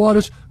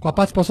Ouroboros, com a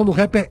participação do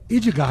rapper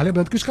Edgar.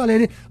 Lembrando que o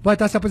Scalene vai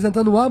estar se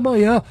apresentando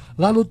amanhã,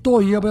 lá no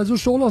Toinha Brasil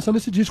Show, lançando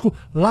esse disco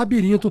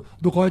Labirinto,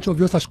 do qual a gente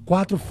ouviu essas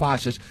 4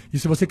 faixas. E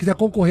se você quiser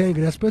concorrer a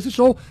ingresso para esse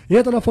show,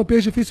 entra na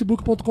fanpage de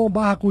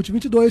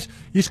facebook.com/cult22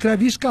 e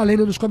escreve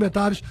Scalene nos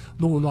comentários,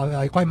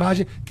 com a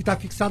imagem que está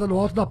fixada no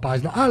alto da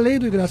página. Além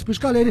do ingresso para o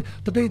Scalene,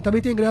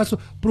 também tem ingresso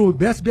para o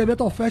BSB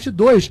Metal Fest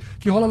 2,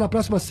 que rola na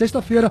próxima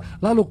sexta-feira,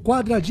 lá no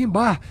Quadradinho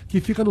Bar, que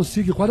fica no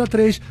SIG Quadra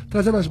 3,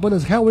 trazendo as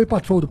bandas Hellway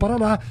Patrol do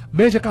Paraná,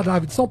 Major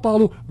Cadáver de São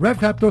Paulo, Rev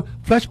Raptor,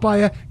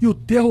 Flashfire e o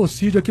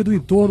Terrorcídio aqui do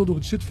entorno do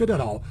Distrito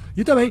Federal.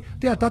 E também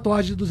tem a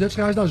tatuagem de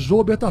R$200 da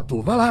Jober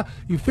Tatu. Vai lá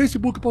em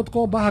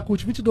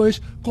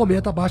facebook.com/cult22,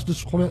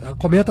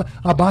 comenta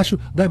abaixo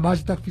da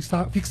imagem que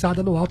está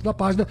fixada no alto da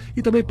página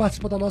e também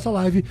participa da nossa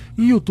live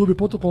em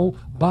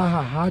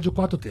youtube.com/rádio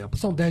 4 Tempos.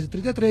 São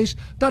 10h33,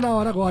 tá na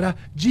hora agora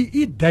de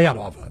Ideia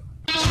Nova.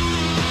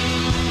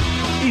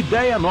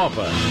 Ideia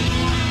Nova.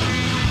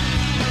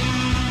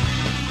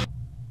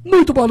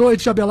 Muito boa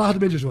noite, Abelardo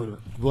Mendes Júnior.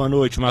 Boa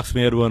noite, Marcos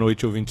Pinheiro. Boa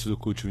noite, ouvintes do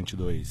Cult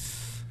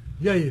 22.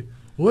 E aí?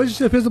 Hoje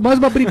você fez mais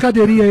uma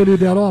brincadeirinha aí no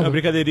Ideia Nova? Uma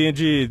brincadeirinha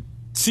de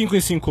 5 em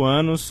 5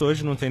 anos.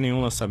 Hoje não tem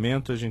nenhum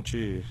lançamento. A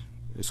gente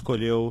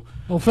escolheu...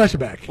 Um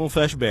flashback. Um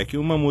flashback.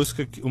 Uma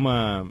música,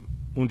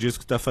 um disco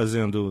que está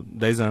fazendo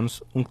 10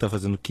 anos, um que está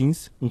fazendo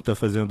 15, um que está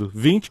fazendo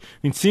 20,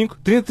 25,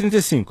 30,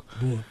 35.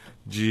 Boa.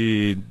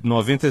 De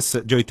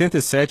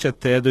 87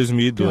 até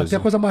 2012. Tem até a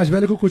coisa mais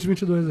velha que o Cult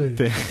 22 aí.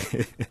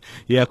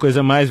 E a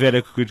coisa mais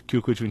velha que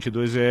o Cult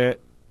 22 é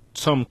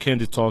Some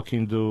Candy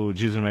Talking do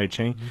Jesus Mary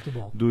Chain,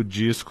 do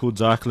disco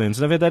Darklands.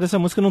 Na verdade, essa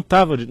música não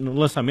estava no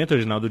lançamento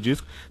original do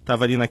disco,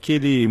 estava ali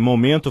naquele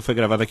momento, foi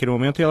gravada naquele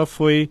momento e ela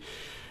foi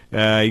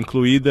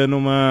incluída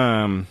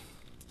numa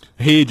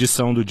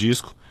reedição do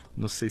disco.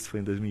 Não sei se foi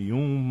em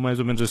 2001, mais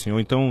ou menos assim, ou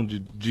então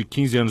de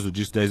 15 anos do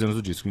disco, 10 anos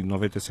do disco, em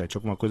 97,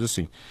 alguma coisa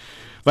assim.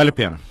 Vale a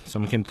pena.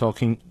 Some Candy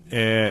Talking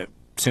é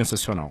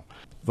sensacional.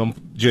 Vamos,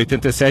 de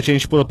 87 a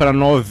gente pula para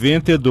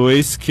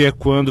 92, que é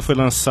quando foi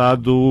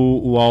lançado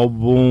o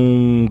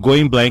álbum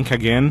Going Blank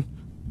Again,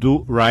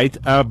 do Right,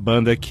 a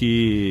banda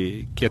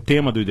que é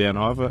tema do Ideia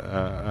Nova,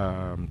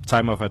 a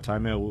Time of a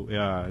Time é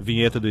a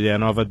vinheta do Ideia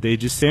Nova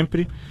desde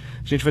sempre.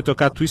 A gente vai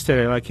tocar Twister,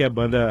 ela que é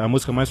a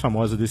música mais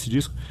famosa desse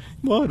disco,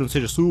 embora não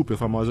seja super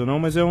famosa não,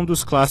 mas é um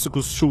dos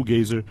clássicos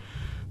shoegazer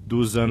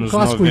dos anos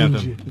 90.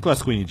 Um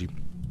clássico indie.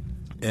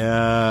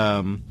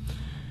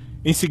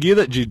 Em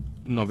seguida, de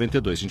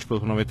 92, a gente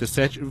pulou para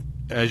 97,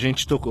 a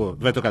gente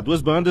vai tocar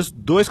duas bandas,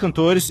 2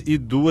 cantores e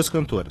 2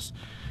 cantoras.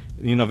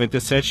 Em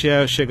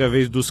 97 chega a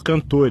vez dos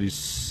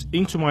cantores.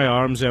 Into My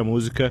Arms é a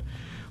música,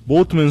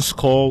 Boatman's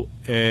Call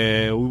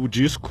é o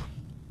disco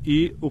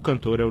e o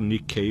cantor é o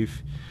Nick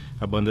Cave,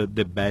 a banda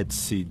The Bad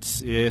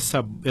Seeds. E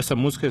essa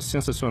música é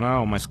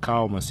sensacional, mais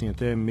calma, assim,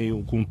 até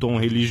meio com um tom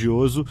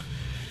religioso.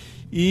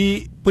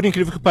 E, por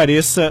incrível que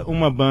pareça,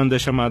 uma banda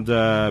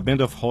chamada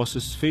Band of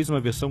Horses fez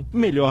uma versão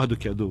melhor do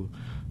que a do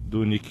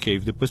Nick Cave.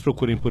 Depois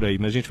procurem por aí,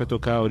 mas a gente vai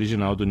tocar a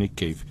original do Nick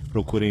Cave.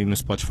 Procurem no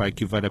Spotify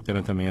que vale a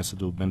pena também essa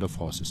do Band of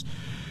Horses.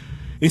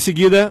 Em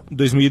seguida,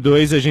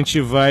 2002, a gente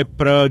vai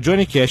para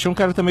Johnny Cash. É um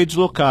cara também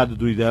deslocado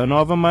do Ideia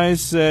Nova,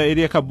 mas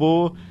ele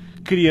acabou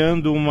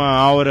criando uma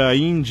aura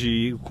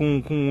indie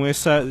com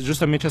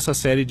justamente essa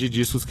série de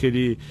discos que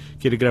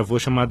ele gravou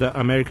chamada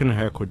American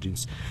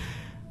Recordings.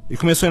 Ele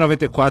começou em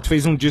 94,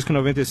 fez um disco em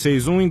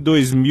 96, um em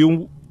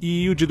 2000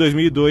 e o de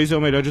 2002 é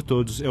o melhor de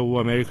todos, é o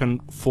American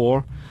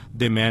 4,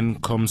 The Man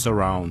Comes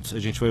Around. A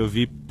gente vai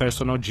ouvir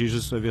Personal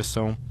Jesus, a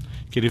versão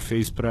que ele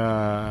fez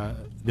para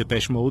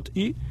Depeche Mode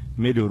e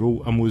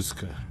melhorou a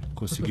música,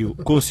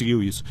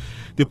 conseguiu isso.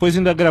 Depois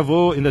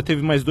ainda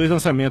teve mais 2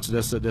 lançamentos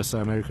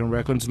dessa American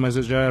Records, mas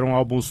já eram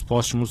álbuns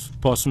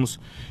póstumos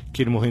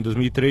que ele morreu em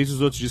 2003 e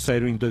os outros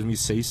saíram em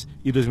 2006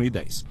 e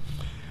 2010.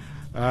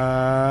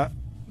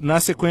 Na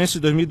sequência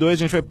de 2002,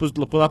 a gente vai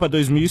pular para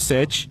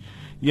 2007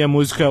 e a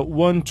música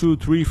 1, 2,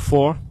 3,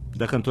 4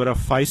 da cantora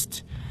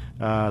Feist,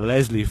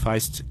 Leslie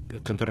Feist,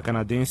 cantora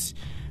canadense.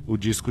 O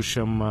disco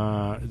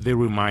chama The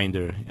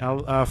Reminder.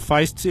 A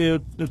Feist eu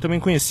também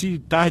conheci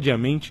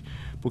tardiamente,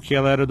 porque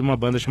ela era de uma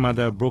banda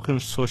chamada Broken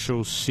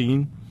Social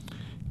Scene,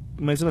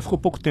 mas ela ficou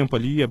pouco tempo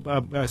ali.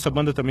 Essa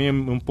banda também é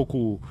um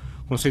pouco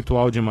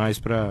conceitual demais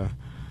para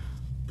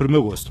o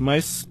meu gosto,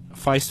 mas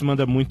Feist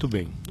manda muito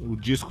bem. O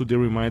disco The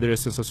Reminder é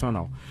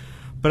sensacional.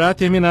 Para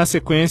terminar a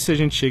sequência, a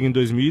gente chega em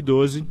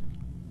 2012,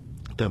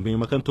 também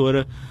uma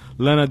cantora,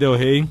 Lana Del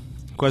Rey,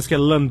 quase que é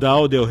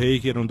Landau Del Rey,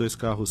 que eram 2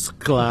 carros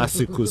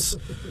clássicos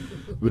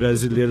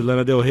brasileiros.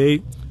 Lana Del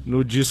Rey,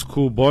 no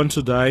disco Born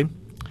to Die.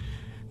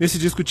 Nesse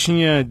disco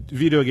tinha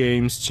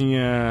videogames,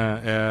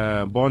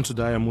 tinha Born to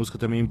Die, a música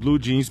também, Blue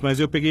Jeans, mas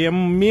eu peguei a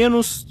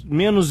menos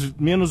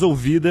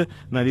ouvida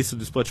na lista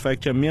do Spotify,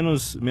 que tinha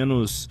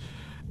menos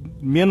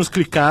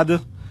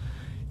clicada,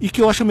 e que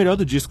eu acho a melhor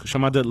do disco,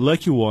 chamada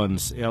Lucky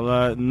Ones.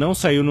 Ela não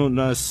saiu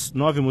nas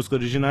 9 músicas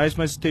originais,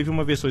 mas teve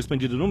uma versão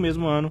expandida no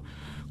mesmo ano,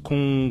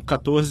 com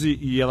 14,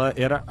 e ela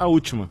era a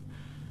última.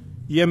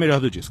 E é a melhor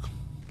do disco,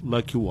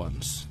 Lucky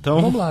Ones.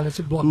 Então, vamos lá,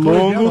 nesse bloco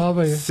longo,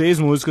 nova aí. 6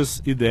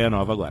 músicas, Ideia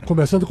Nova agora.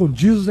 Começando com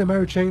Jesus and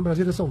Mary Chain, em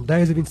Brasília são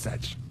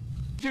 10h27.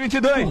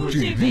 22.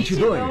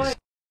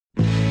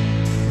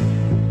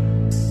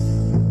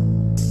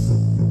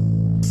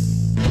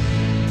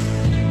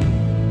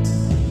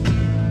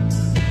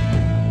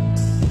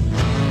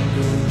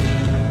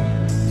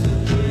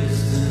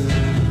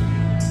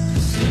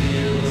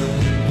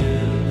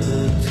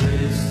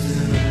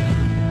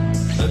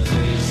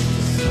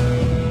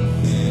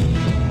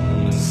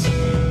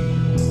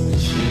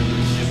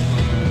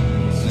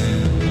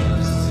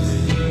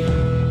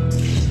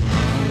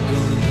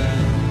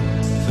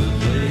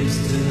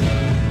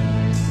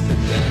 The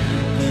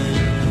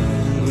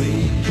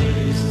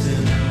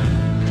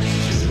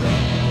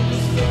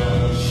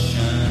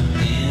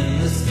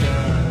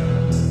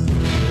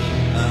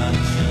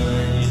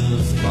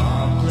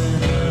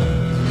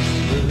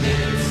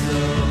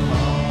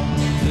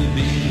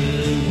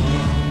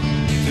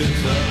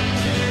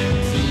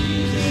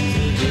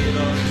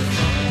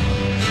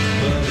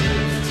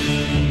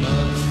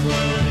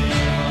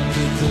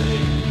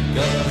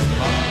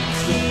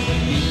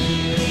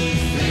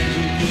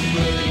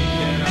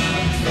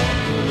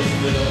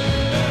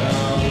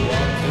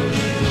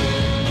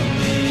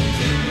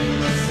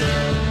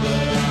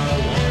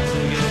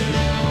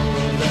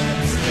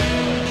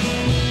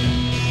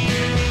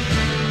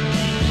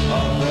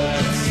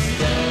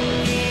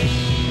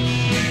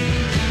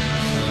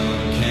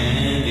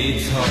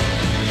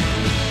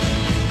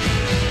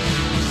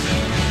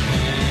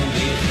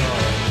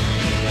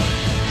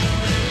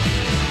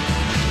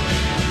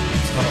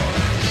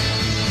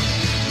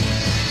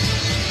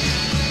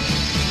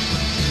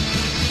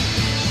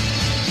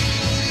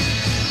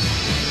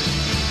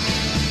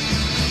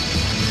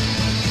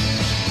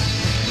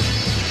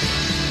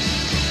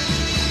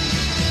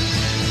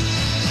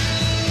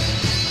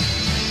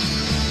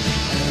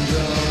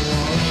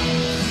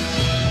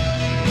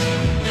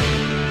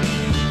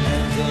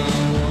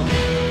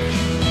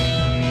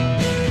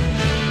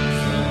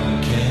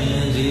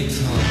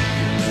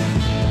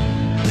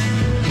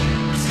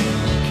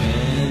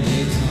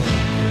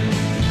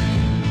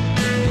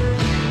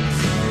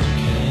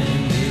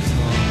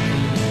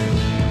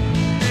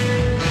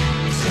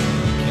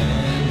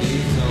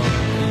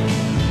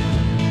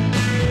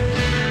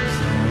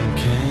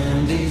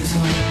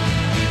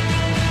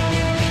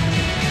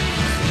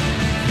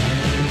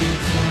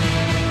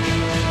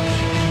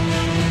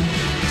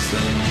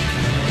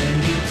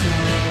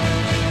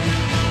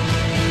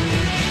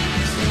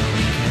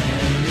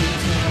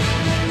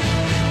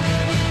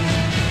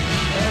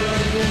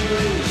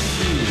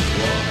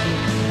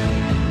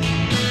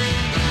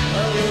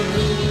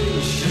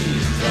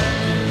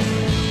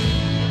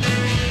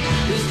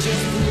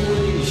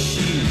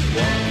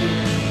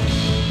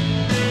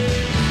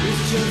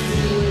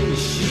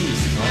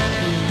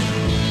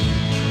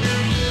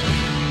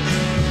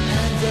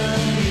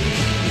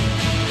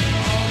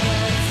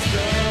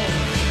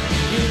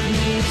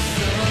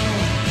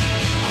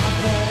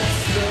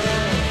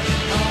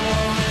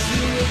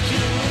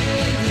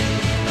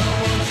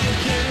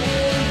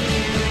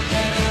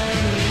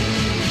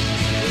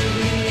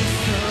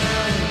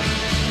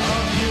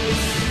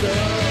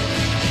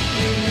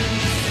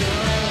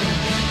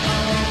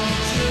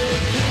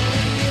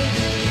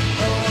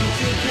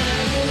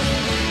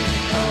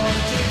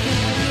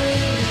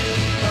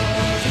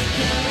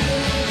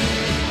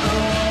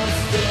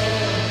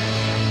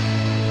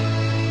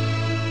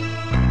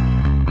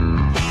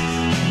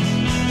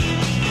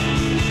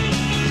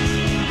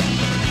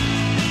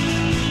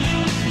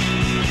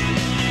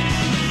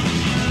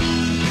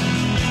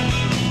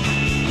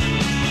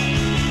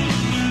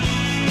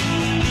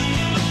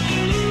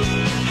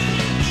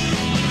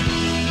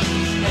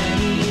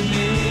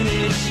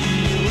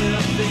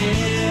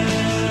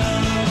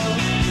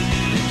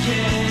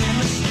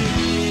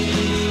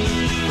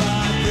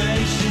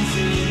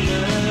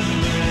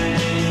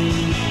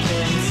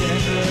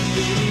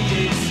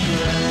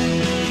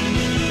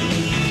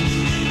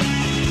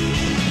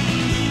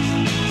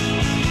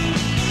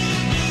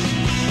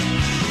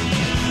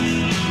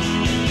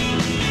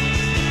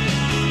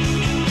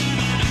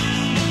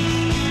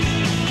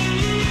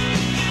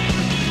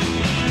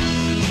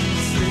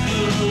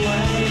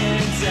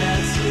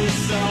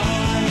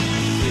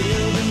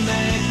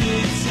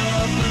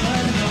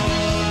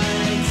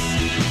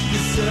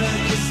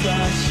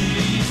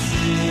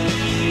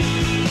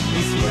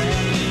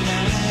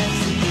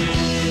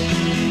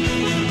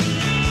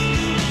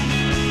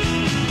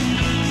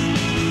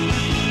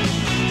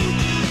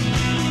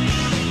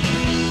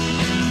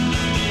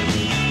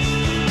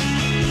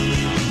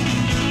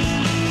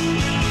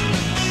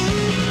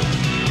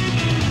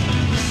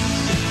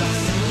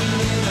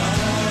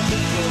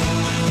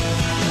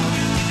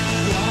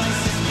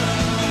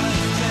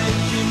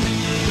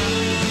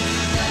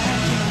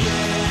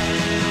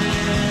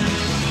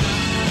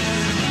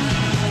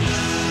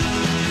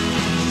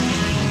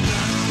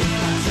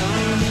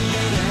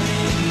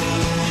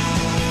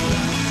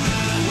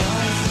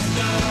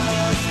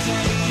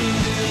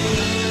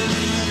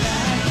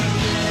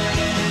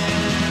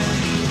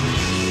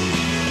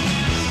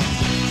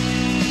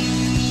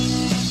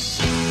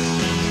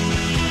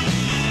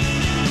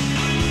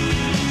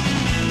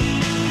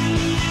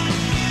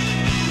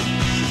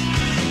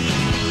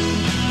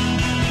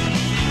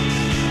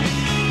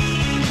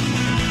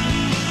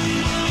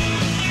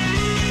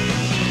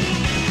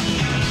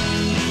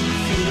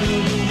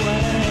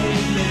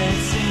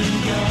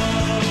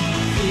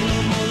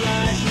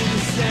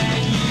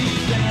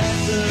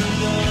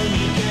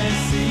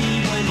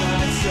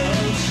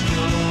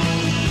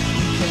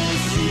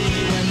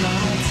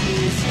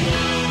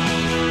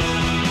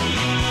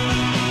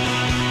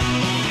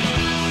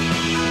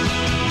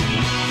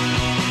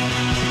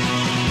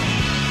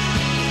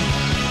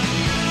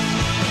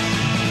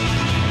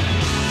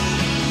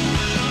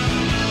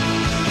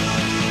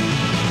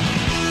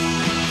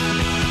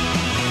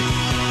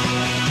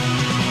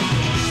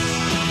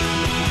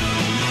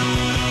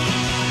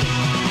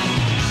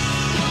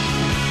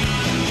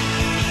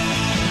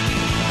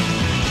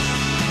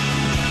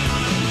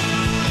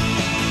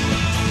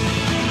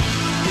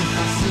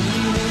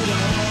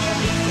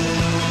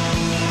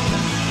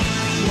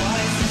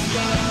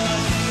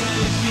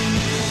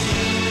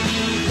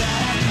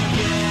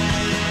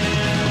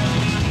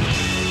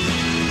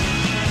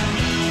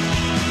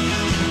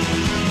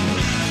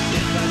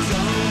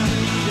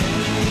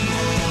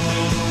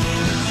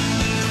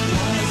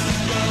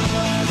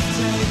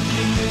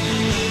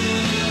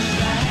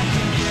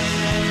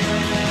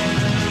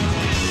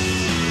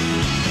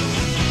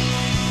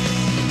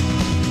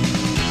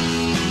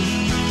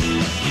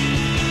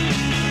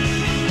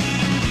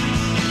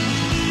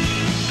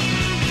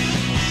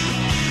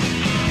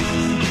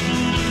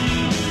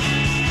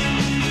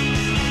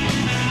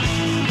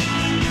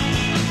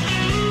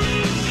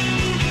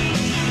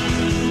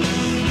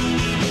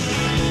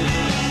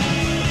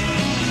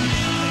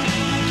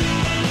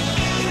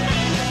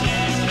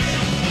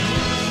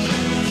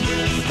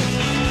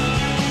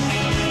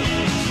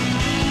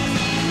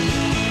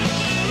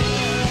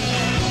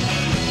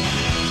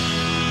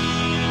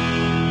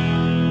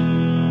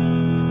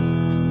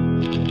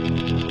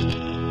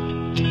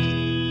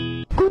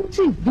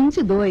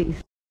 22.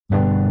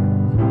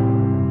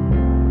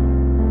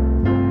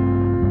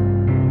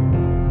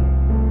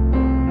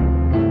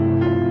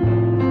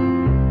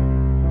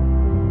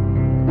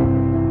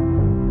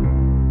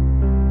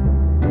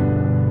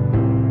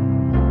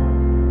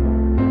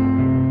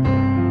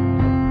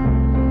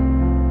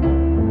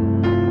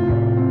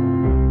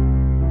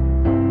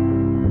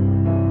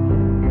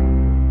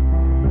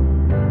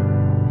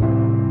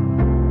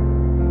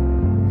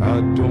 I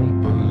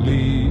don't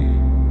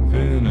believe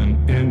in an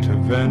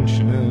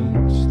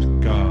interventionist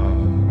God.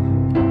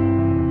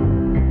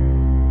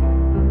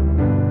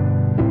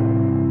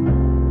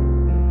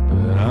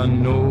 But I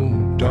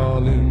know,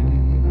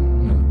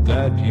 darling,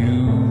 that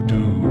you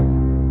do.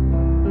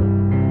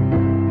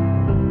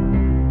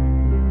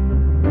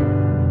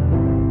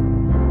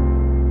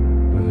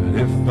 But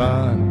if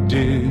I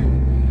did,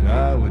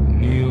 I would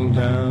kneel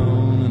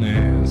down and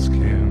ask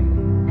him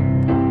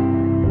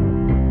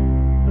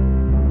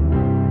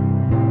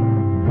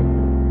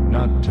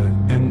not to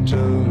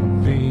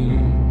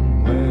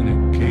intervene when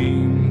it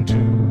came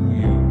to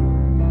you.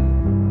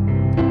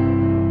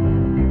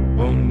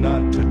 Well,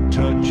 not to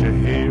touch a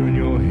hair in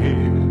your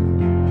head,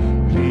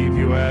 leave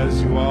you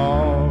as you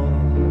are.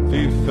 If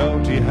he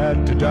felt he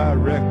had to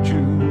direct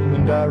you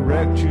and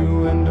direct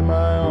you into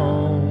my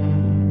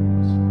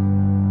arms,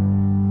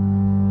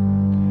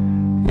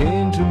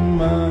 into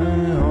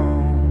my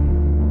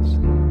arms,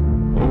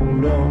 oh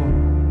Lord,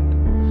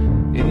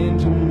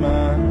 into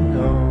my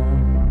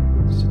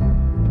arms,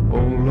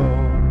 oh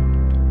Lord,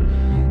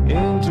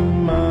 into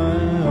my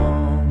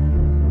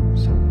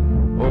arms,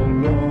 oh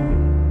Lord,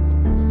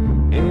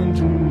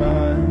 into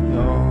my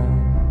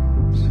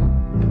arms.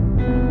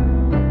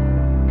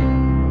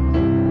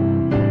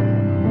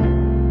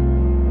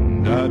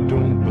 And I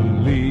don't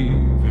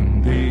believe in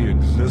the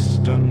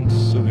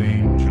existence of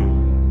angels.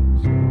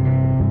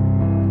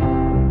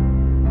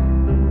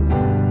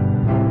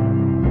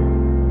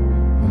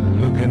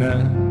 Looking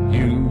at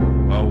you,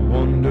 I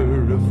wonder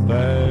if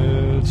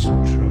that's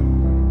true.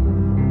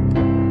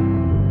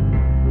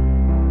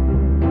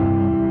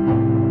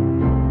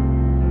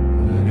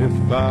 If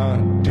I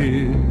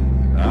did,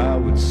 I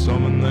would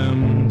summon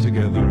them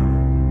together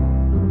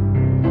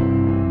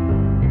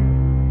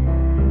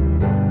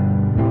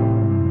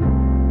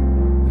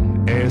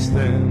and ask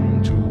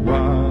them to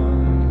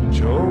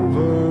watch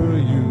over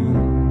you.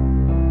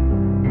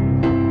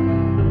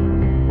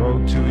 Oh,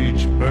 to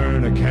each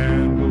burn a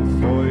candle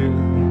for you,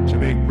 to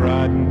make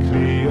bright and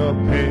clear your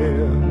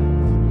path,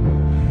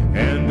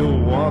 and to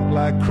walk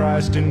like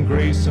Christ in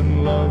grace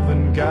and love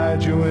and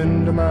guide you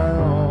into my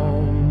arms.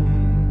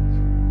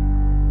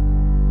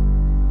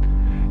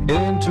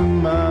 Into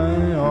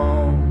my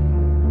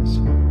arms,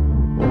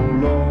 oh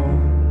Lord,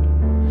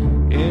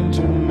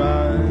 into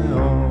my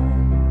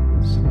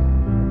arms,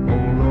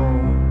 oh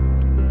Lord,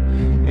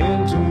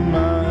 into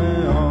my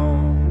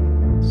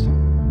arms,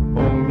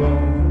 oh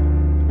Lord,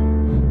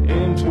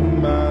 into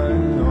my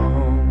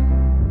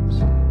arms.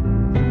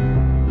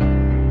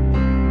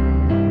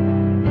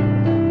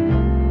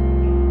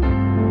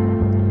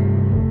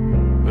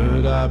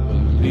 But I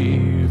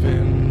believe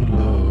in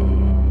love.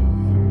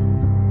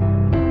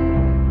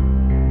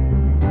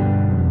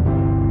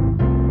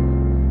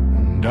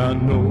 And I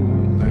know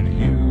that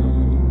you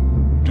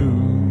do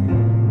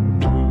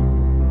too.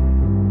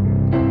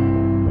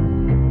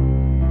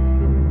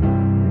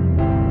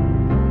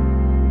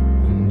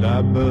 And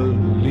I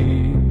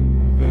believe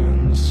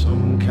in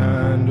some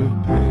kind of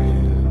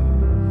path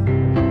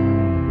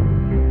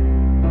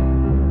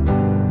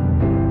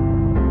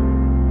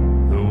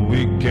that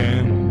we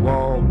can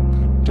walk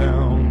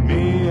down,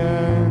 me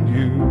and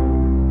you.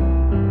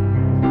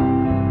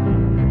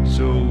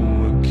 So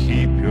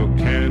keep your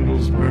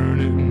candles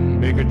burning,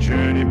 make a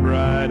journey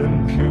bright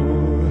and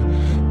pure,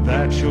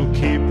 that you'll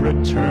keep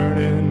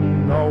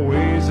returning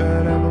always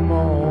and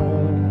evermore.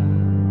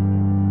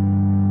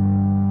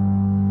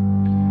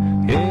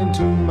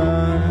 Into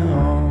my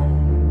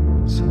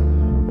arms,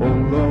 oh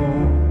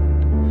Lord,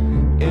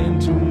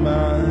 into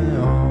my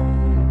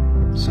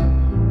arms, oh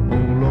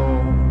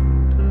Lord,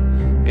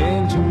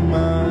 into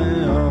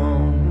my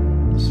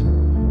arms,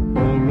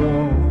 oh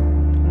Lord,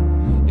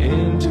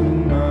 into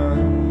my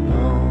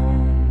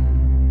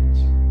arms.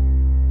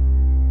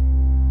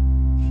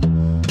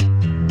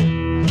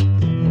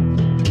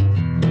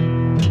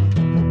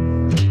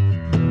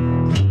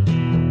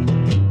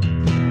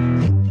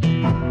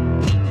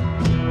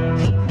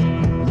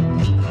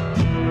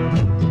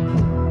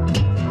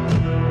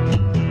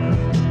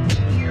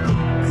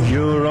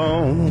 Your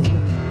own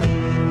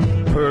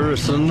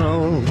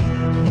personal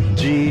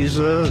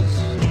Jesus,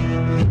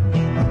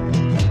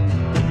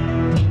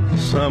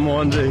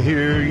 someone to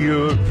hear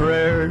your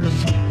prayers,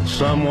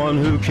 someone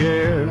who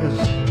cares.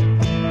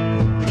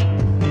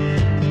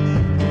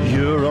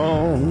 Your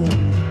own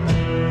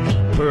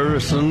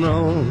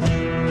personal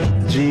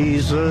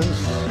Jesus,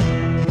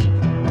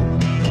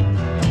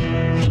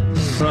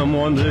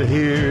 someone to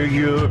hear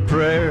your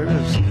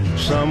prayers,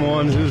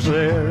 someone who's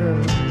there.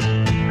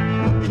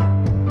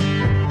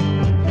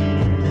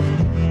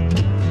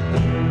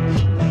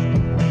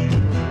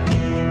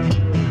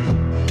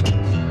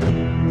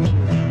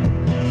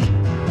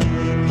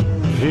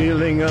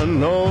 feeling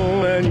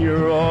unknown and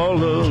you're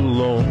all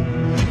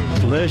alone,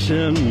 flesh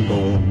and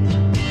bone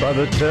by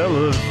the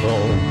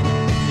telephone.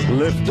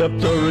 Lift up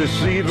the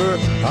receiver,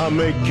 I'll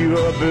make you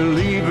a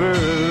believer.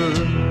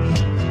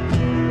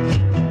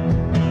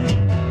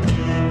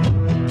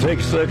 Take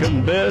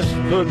second best,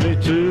 put me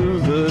to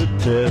the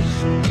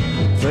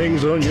test.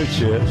 Things on your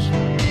chest,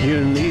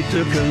 you need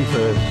to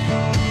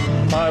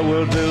confess. I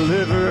will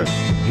deliver,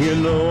 you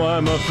know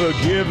I'm a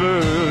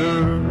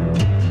forgiver.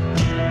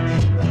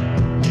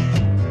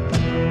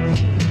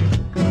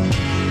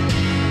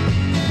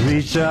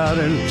 Reach out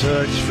and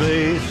touch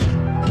faith.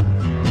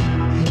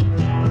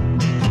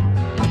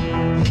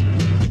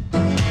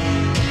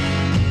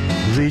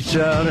 Reach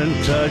out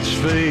and touch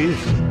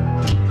faith.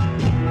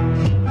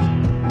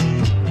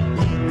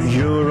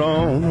 Your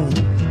own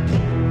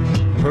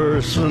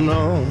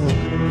personal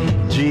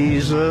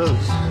Jesus.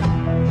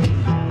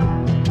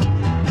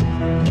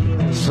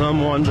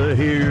 Someone to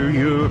hear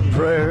your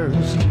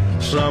prayers,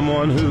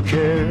 someone who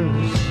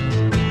cares.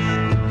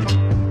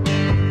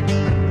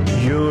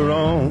 Your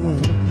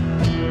own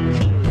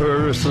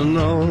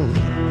personal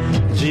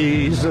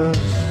Jesus.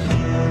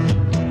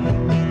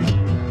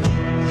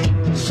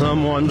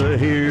 Someone to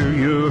hear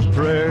your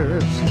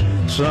prayers,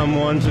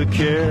 someone to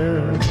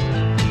care.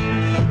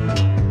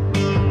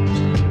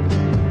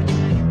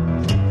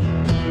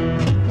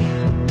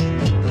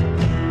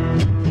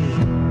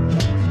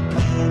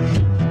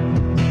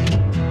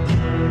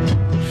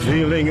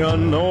 Feeling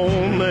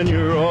unknown and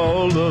you're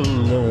all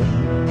alone,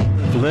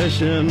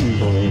 flesh and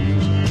bone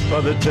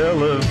by the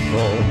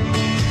telephone.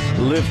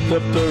 Lift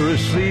up the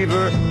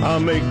receiver, I'll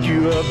make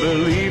you a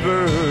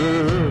believer.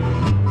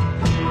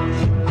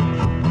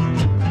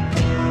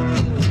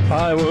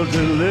 I will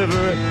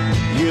deliver,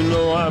 you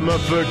know I'm a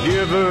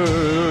forgiver.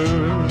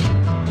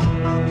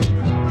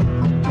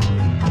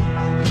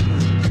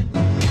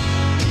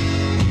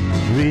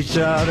 Reach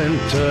out and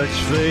touch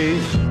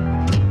faith.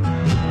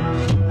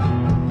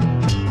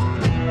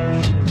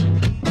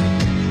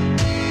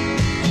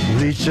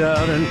 Reach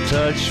out and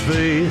touch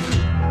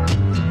faith.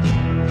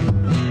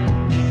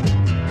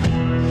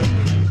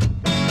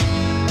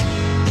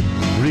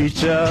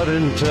 Reach out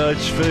and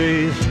touch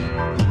faith.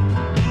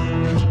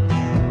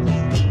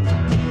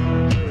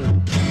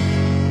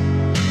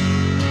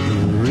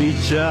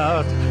 Reach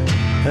out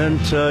and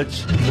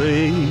touch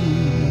faith.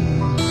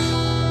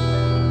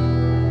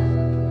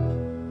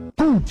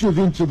 Cult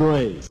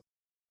 22.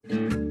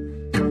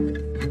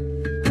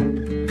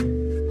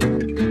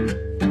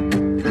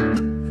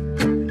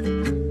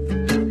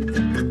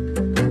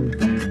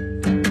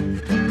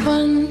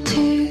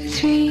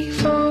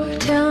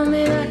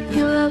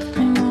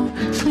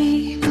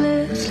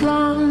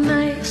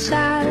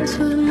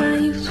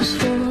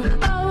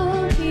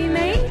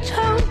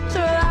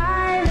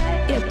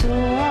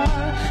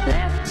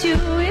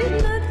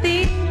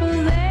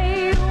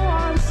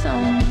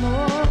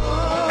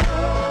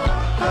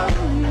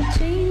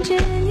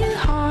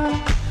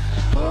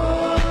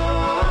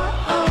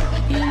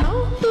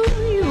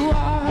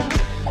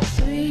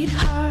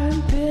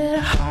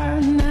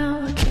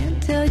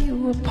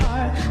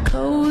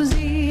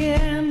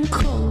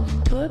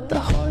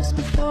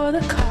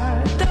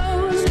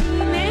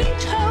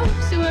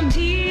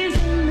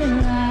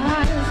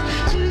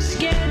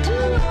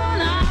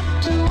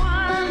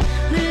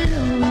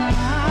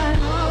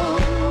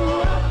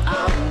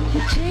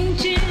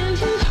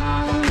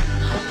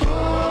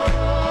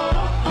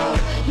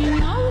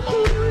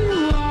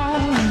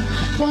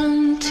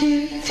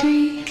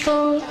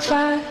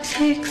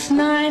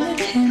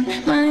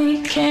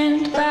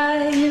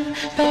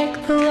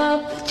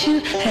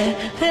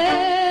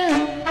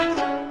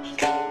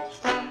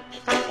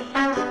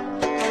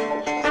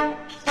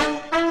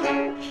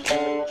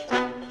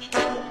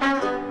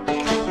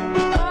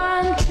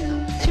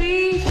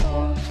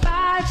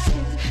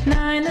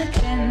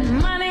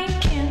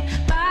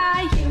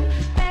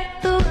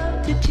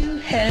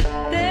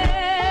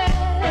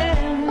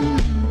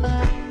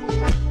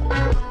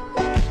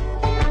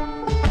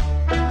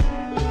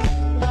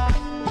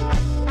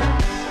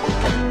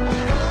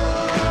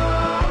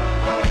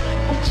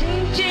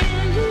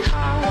 Changing your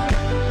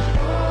heart.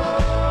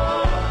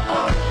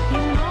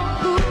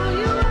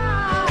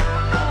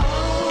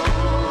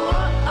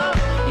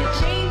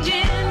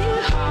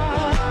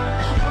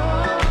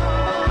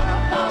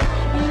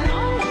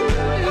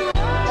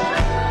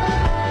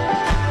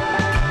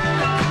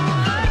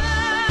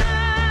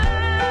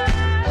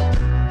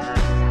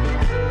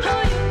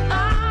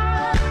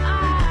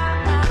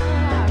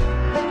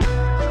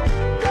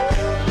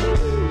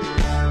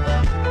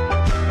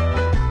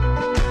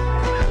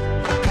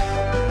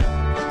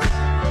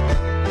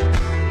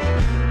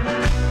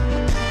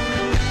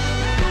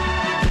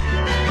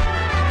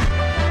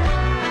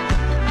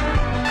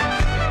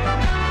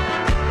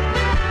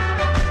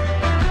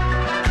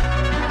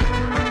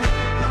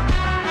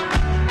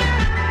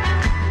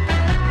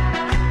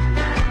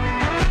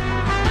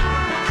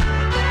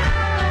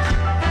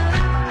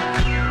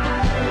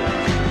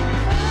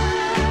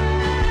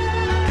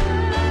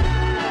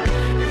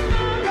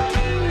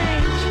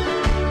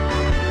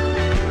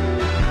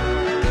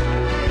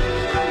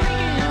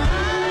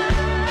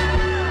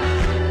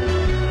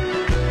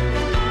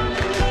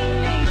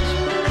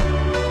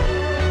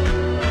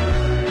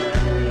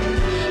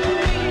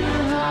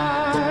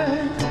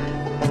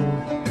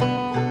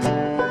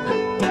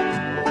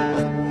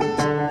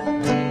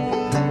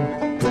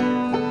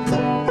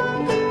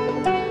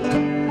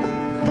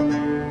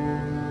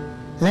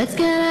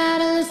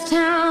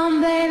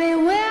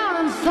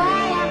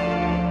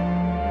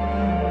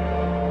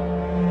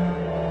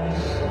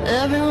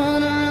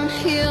 Everyone around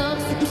here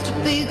seems to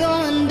be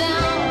going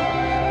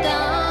down,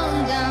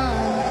 down,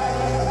 down.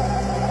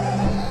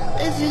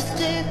 If you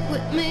stick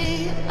with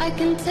me, I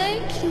can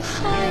take you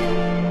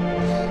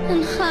higher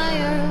and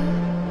higher.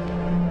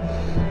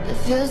 It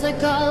feels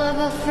like all of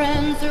our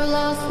friends are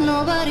lost,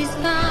 nobody's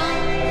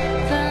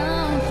found,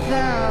 found,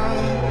 found.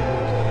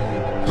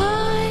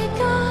 I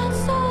got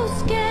so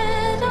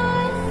scared,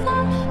 I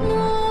thought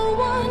no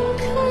one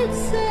could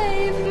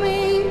save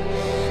me.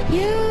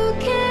 You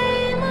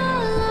came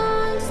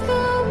along,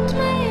 scooped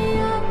me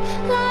up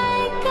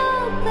like a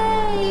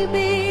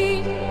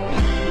baby.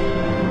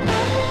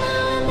 Every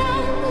now and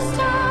then the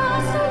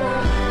stars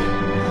align,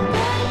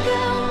 that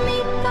girl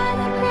meet by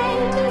the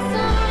great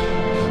design.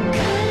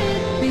 Could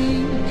it be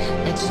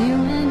that you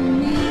and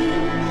me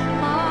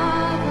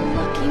are the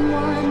lucky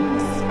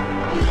ones?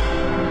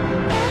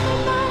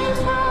 Everybody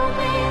told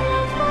me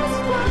love was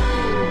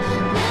blind.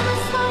 Then I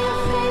saw your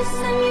face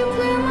and you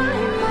blew my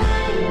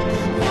mind.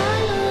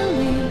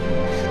 Finally,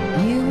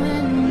 you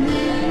and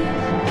me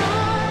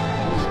are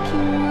the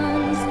lucky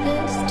ones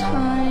this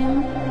time.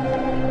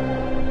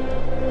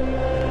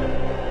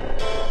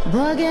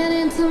 Boy, get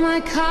into my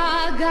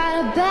car, got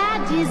a bad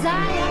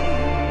desire.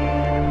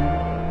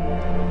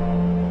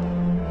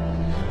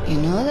 You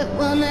know that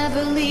we'll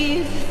never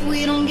leave if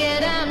we don't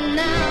get out now,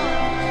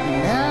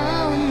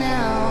 now,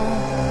 now.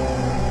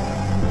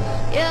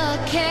 You're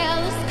a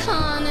careless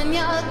con and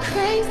you're a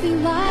crazy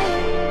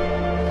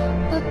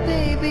liar. But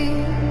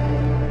baby,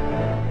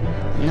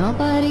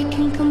 nobody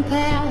can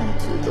compare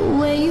to the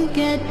way you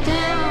get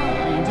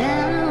down,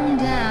 down,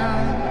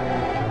 down.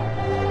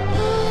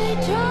 I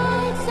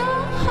tried so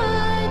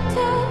hard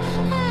to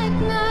act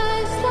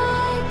nice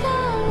like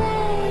a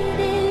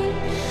lady.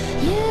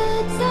 You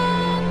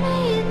told me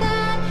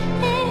that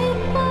it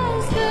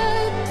was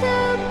good to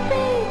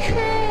be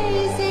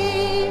crazy.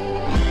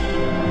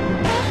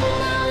 Every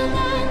now and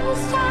then the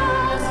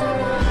stars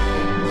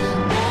align,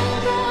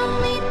 rainbow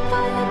meet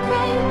by the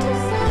great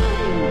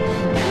design.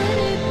 Could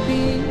it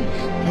be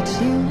that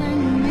you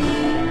and me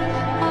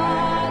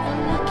are the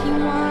lucky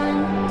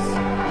ones?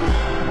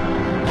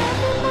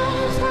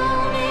 Everybody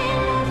told me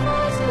love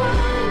was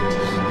blind.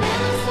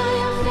 Then I saw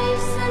your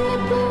face and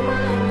it blew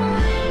my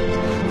mind.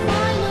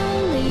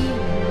 Finally,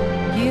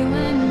 you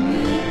and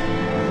me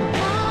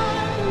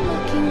are the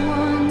lucky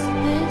ones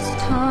this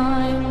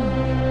time.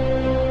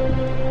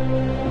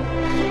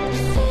 It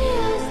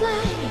feels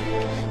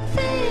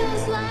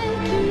like,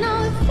 you know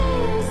it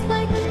feels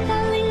like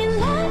falling in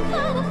love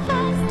for the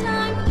first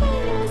time.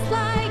 Feels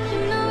like,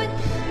 you know it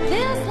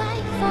feels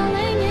like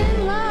falling in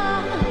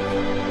love.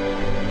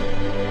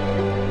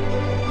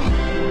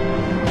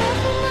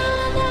 Every now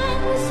and then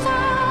the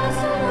stars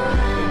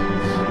align,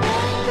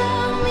 rainbow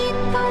meet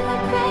by the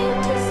great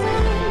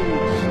design.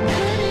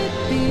 Could it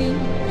be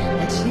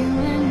that you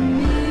and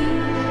me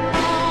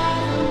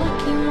are the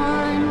lucky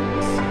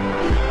ones?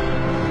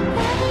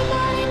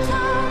 Everybody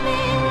told me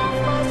love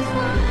was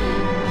fine.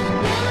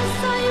 Then I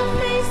saw your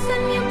face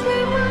and you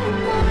blew my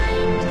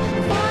mind.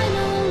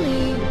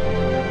 Finally,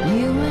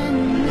 you and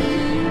me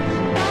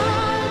are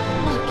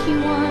the lucky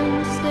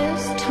ones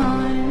this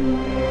time.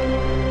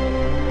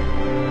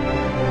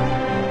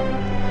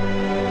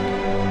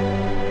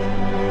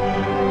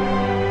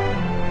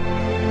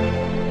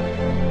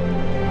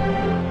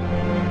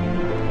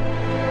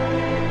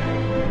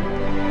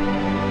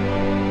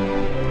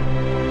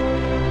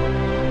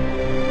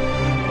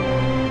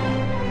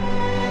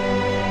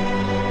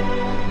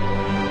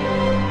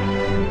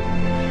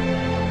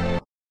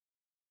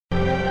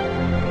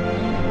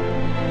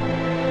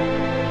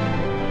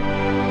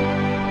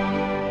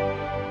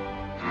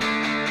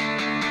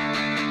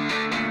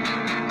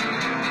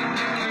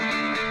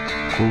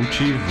 Cult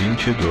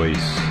 22.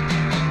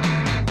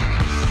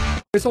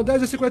 São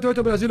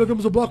 10h58 Brasília,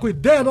 ouvimos o bloco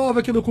Ideia Nova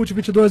aqui no Cult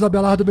 22,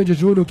 Abelardo Mendes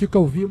Júnior, o que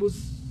ouvimos?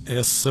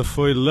 Essa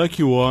foi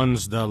Lucky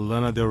Ones, da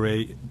Lana Del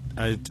Rey.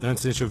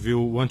 Antes a gente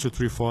ouviu 1, 2,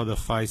 3, 4, The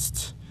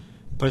Feist,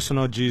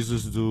 Personal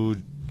Jesus,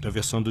 da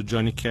versão do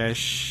Johnny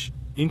Cash,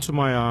 Into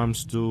My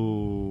Arms,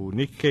 do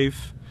Nick Cave,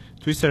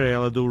 Twister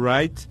Ella, do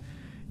Wright,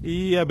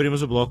 e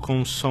abrimos o bloco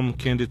com Some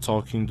Candy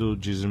Talking, do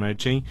Jesus Mary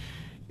Chain.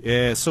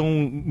 São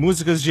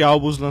músicas de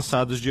álbuns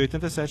lançados de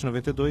 87,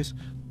 92,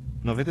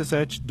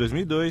 97,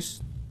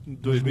 2002,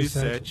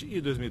 2007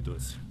 e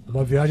 2012.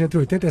 Uma viagem entre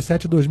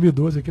 87 e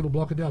 2012 aqui no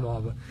bloco Ideia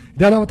Nova.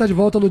 Ideia Nova está de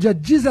volta no dia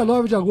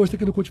 19 de agosto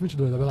aqui no Cult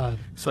 22, Abelardo.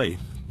 Isso aí.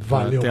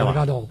 Valeu, Até lá.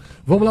 obrigadão.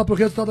 Vamos lá pro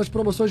resultado das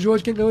promoções de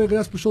hoje. Quem ganhou o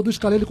ingresso pro show do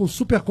Scalene com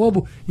Super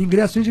Combo,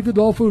 ingresso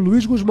individual, foi o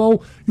Luiz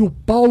Guzmão e o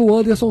Paulo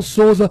Anderson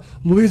Souza.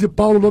 Luiz e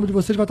Paulo, o nome de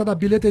vocês vai estar na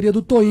bilheteria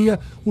do Toinha.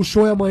 O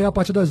show é amanhã a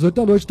partir das 8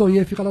 da noite.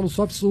 Toinha fica lá no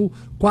Soft Sul,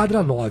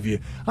 quadra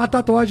 9. A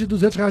tatuagem de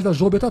R$200 da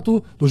Joube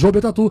Tatu, do Joube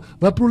Tatu,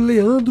 vai pro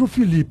Leandro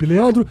Felipe.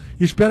 Leandro,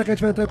 espera que a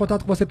gente vai entrar em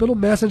contato com você pelo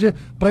Messenger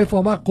para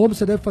informar como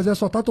você deve fazer a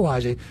sua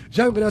tatuagem.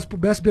 Já o ingresso pro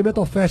BSB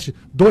Metal Fest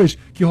 2,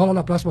 que rola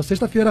na próxima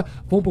sexta-feira,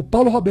 vão pro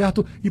Paulo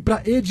Roberto e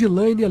pra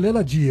Edilane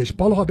Helena Dias.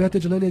 Paulo Roberto e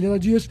Edilane Helena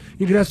Dias,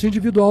 ingresso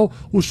individual.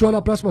 O show é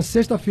na próxima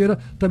sexta-feira,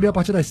 também a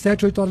partir das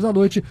 7, 8 horas da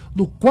noite,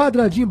 no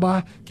Quadradinho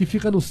Bar, que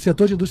fica no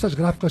setor de indústrias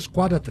gráficas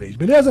Quadra 3,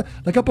 beleza?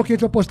 Daqui a pouquinho a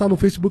gente vai postar no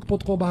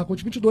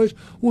facebook.com/Cult22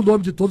 o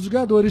nome de todos os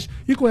ganhadores,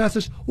 e com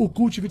essas, o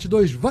Cult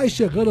 22 vai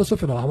chegando ao seu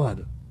final,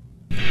 Armando.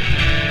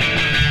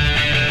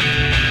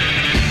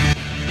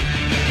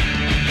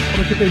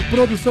 Aqui tem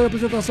produção e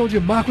apresentação de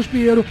Marcos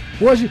Pinheiro,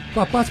 hoje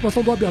com a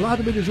participação do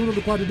Abelardo Mendes Júnior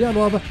do quadro Ideia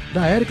Nova,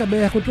 da Érica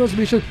Meyer com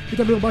Transmission e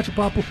também um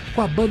bate-papo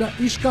com a banda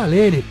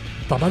Scalene.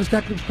 Trabalhos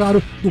técnicos,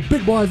 claro, do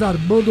Big Boys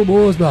Armando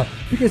Mosna.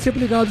 Fiquem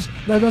sempre ligados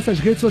nas nossas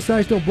redes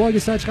sociais, tem o blog e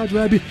site Rádio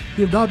Web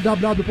em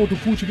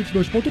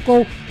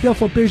www.cult22.com, tem a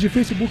fanpage de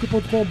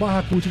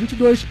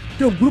facebook.com/cult22,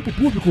 tem um grupo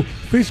público,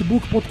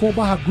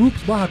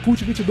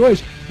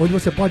 facebook.com/groups/cult22, onde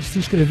você pode se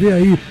inscrever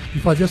aí e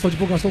fazer a sua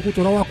divulgação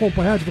cultural,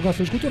 acompanhar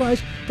divulgações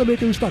culturais. Também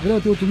tem o Instagram,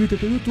 tem o Twitter,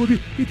 tem o YouTube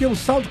e tem o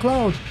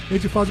SoundCloud. A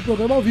gente faz o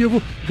programa ao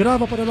vivo,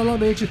 grava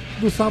paralelamente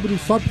no sábado,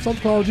 sobe pro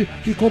SoundCloud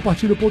e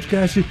compartilha o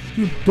podcast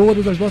em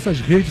todas as nossas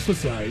redes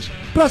sociais.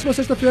 Próxima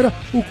sexta-feira,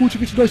 o Cult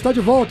 22 está de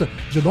volta,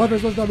 de 9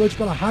 às 11 da noite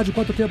pela Rádio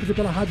 4 Tempos e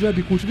pela Rádio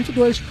Web Cult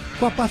 22,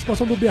 com a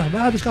participação do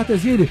Bernardo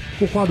Scartesini,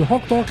 com o quadro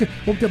Rock Talk.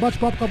 Vamos ter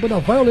bate-papo com a banda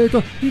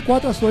Violator e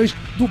 4 ações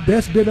do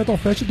BSB Metal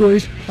Fest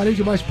 2, além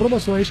de mais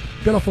promoções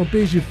pela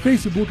fanpage de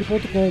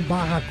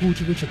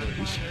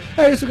facebook.com/Cult22.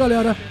 É isso,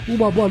 galera.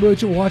 Uma boa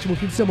noite, um ótimo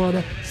fim de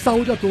semana.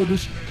 Saúde a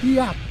todos e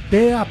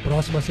até a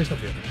próxima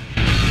sexta-feira.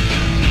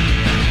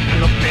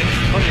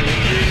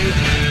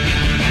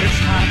 It's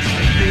hard to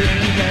be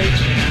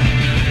engaging.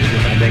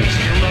 It makes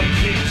you look